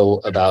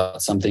know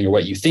about something, or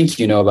what you think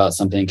you know about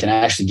something, can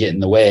actually get in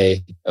the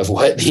way of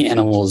what the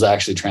animal is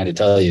actually trying to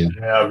tell you.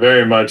 Yeah,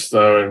 very much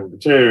so. And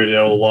particularly, you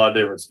know, a lot of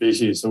different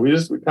species. So we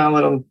kind of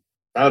let them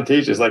kind of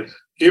teach us. Like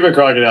Cuban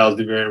crocodiles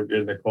do very good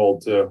in the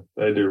cold too.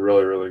 They do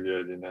really, really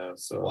good, you know.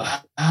 So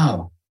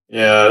wow.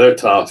 Yeah, they're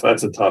tough.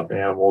 That's a tough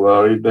animal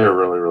though. They're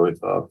really, really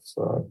tough.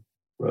 So,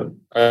 but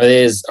are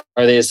they as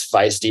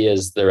feisty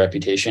as their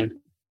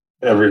reputation?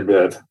 Every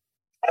bit.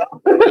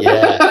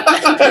 Yeah.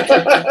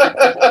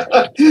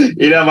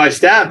 You know, my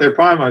staff, they're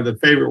probably the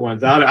favorite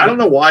ones out. I don't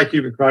know why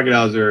Cuban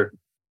crocodiles are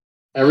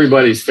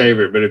everybody's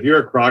favorite, but if you're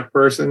a croc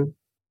person,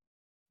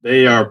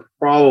 they are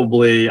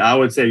probably, I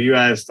would say, if you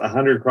asked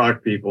 100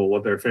 croc people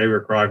what their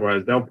favorite croc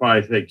was, they'll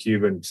probably say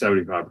Cuban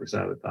 75%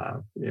 of the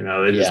time. You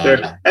know, they just,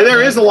 and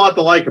there is a lot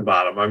to like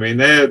about them. I mean,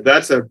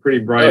 that's a pretty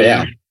bright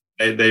animal.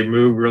 They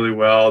move really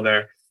well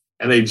there,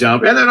 and they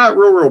jump, and they're not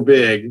real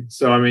big.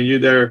 So, I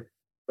mean,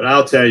 but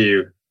I'll tell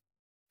you,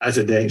 that's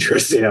a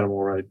dangerous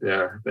animal right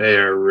there. They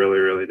are really,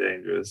 really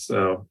dangerous.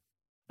 So,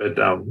 but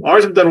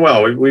ours have done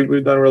well.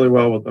 We've done really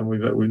well with them.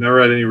 We've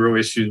never had any real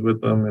issues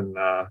with them, and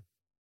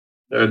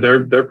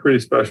they're pretty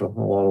special in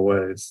a lot of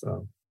ways.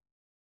 So,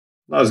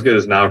 not as good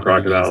as Nile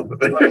crocodiles, but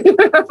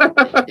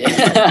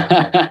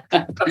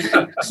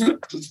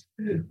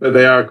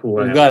they are cool.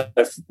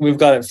 We've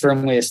got it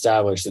firmly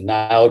established that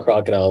Nile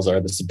crocodiles are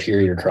the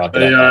superior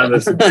crocodile. They are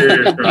the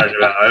superior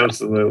crocodile,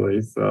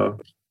 absolutely. So.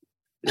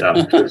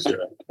 Yeah, for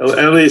sure.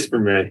 At least for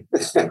me.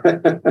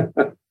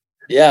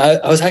 I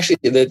was actually,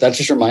 that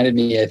just reminded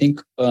me, I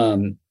think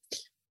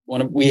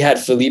we had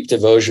Philippe de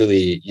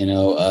Vosjoli, you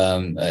know,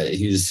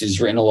 he's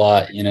written a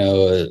lot, you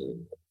know,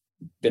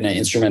 been an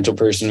instrumental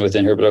person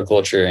within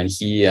herpetoculture, and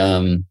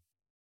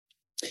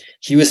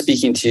he was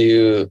speaking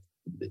to,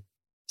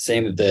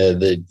 saying that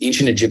the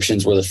ancient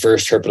Egyptians were the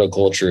first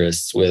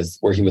herpetoculturists with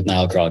working with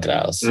Nile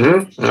crocodiles.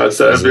 Mm-hmm. That's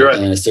right.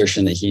 An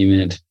assertion that he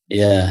made.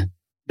 Yeah.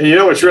 And you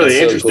know what's really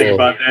interesting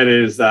about that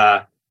is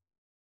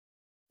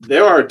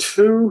there are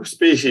 2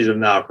 species of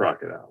Nile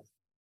crocodiles,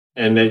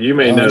 and that you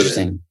may know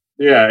that.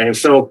 Yeah, and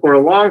so for a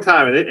long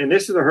time, and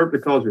this is a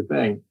herpetoculture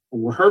thing,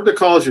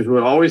 herpetoculturists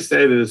would always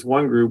say that this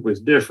one group was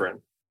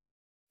different,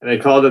 and they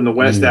called them the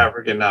West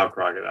African Nile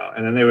crocodile,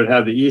 and then they would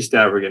have the East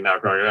African Nile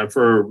crocodile. And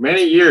for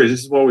many years,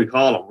 this is what we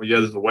call them. This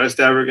is the West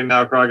African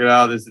Nile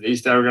crocodile, this is the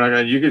East African Nile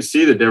crocodile. You can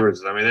see the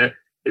differences. I mean,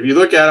 if you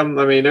look at them,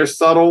 I mean, they're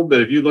subtle, but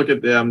if you look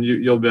at them,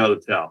 you'll be able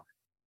to tell.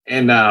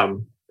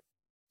 And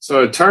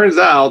so it turns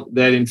out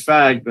that, in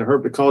fact, the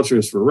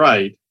herpetoculturists were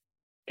right.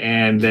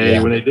 And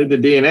when they did the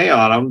DNA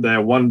on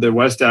them, the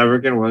West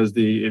African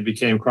it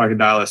became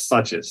Crocodilus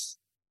suchus.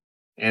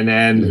 And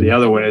then the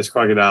other one is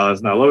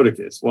Crocodilus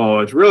niloticus. Well,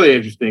 what's really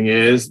interesting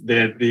is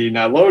that the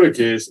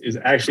niloticus is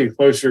actually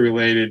closely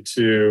related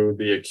to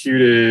the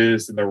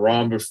acutus and the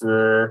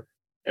rhombifer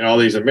and all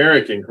these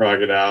American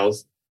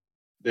crocodiles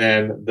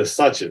than the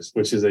suchus,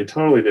 which is a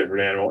totally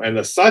different animal. And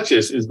the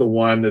suchus is the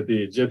one that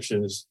the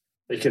Egyptians,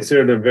 they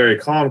considered them very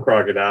calm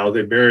crocodiles.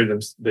 They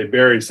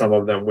buried some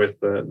of them with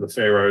the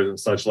pharaohs and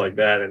such like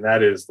that. And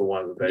that is the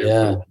one that they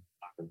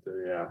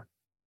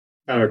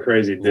kind of a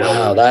crazy deal.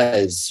 Wow, that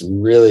is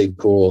really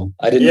cool.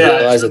 I didn't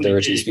realize that there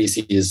were 2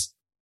 species.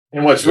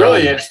 And what's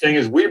really interesting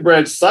is we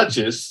bred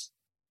Suchus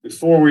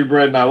before we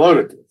bred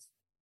Niloticus.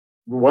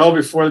 Well,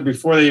 before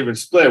they even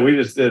split, we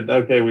just did,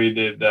 West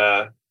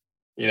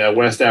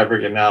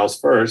African Niles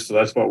first. So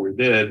that's what we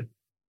did.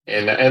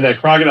 And that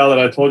crocodile that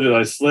I told you that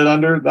I slid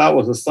under, that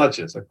was a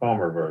Suchus, a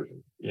calmer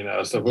version.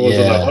 So if it was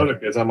a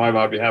Niloticus, I might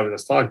not be having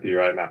this talk to you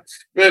right now.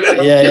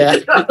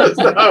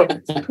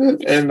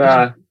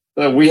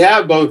 So we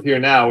have both here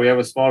now. We have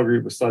a small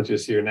group of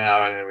Suchus here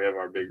now, and then we have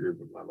our big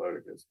group of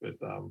Niloticus. But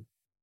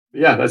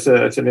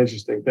that's an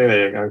interesting thing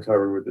they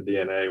uncovered with the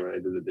DNA when they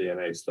did the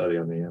DNA study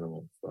on the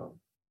animals. So.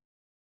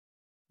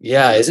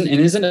 Yeah, isn't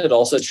it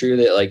also true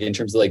that like in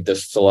terms of like the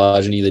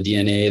phylogeny, the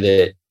DNA,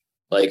 that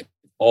like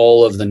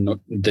all of the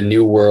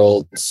New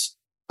World's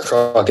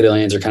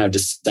crocodilians are kind of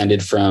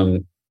descended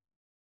from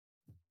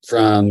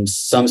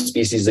some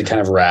species that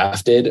kind of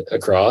rafted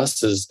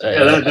across? They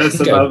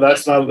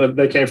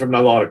came from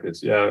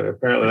Niloticus. Yeah,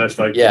 apparently that's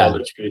like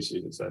other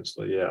species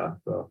essentially. Yeah,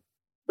 so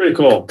pretty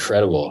cool,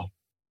 incredible.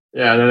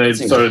 Yeah, and then they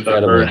started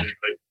diverging.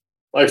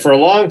 Like for a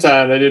long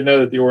time, they didn't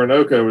know that the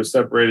Orinoco was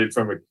separated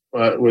from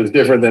was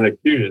different than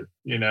Acutus.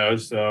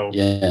 So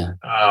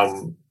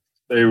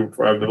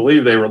I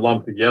believe they were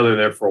lumped together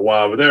there for a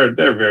while, but they're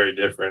very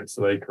different.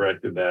 So they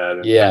corrected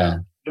that.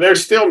 And, they're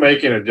still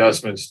making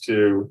adjustments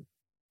to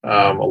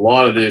a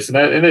lot of this,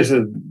 and this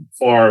is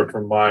far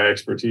from my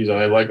expertise on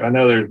it. Like I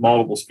know there's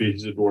multiple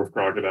species of dwarf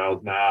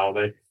crocodiles now.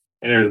 And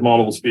there's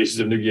multiple species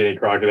of New Guinea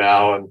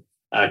crocodile, and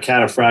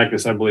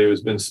Cataphractus, I believe,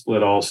 has been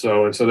split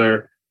also. And so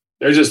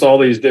there's just all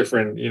these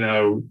different, and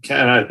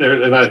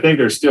I think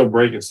they're still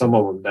breaking some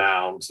of them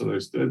down. So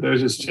there's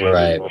just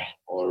changes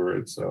all over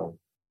it. So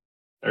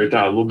every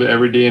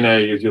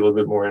DNA gives you a little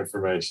bit more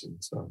information.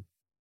 So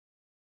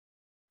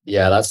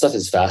yeah, that stuff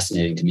is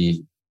fascinating to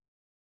me.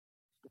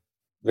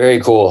 Very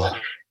cool.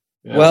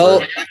 Yeah,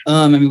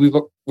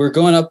 we're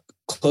going up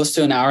close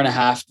to an hour and a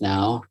half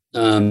now,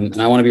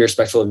 and I want to be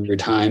respectful of your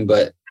time.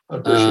 But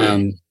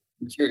I'm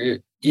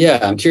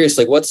curious.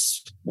 Like,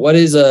 what's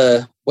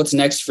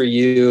next for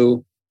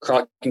you,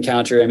 Croc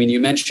Encounter? I mean, you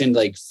mentioned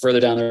like further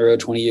down the road,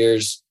 20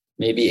 years,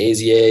 maybe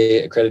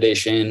AZA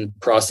accreditation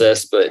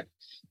process. But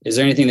is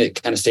there anything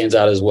that kind of stands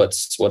out as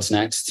what's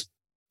next?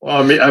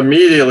 Well,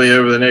 immediately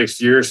over the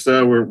next year or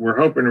so, we're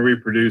hoping to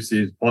reproduce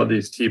these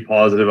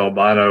T-positive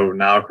albino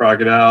Nile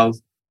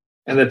crocodiles.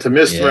 And the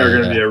Temistoma are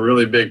going to be a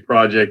really big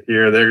project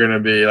here. They're going to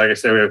be, like I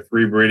said, we have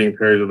 3 breeding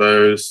pairs of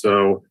those.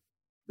 So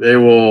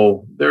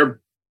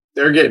they're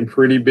getting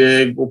pretty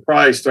big. We'll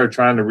probably start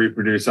trying to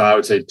reproduce, I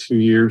would say 2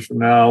 years from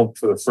now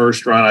for the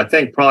first run. I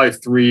think probably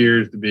 3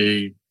 years to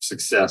be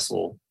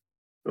successful.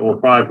 But we'll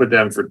probably put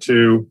them for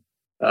 2.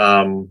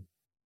 And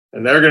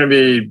they're going to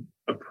be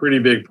a pretty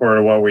big part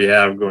of what we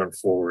have going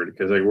forward,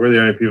 because like we're the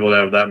only people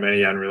that have that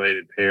many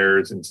unrelated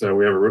pairs, and so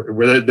they're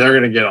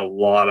going to get a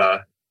lot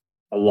of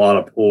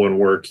pull and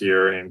work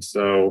here. And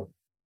so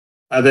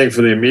I think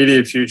for the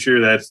immediate future,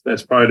 that's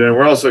probably done.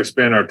 We're also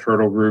expanding our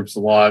turtle groups a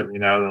lot, in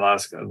the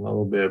last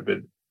little bit. But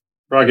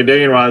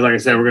crocodilian wise, like I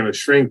said, we're going to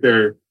shrink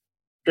the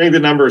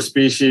number of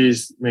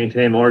species,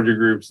 maintain larger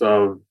groups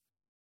of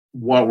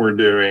what we're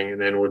doing, and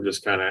then we're going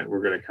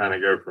to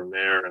go from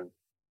there. And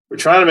we're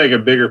trying to make a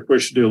bigger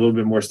push to do a little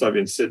bit more stuff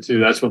in situ.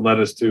 That's what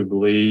led us to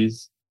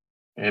Belize,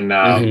 and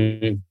that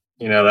kind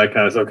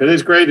of stuff. Because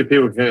it's great that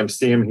people can come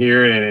see them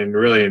here and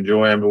really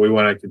enjoy them, but we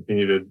want to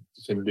continue to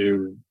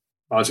do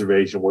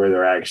conservation where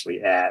they're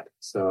actually at.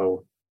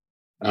 So,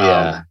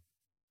 and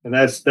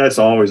that's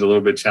always a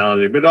little bit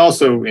challenging, but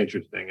also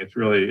interesting.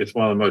 It's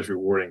one of the most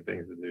rewarding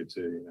things to do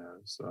too.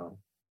 So.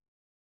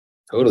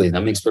 Totally.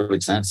 That makes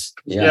perfect sense.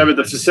 Yeah, but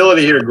the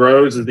facility here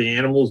grows as the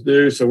animals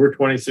do. So we're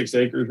 26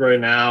 acres right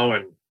now,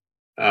 and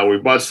we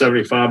bought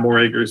 75 more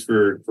acres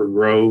for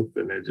growth,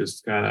 and it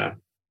just kind of,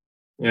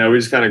 we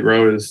just kind of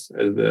grow as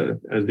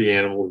the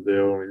animals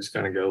do, and we just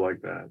kind of go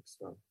like that.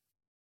 So,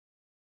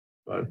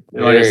 but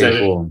like I said,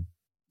 cool.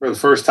 For the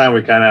first time,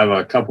 we kind of have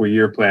a couple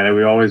year plan, and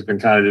we've always been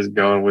kind of just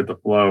going with the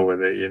flow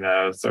with it,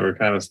 So we're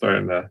kind of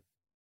starting to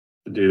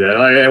do that.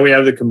 And we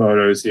have the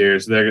Komodos here,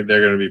 so they're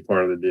going to be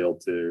part of the deal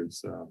too.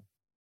 So.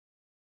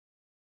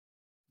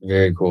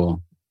 Very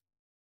cool.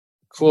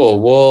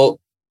 Well,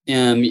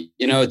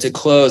 to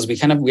close, we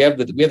have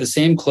the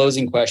same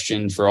closing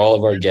question for all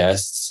of our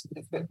guests.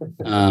 So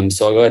I'll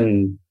go ahead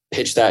and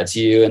pitch that to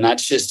you, and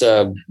that's just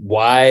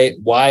why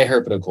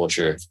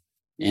herpetoculture,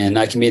 and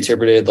that can be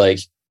interpreted like,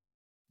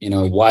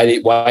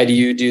 why do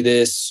you do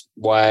this?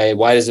 Why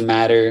does it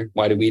matter?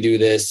 Why do we do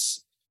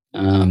this?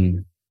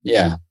 Why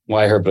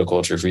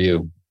herpetoculture for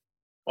you?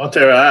 I'll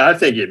tell you, I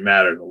think it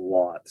matters a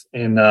lot,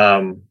 and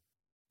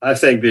I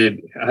think that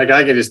I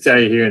can just tell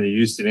you here in the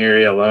Houston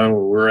area alone,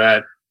 where we're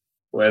at,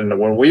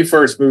 when we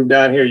first moved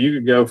down here, you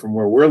could go from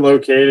where we're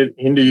located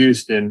into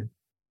Houston,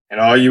 and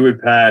all you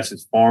would pass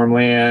is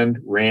farmland,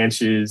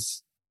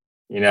 ranches,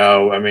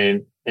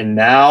 and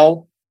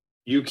now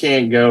you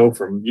can't go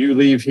you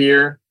leave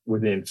here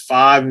within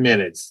 5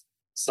 minutes,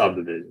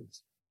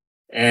 subdivisions.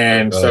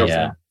 And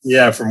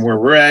from where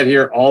we're at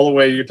here all the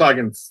way, you're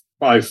talking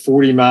probably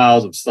 40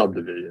 miles of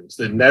subdivisions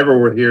that never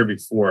were here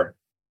before.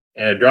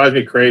 And it drives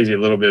me crazy a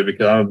little bit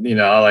because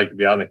I like to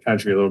be out in the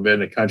country a little bit,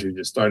 and the country is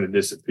just starting to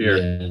disappear.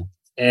 Yeah.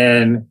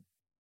 And,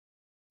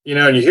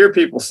 and you hear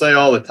people say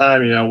all the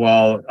time,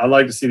 well, I'd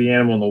like to see the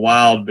animal in the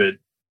wild, but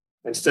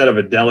instead of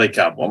a deli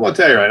cup. Well, I'm going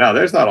to tell you right now,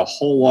 there's not a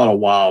whole lot of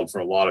wild for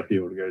a lot of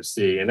people to go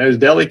see. And those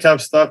deli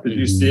cup stuff that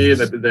you see,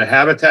 the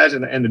habitats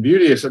and the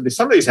beauty of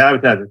some of these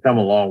habitats have come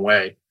a long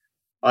way.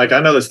 Like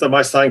I know this stuff,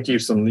 my son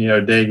keeps some,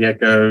 day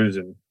geckos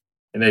and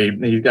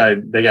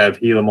they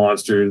got Gila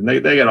monsters and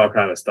they got all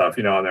kind of stuff,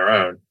 on their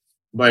own.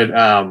 But,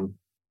 and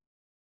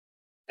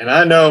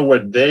I know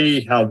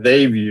how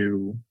they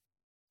view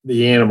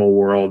the animal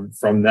world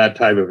from that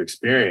type of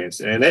experience.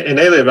 And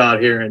they live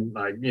out here in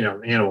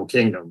animal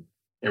kingdom.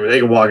 And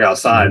they can walk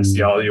outside and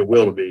see all your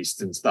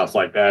wildebeest and stuff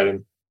like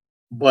that.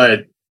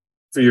 But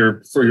for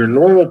your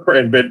normal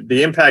person, but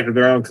the impact of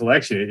their own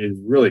collection is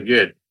really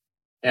good.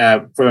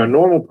 For a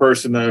normal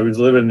person though, who's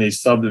living in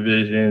these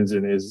subdivisions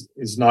and is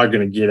not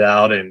going to get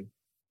out and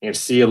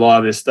see a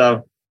lot of this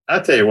stuff, I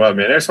tell you what,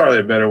 man, there's hardly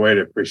a better way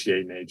to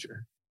appreciate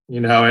nature.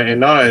 And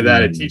not only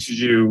that, it teaches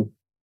you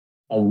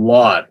a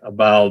lot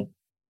about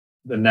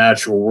the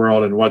natural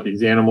world and what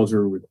these animals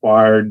are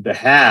required to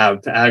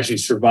have to actually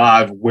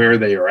survive where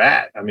they are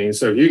at. I mean,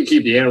 so if you can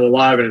keep the animal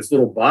alive in its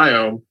little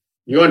biome,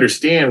 you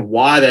understand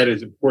why that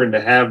is important to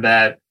have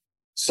that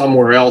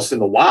somewhere else in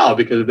the wild,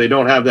 because if they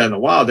don't have that in the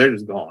wild, they're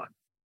just gone.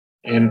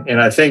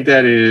 And I think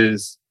that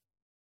is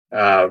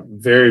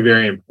very,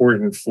 very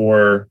important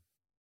for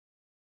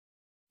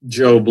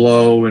Joe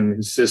Blow and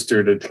his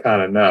sister to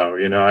kind of know.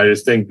 I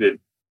just think that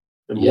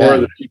the more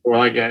that people are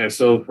like that. And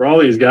so for all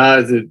these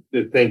guys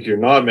that think you're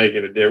not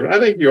making a difference, I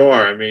think you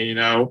are. I mean,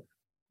 and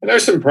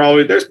there's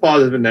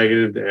positive and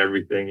negative to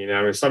everything.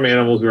 I mean, some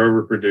animals are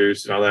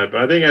overproduced and all that,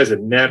 but I think as a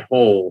net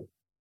whole,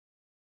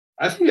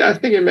 I think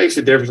it makes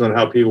a difference on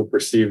how people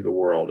perceive the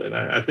world. And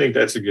I think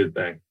that's a good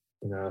thing,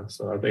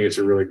 so I think it's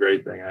a really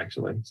great thing,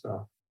 actually.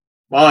 So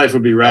my life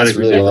would be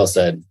radically different. Well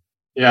said.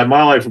 Yeah,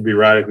 my life would be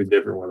radically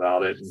different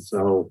without it. And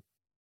so,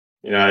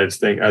 I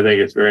think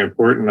it's very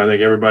important. I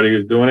think everybody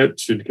who's doing it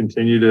should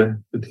continue to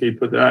keep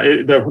with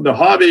that. The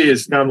hobby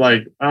is kind of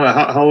like, I don't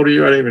know, how old are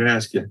you? I didn't even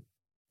ask you.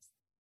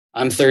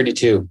 I'm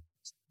 32.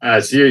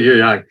 So you're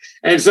young.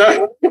 And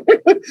so,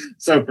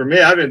 so for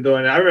me, I've been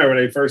doing it. I remember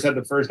when they first had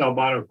the first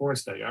albino corn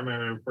steak. I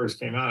remember when it first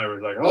came out, I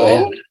was like,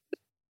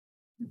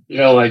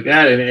 like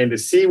that. And to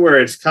see where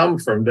it's come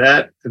from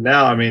that to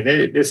now, I mean,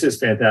 this is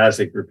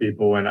fantastic for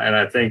people. And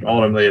I think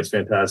ultimately it's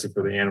fantastic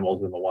for the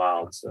animals in the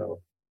wild. So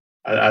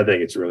I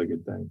think it's a really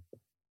good thing.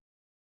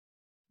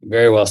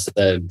 Very well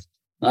said.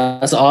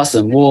 That's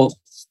awesome. Well,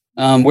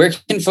 where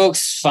can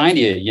folks find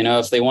you?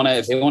 If they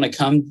want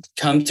to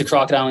come to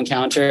Crocodile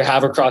Encounter,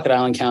 have a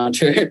Crocodile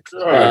Encounter.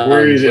 Sure.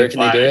 Where can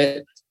they do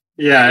it?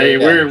 Yeah,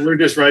 we're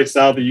just right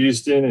south of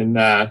Houston, and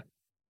our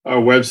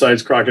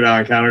website's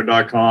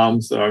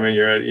crocodileencounter.com. So I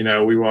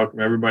mean, we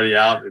welcome everybody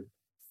out.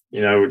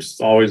 Which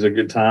is always a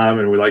good time,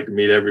 and we like to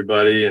meet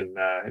everybody, and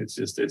it's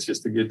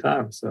just a good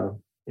time.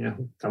 So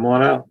come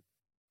on out.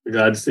 We're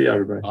glad to see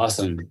everybody.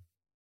 Awesome.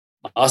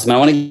 I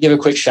want to give a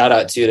quick shout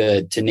out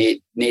to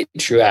Nate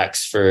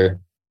Truax for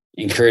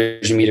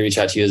encouraging me to reach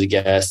out to you as a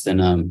guest.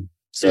 And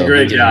so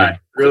great guy,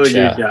 really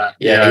good guy.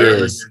 Yeah, he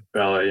really is. Good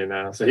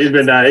fella, So he's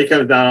been down. He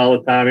comes down all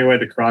the time. He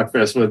went to Croc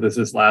Fest with us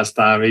this last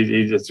time.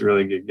 He's just a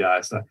really good guy.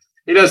 So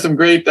he does some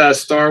great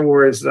Star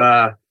Wars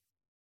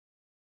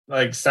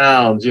like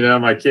sounds.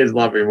 My kids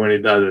love him when he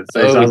does it.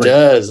 So he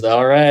does.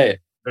 All right.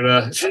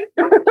 But,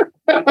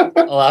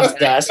 I'll have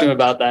to ask him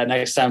about that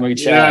next time we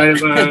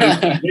chat.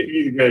 Yeah,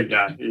 he's a great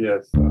guy.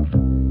 Yes.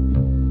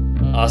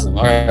 Awesome.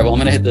 All right. Well, I'm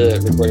going to hit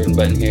the recording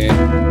button here.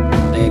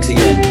 Thanks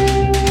again.